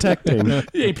that? he protecting?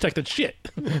 He ain't protected shit.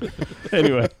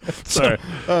 Anyway, sorry.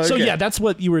 So yeah, that's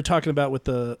what you were talking about with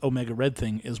the Omega Red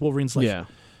thing. Is Wolverine's like, Yeah.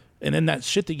 and then that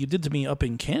shit that you did to me up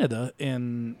in Canada,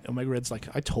 and Omega Red's like,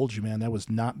 I told you, man, that was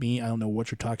not me. I don't know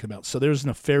what you're talking about. So there's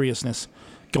nefariousness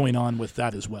going on with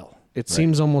that as well. It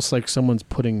seems almost like someone's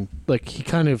putting, like, he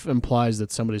kind of implies that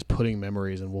somebody's putting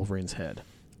memories in Wolverine's head.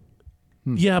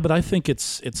 Yeah, but I think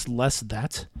it's less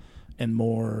that and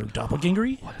more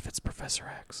doppelgangery. What if it's Professor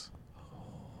X?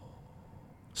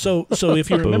 So if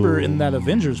you remember in that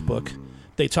Avengers book,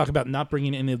 they talk about not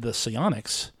bringing any of the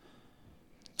psionics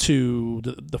to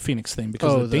the Phoenix thing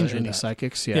because of the danger of any that.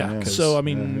 psychics. Yeah. So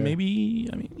maybe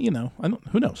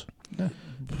who knows?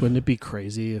 Wouldn't it be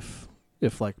crazy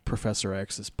if like Professor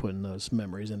X is putting those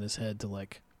memories in his head to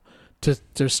like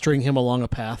to string him along a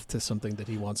path to something that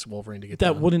he wants Wolverine to get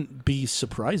That done? wouldn't be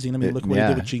surprising. I mean, look what he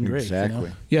did with Jean Grey.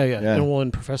 Exactly. Yeah. Yeah. And when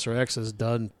Professor X has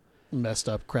done messed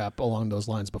up crap along those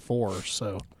lines before,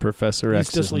 so Professor He's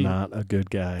X just is like- not a good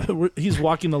guy. He's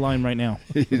walking the line right now.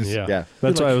 Yeah.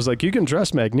 That's why I was like, you can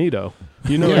trust Magneto.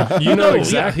 You know, Yeah. you know Yeah,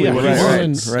 exactly yeah, what right, he right.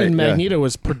 wants. and yeah. Magneto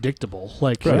is predictable.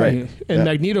 Like, Right. and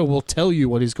Magneto will tell you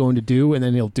what he's going to do, and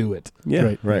then he'll do it.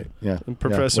 Yeah. Right. Yeah. And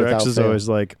Professor Yeah, X without is fail. always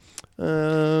like,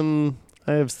 I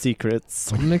have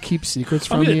secrets. I'm gonna keep secrets I'm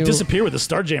from going to you. disappear with the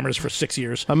Starjammers for 6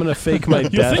 years. I'm gonna fake my You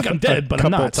death think I'm dead, a but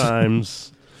I'm couple not.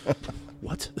 times.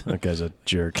 What? That guy's a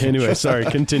jerk. Anyway, sorry.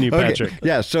 Continue, Okay. Patrick.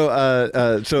 Yeah. So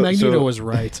Magneto was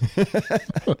right.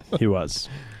 He was.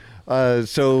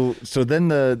 So then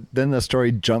the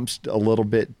story jumps a little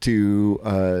bit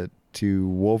to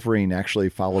Wolverine actually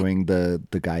following the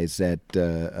guys that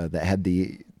had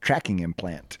the tracking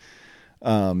implant.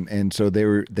 And so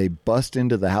they bust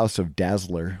into the house of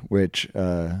Dazzler, which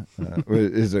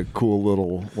is a cool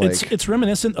little like. It's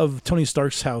reminiscent of Tony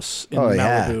Stark's house in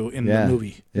Malibu in the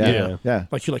movie. Yeah.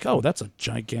 Like you're like, oh, that's a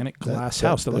gigantic glass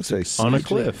house that looks that's On a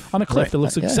exactly- cliff. On a cliff Right. that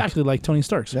looks Yeah. exactly like Tony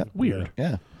Stark's. Yeah. Weird.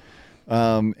 Yeah.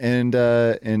 And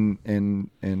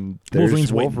there's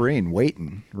Wolverine's Wolverine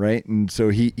waiting, right? And so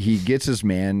he gets his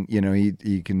man. You know,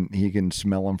 he can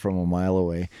smell him from a mile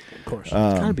away, Of course. It's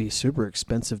gotta be super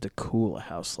expensive to cool a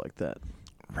house like that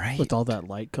right? with all that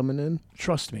light coming in.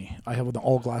 Trust me, I have an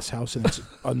all glass house and it's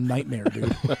a nightmare,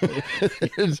 dude.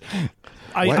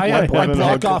 I Why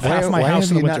block off half my why house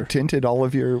have in the you winter. not tinted all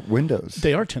of your windows?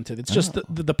 They are tinted. It's just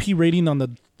the P rating on the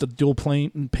dual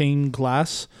pane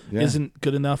glass Yeah. isn't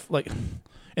good enough. Like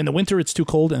in the winter, it's too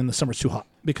cold, and in the summer, it's too hot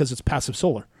because it's passive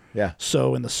solar. Yeah.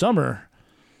 So in the summer,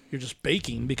 you're just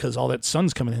baking because all that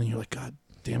sun's coming in, and you're like, God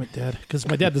damn it, Dad, because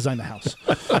my dad designed the house.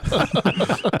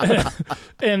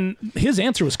 And his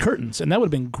answer was curtains, and that would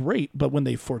have been great. But when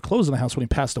they foreclosed on the house when he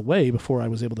passed away, before I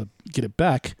was able to get it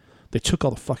back, they took all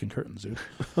the fucking curtains, dude.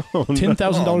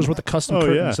 $10,000 worth of custom Oh,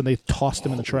 curtains, yeah. and they tossed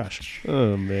them in the trash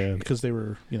Oh man. because they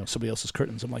were, somebody else's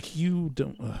curtains. I'm like, you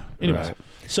don't. Anyways, Right.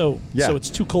 so Yeah. it's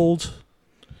too cold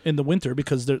in the winter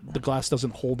because the glass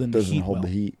doesn't hold in the Doesn't heat hold well. the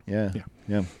heat. Yeah. Yeah.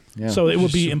 Yeah. Yeah. So it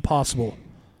would be impossible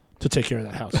to take care of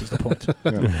that house. Is the point?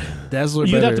 Dazzler.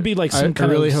 You'd better- have to be like some I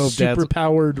kind really of hope super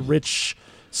powered, rich,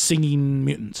 singing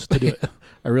mutant to do it.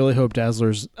 I really hope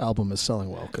Dazzler's album is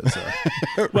selling well because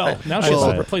Well, now she has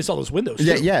Well, to replace all those windows.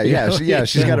 Yeah, too. yeah.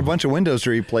 She's got a bunch of windows to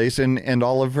replace, and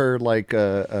all of her like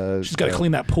She's got to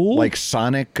clean that pool. like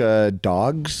Sonic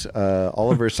dogs.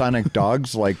 All of her Sonic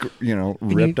dogs, like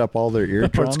ripped up all their that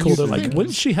eardrums. part's cool. They're like,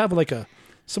 wouldn't she have like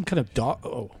some kind of dog?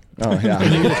 Oh, Oh yeah.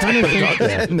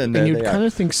 And then and there you'd they are. kind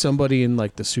of think somebody in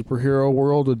like the superhero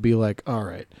world would be like, all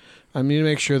right, I need to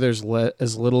make sure there's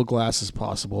as little glass as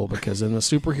possible because in the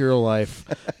superhero life,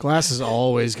 glass is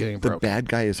always getting The broken. bad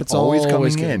guy is It's always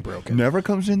always coming getting in. broken. Never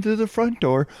comes in through the front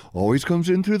door. Always comes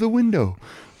in through the window.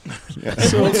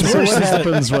 So what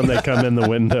happens when they come in the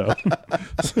window?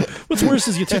 what's worse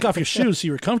is you take off your shoes so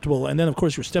you're comfortable, and then of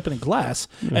course you're stepping in glass,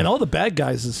 and all the bad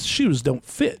guys' shoes don't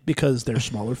fit because they're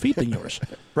smaller feet than yours.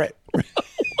 Right.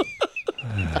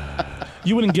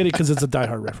 You wouldn't get it because it's a Die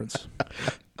Hard reference.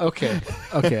 Okay,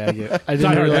 I get it. I Die didn't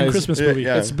Hard, that realize Christmas movie.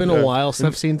 yeah. it's been a while since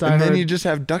I've seen Die And Hard. then you just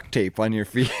have duct tape on your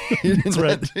feet. That's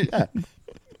right. Yeah.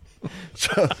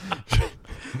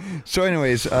 So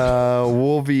anyways,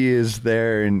 Wolvie is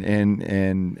there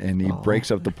and he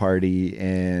breaks up the party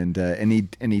and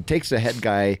he takes the head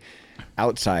guy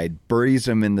outside, buries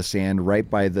him in the sand right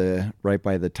by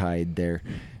the tide there,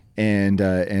 and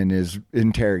is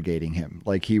interrogating him.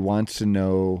 Like he wants to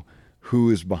know who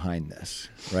is behind this,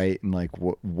 right? And like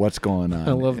what's going on.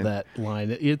 I love And- that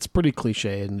line. It's pretty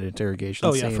cliche in an interrogation.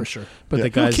 Oh, yeah, scene. for sure. But Yeah. the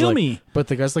guy's He'll kill like, me. But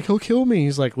the guy's like, he'll kill me.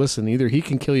 He's like, listen, either he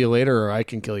can kill you later or I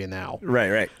can kill you now.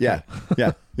 Right. Yeah.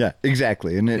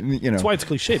 Exactly. And it, That's why it's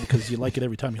cliche because you like it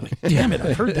every time. You're like, damn it,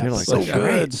 I've heard that. You're like, so oh,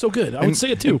 good, so good. I would say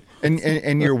it too.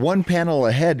 And you're one panel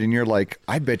ahead, and you're like,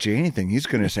 I bet you anything he's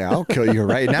going to say, I'll kill you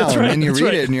right now. And then you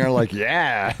read it, and you're like,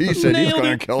 yeah, he said he's Nailed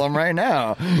going it. to kill him right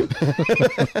now.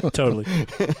 Totally.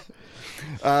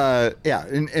 Yeah,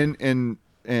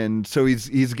 and so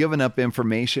he's given up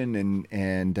information,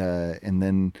 and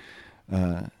then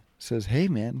says, "Hey,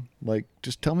 man, like,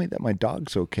 just tell me that my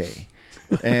dog's okay."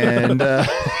 And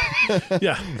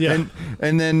Yeah.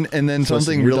 and then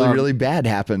something your really dog. really bad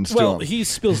happens Well, to him. he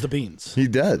spills the beans, He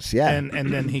does, yeah,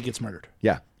 and then he gets murdered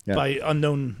yeah, by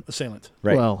unknown assailant.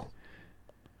 right, Well,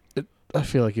 I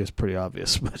feel like it was pretty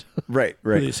obvious, but right, Who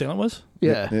the right. assailant was?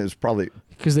 yeah, It was probably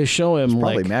because they show him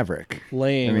probably like Maverick.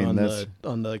 laying I mean, on that's-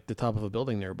 the top of a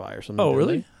building nearby or something. Oh, don't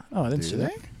really? they? Oh, I didn't Do see they?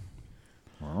 that.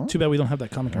 Too bad we don't have that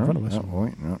comic in front of us. No,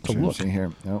 wait, no, To trying look. see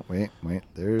here. No, wait.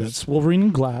 There's That's Wolverine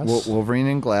and Glass. Wolverine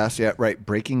in glass. Yeah, right.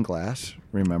 Breaking Glass.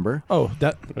 Remember? Oh,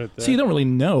 that. Right there. See, you don't really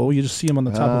know. You just see him on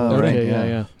the top of the. right, Okay, yeah.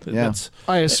 yeah. Yeah. That's,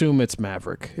 I assume it's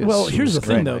Maverick. well, here's the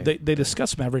thing, right, though. right. They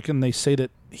discuss Maverick and they say that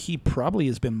he probably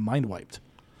has been mind wiped.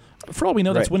 For all we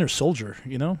know, that's Right. Winter Soldier.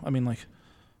 You know, I mean, like,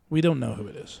 we don't know who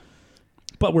it is,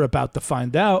 but we're about to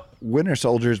find out. Winter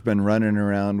Soldier's been running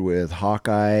around with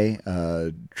Hawkeye,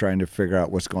 trying to figure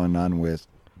out what's going on with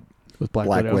with Black,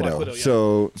 Black Widow. Widow. Black Widow,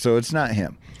 yeah. So it's not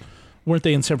him. Weren't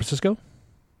they in San Francisco?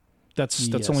 That's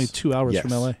Yes. only 2 hours Yes.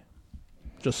 from LA.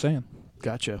 Just saying.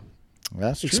 Gotcha.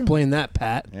 That's true. Explain that,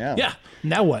 Pat. Yeah. Yeah.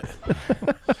 Now what?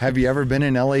 Have you ever been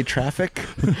in LA traffic?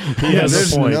 Yes.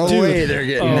 There's point. no Dude. way they're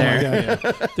getting Oh there. my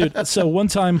god, yeah. Dude. So one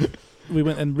time we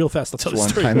went, and real fast, I'll tell the One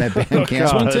story. time at band So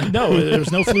camp. one time- no, there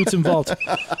was no flutes involved.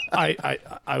 I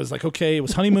was like, okay, it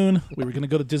was honeymoon. We were gonna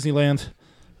go to Disneyland,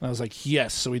 and I was like,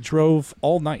 yes. So we drove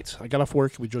all night. I got off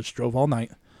work. We just drove all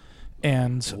night,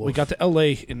 and we got to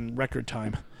LA in record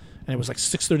time. And it was like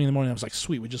 6:30 in the morning. I was like,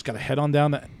 sweet, we just got to head on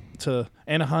down to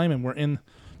Anaheim, and we're in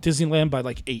Disneyland by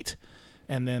like 8.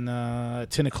 And then at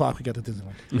 10 o'clock, we got to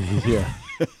Disneyland.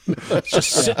 Yeah. Just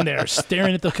sitting there,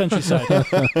 staring at the countryside.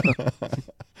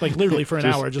 Like literally for an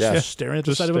hour, just staring at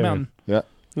the Just side of a staring. mountain. Yeah.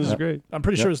 This is great. I'm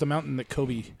pretty sure it's the mountain that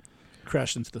Kobe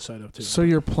crashed into the side of, too. So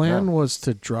your plan was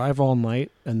to drive all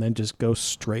night and then just go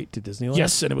straight to Disneyland?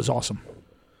 Yes, and it was awesome.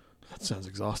 That sounds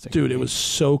exhausting. Dude, it was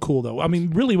so cool, though. I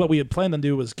mean, really what we had planned to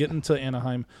do was get into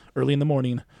Anaheim early in the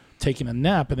morning, taking a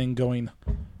nap, and then going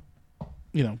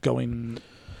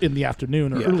in the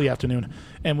afternoon or early afternoon.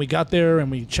 And we got there,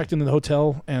 and we checked into the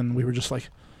hotel, and we were just like,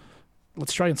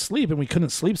 let's try and sleep. And we couldn't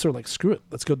sleep, so we're like, screw it.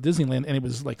 Let's go to Disneyland. And it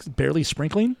was like barely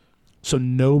sprinkling, so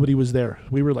nobody was there.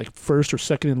 We were like first or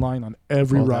second in line on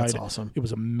every Oh, ride. that's awesome. It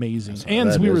was amazing. That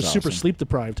And we were is super awesome. sleep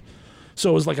deprived. So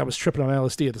it was like I was tripping on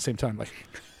LSD at the same time. Like,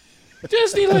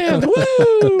 Disneyland,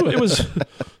 woo!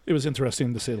 It was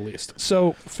interesting to say the least.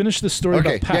 So finish this story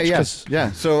Okay. about Patch. Yeah. 'cause-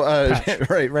 Yeah. So Patch.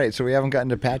 right. So we haven't gotten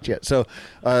to Patch yet. So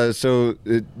so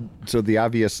the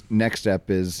obvious next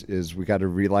step is we got to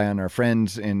rely on our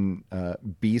friends, and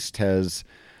Beast has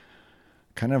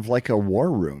kind of like a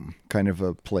war room kind of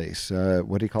a place.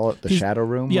 What do you call it? The Shadow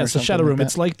Room? Yeah, or it's the something Shadow like Room. that?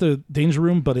 It's like the Danger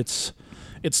Room, but it's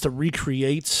to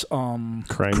recreate crime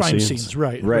scenes. scenes.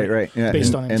 Right. Right. Yeah.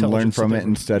 Based and, on and learn intelligence from that it they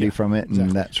and were- study yeah, from it and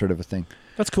exactly. that sort of a thing.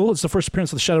 That's cool. It's the first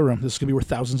appearance of the Shadow Room. This is gonna be worth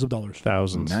thousands of dollars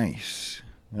Thousands. Nice.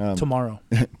 tomorrow.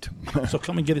 So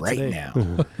come and get it Right today.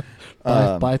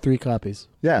 now. Buy 3 copies.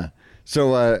 Yeah.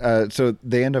 So so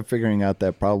they end up figuring out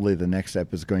that probably the next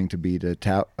step is going to be to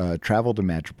travel to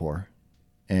Madripoor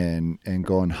and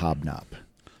go and hobnob.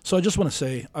 So I just want to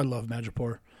say I love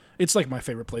Madripoor. It's like my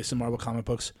favorite place in Marvel comic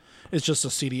books. It's just a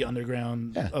seedy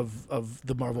underground of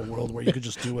the Marvel world where you could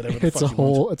just do whatever the It's fuck a you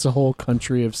want. whole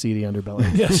country of seedy underbelly.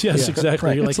 Yes,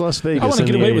 exactly. You're It's like, Las Vegas I want to in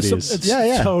get the away with 80s. some. It's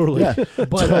Yeah. Totally. Yeah.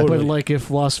 But Totally. like if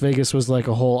Las Vegas was like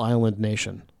a whole island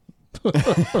nation.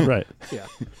 Right. Yeah.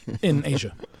 In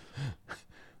Asia.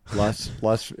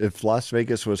 If Las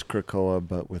Vegas was Krakoa,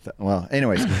 but with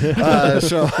anyways,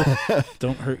 so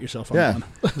Don't hurt yourself on yeah,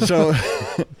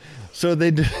 that one. so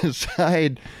they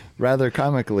decide rather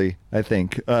comically, I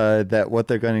think, that what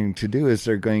they're going to do is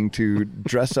they're going to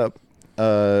dress up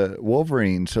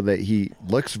Wolverine so that he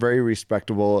looks very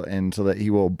respectable and so that he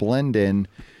will blend in.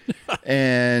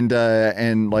 and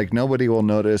like nobody will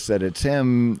notice that it's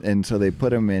him, and so they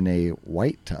put him in a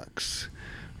white tux,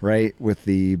 right, with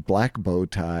the black bow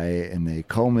tie, and they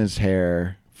comb his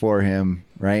hair for him,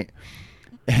 right,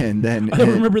 and then I don't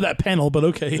remember that panel, but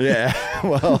okay. yeah,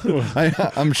 well,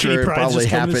 I'm sure Kitty it Pryde probably just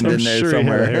combed his happened hair. in there Sure, he had a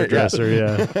somewhere. hairdresser.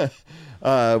 Yeah.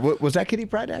 Was that Kitty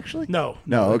Pryde actually? No.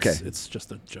 Okay. It's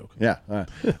just a joke. Yeah.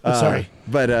 Sorry.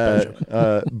 But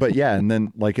yeah, and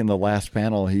then like in the last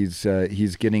panel, he's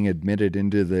getting admitted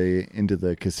into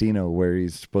the casino where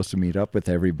he's supposed to meet up with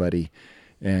everybody,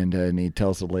 and he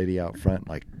tells the lady out front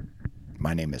like,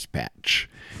 "My name is Patch,"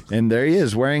 and there he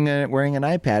is wearing an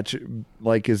eye patch,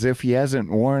 like as if he hasn't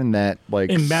worn that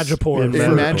like In Madripoor. in for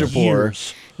Madripoor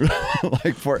years.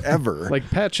 like forever. Like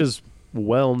Patch is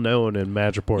well known in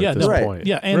Madripoor Yeah, at this no, Right. point.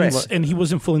 Yeah, and Right. and he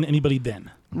wasn't fooling anybody then.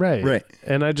 Right. Right.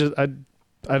 And I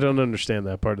I don't understand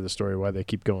that part of the story, why they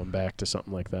keep going back to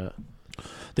something like that.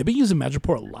 They've been using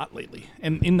Madripoor a lot lately,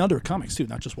 and in other comics too,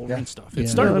 not just Wolverine stuff. It Yeah.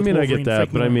 started No, I with mean, I Wolverine, get that,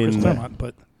 Frank but I Miller, and mean- Chris Claremont,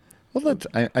 but Well, that's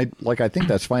I think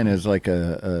that's fine as like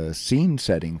a scene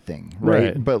setting thing,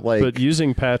 right? But like, but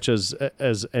using Patch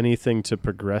as anything to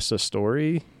progress a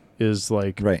story is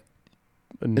like right,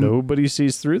 nobody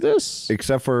sees through this.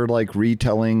 except for like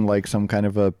retelling like some kind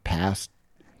of a past,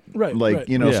 right, like right.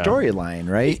 you know, Yeah. storyline,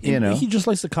 right? He, you know, he just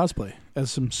likes to cosplay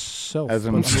as himself, As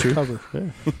on himself. the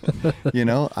cover. you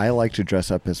know, I like to dress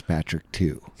up as Patrick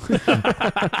too.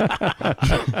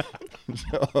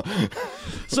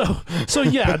 So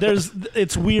yeah,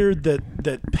 it's weird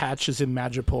that Patch is in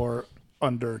Madripoor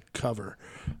undercover,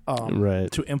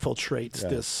 Right. to infiltrate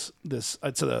this.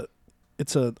 It's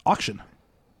a auction.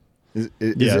 Is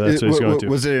Yeah, that's what he's going to.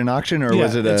 Was it an auction or Yeah,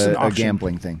 was it it's an a auction.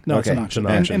 gambling thing? No, okay. it's an auction.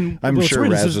 It's an auction. And I'm what's sure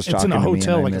weird is Raz was it's in talking a to me and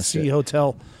hotel, I like a missed city it.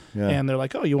 hotel, Yeah. and they're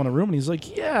like, "Oh, you want a room?" And he's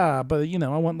like, "Yeah, but I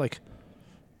want like,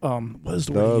 what is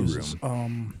the word he uses?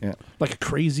 Yeah. Like a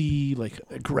crazy, like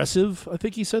aggressive. I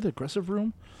think he said aggressive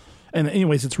room." And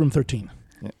anyways, it's room 13.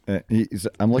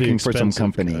 I'm looking for some expensive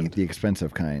company, kind. the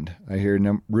expensive kind. I hear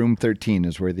room 13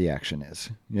 is where the action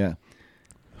is. Yeah.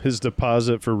 His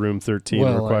deposit for room 13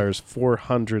 Well, requires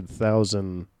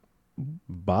 400,000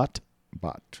 baht,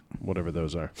 Bot. whatever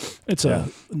those are. It's Yeah.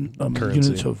 a Currency.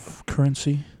 unit of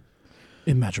currency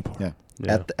in Madripoor, Yeah.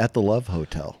 Yeah. At the Love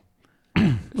Hotel.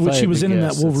 which he had was to in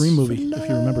that guess, Wolverine it's- movie, if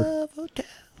you remember.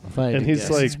 If I had And to he's guess,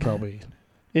 like- it's probably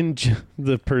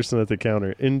The person at the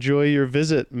counter, enjoy your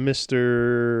visit,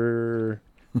 Mr.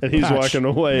 And he's Patch. walking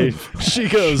away. She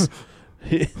goes,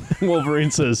 Wolverine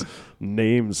says,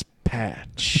 name's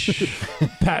Patch.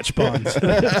 Patch Bonds.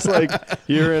 It's like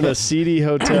you're in a seedy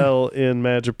hotel in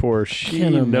Madripoor. She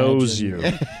Can't knows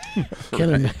imagine. you.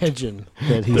 can't imagine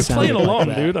that he They're sounded playing like along,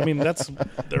 that. dude. I mean,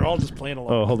 they're all just playing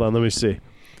along. Oh, hold on. Let me see.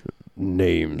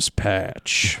 Name's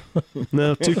Patch.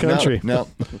 No, too country. No.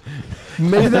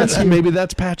 Maybe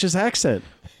that's Patch's accent.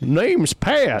 Name's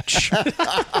Patch.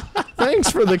 Thanks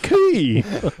for the key.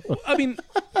 I mean,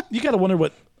 you got to wonder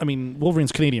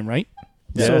Wolverine's Canadian, right?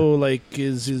 Yeah. So, like,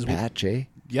 is his Patch, eh?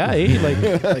 yeah,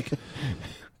 like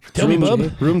tell me, bub.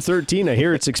 Room 13. I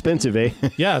hear it's expensive, eh?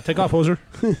 Yeah, take off, hoser.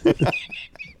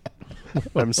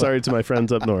 I'm sorry to my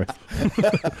friends up north.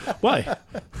 Why?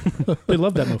 They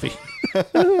love that movie.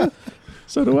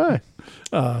 So do I.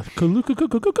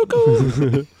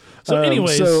 So,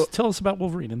 anyways, so- tell us about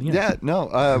Wolverine in the end. Yeah, no.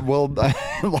 Well,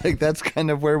 like that's kind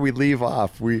of where we leave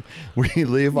off. We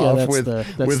leave off that's with the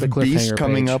with Beast cliffhanger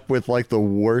coming page. up with like the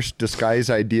worst disguise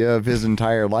idea of his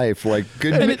entire life. Like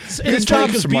good, And it's good funny job,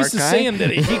 because smart Beast is guy. saying that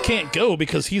he can't go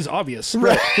because he's obvious.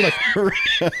 Right.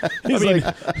 He's like,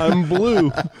 I'm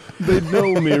blue. They'd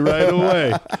know me right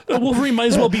away. Wolverine might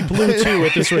as well be blue too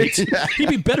at this rate. He'd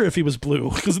be better if he was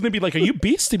blue because then they'd be like, "Are you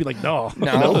Beast?" He'd be like, "No,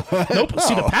 No. nope."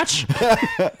 See the patch?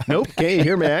 Nope. Can't you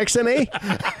hear my accent, eh?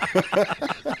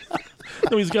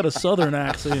 No, he's got a southern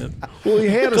accent. Well, he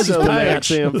had a 'Cause he's southern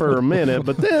Patch. accent for a minute,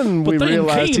 but then we then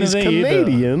realized he's Canada.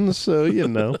 Canadian, so you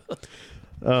know.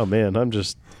 Oh man, I'm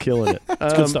just killing it.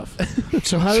 It's good stuff.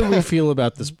 So how do we feel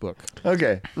about this book?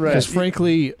 Okay, Because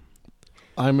frankly,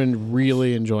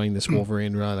 really enjoying this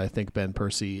Wolverine run. I think Ben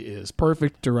Percy is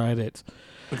perfect to write it,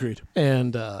 Agreed.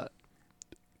 and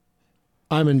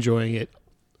I'm enjoying it.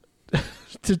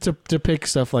 to pick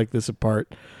stuff like this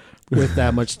apart with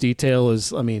that much detail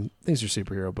is, I mean, these are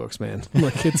superhero books, man.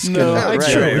 Like it's No, gonna, it's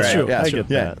right, true. right, It's right. true. Yeah, I sure.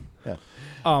 get Yeah. that.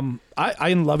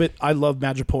 I love it. I love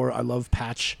Madripoor. I love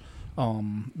Patch,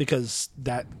 because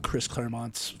that Chris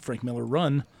Claremont's Frank Miller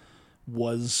run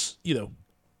was,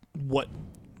 what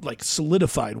like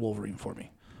solidified Wolverine for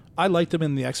me. I liked him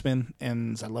in the X-Men,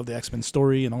 and I love the X-Men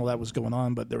story and all that was going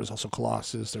on, but there was also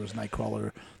Colossus, there was Nightcrawler,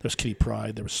 there was Kitty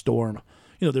Pryde, there was Storm.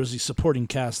 There was the supporting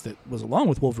cast that was along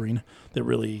with Wolverine that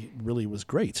really, really was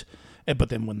great. But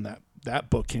then when that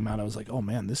book came out, I was like, oh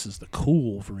man, this is the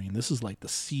cool Wolverine. This is like the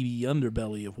seedy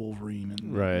underbelly of Wolverine,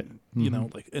 and Right.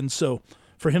 and so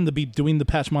for him to be doing the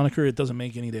Patch moniker, it doesn't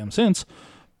make any damn sense.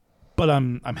 But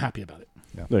I'm happy about it.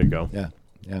 There you go. Yeah,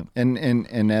 yeah,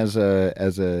 and as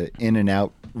a in and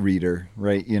out reader,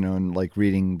 right? And like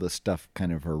reading the stuff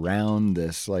kind of around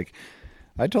this, like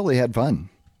I totally had fun.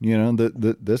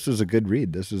 This is a good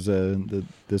read. This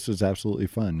is absolutely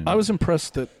fun. And I was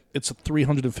impressed that it's a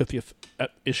 350th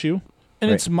issue. And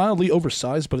Right. it's mildly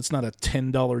oversized, but it's not a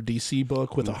 $10 DC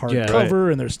book with a Yeah.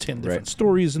 hardcover, and there's 10 different Right.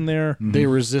 stories in there. they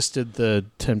resisted the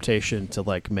temptation to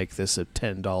like make this a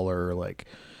 $10 like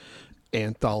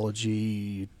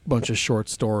anthology, bunch of short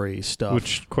story stuff.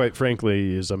 Which, quite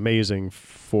frankly, is amazing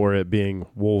for it being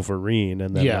Wolverine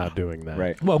and then Yeah. not doing that.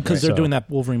 Right. Well, because Right. they're So- doing that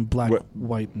Wolverine black, What-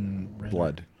 white, and red.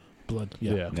 Blood. Blood.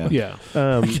 Yeah. Yeah. Yeah.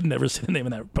 yeah. I can never say the name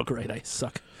of that book right. I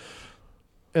suck.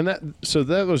 And that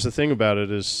was the thing about it,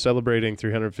 is celebrating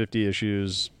 350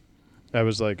 issues. I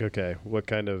was like, okay, what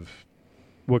kind of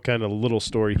little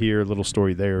story here, little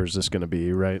story there is this going to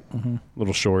be, right? Mm-hmm.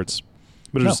 Little shorts.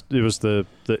 But it was the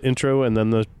intro and then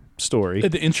the story.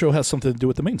 The intro has something to do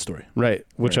with the main story. Right,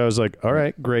 which Right. I was like, all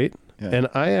right, great. Yeah. And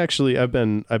I've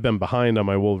been behind on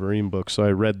my Wolverine book, so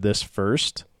I read this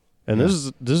first. And Yeah.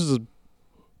 this is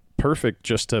perfect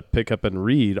just to pick up and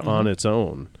read on its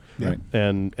own. Right.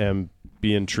 And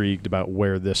be intrigued about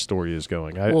where this story is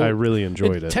going. Well, I really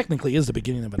enjoyed it. Technically is the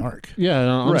beginning of an arc. Yeah, and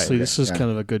honestly, Right. this is Yeah. kind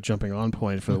of a good jumping on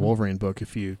point for the Wolverine book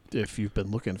if you've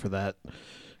been looking for that,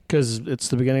 because it's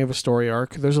the beginning of a story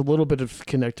arc. There's a little bit of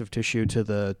connective tissue to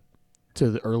the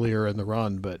earlier in the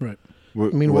run, but Right. I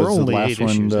mean, we're was only the 8 last one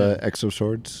issues the in. Exo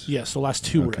Swords? Yes, the last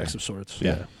two were Okay. X of Swords.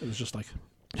 Yeah. It was just like,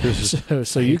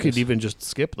 so you could even just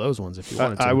skip those ones if you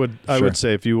wanted to. I would Sure.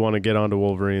 say if you want to get onto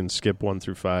Wolverine, skip 1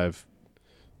 through 5.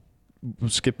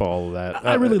 Skip all of that.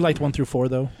 I really liked 1 through 4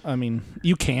 though. I mean,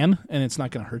 you can, and it's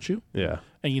not going to hurt you, Yeah.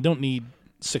 and you don't need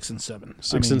 6 and 7.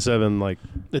 6 and 7, like,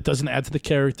 It doesn't add to the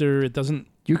character. It doesn't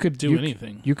You could do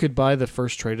anything. You could buy the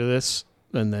first trade of this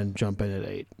and then jump in at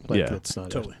 8. Like Yeah. it's not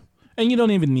Totally. And you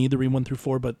don't even need to read 1 through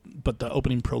 4, but the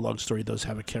opening prologue story does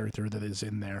have a character that is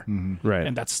in there, Mm-hmm. right.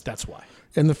 and that's why.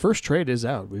 And the first trade is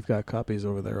out. We've got copies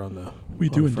over there on the. We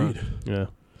on do the front. indeed. Yeah.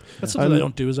 That's something I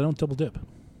don't do. Is I don't double dip.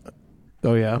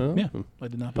 Oh yeah. Oh, Yeah. I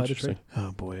did not buy the interesting. trade.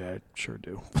 Oh boy, I sure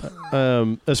do.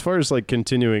 As far as like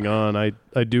continuing on,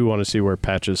 I do want to see where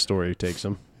Patch's story takes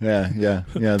him. Yeah.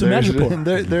 To There's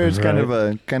Madripoor. there's kind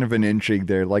Right. of an intrigue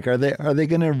there. Like, are they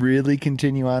gonna really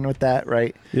continue on with that,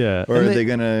 right? Yeah. Or And are they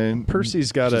gonna?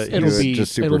 Percy's got just a. do it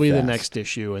just super It'll be the fast? next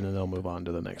issue, and then they'll move on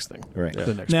to the next thing. Right.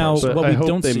 The next Now- part. But what I we hope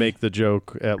don't they see- make the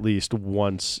joke at least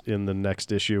once in the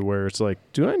next issue where it's like,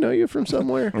 do I know you from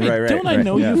somewhere? Hey, Right, don't I right,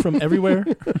 know yeah. you from everywhere?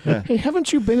 Hey,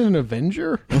 haven't you been an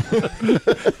Avenger?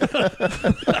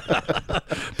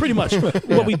 Pretty much.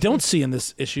 What we don't see in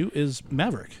this issue is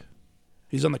Maverick.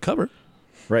 He's on the cover.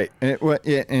 Right.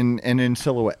 And in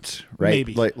silhouettes, right?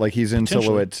 Maybe. Like he's in Potentially.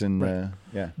 silhouettes in Right.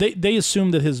 yeah. They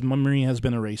assume that his memory has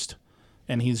been erased,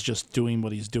 and he's just doing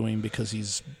what he's doing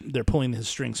because they're pulling his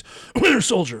strings. Winter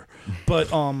Soldier. But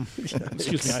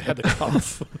excuse me, I had to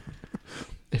cough.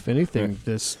 If anything,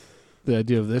 the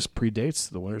idea of this predates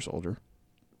the Winter Soldier.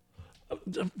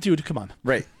 Dude, come on.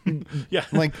 Right. Yeah.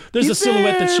 Like There's a he's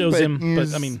silhouette that there, shows but him, but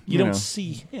he's, I mean, you you don't know.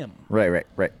 see him. Right.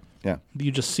 Yeah.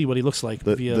 You just see what he looks like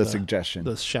The via suggestion.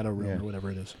 the shadow room Yeah. or whatever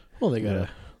it is. Well, they gotta. Yeah.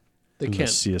 They In the can't.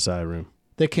 CSI room.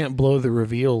 They can't blow the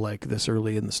reveal like this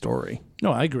early in the story.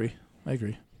 No, I agree.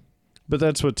 But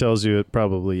that's what tells you it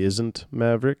probably isn't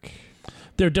Maverick.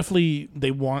 They're definitely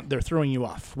they're throwing you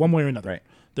off one way or another. Right.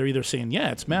 They're either saying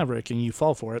yeah, it's Maverick and you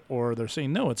fall for it, or they're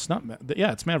saying no, it's not.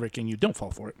 Yeah, it's Maverick and you don't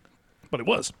fall for it, but it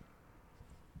was.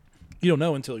 You don't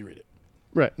know until you read it.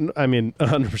 Right. I mean,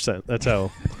 100%. That's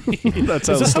how That's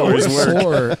the stories work.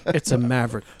 Or it's a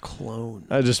Maverick clone.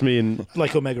 I just mean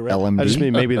Like Omega Red. LMD. I just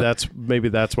mean maybe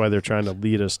that's why they're trying to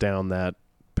lead us down that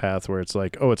path where it's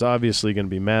like, oh, it's obviously going to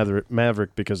be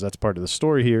Maverick because that's part of the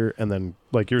story here, and then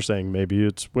like you're saying, maybe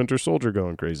it's Winter Soldier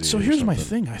going crazy. So or here's my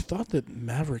something. thing. I thought that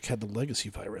Maverick had the legacy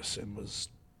virus and was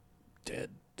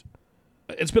dead.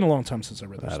 It's been a long time since I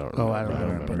read this. I don't. Oh, know. I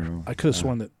don't But remember. I could have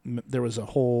sworn that there was a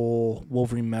whole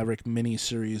Wolverine Maverick mini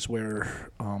series where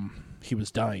he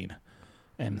was dying,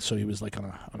 and so he was like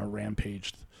on a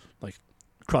rampage, like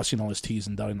crossing all his T's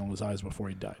and dotting all his I's before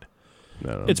he died.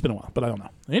 No. It's been a while, but I don't know.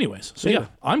 Anyways, so yeah,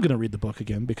 I'm gonna read the book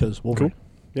again because Wolverine.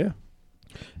 yeah.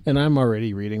 And I'm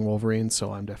already reading Wolverine,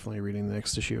 so I'm definitely reading the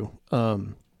next issue.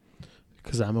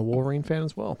 Because I'm a Wolverine fan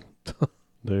as well.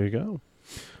 There you go.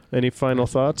 Any final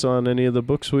thoughts on any of the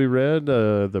books we read,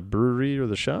 the brewery or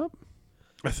the shop?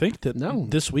 I think that No.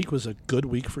 this week was a good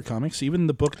week for comics. Even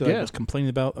the book that I Yeah. was complaining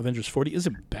about, Avengers 40,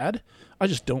 isn't bad. I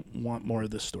just don't want more of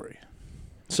this story.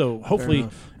 So hopefully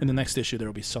enough. in the next issue there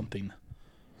will be something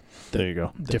There you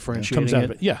go. that Differentiating comes out it.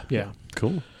 of it. Yeah. Yeah.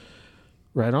 Cool.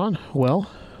 Right on. Well,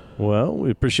 Well, we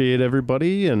appreciate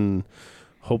everybody, and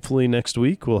hopefully next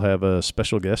week we'll have a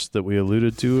special guest that we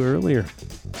alluded to earlier.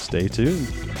 Stay tuned.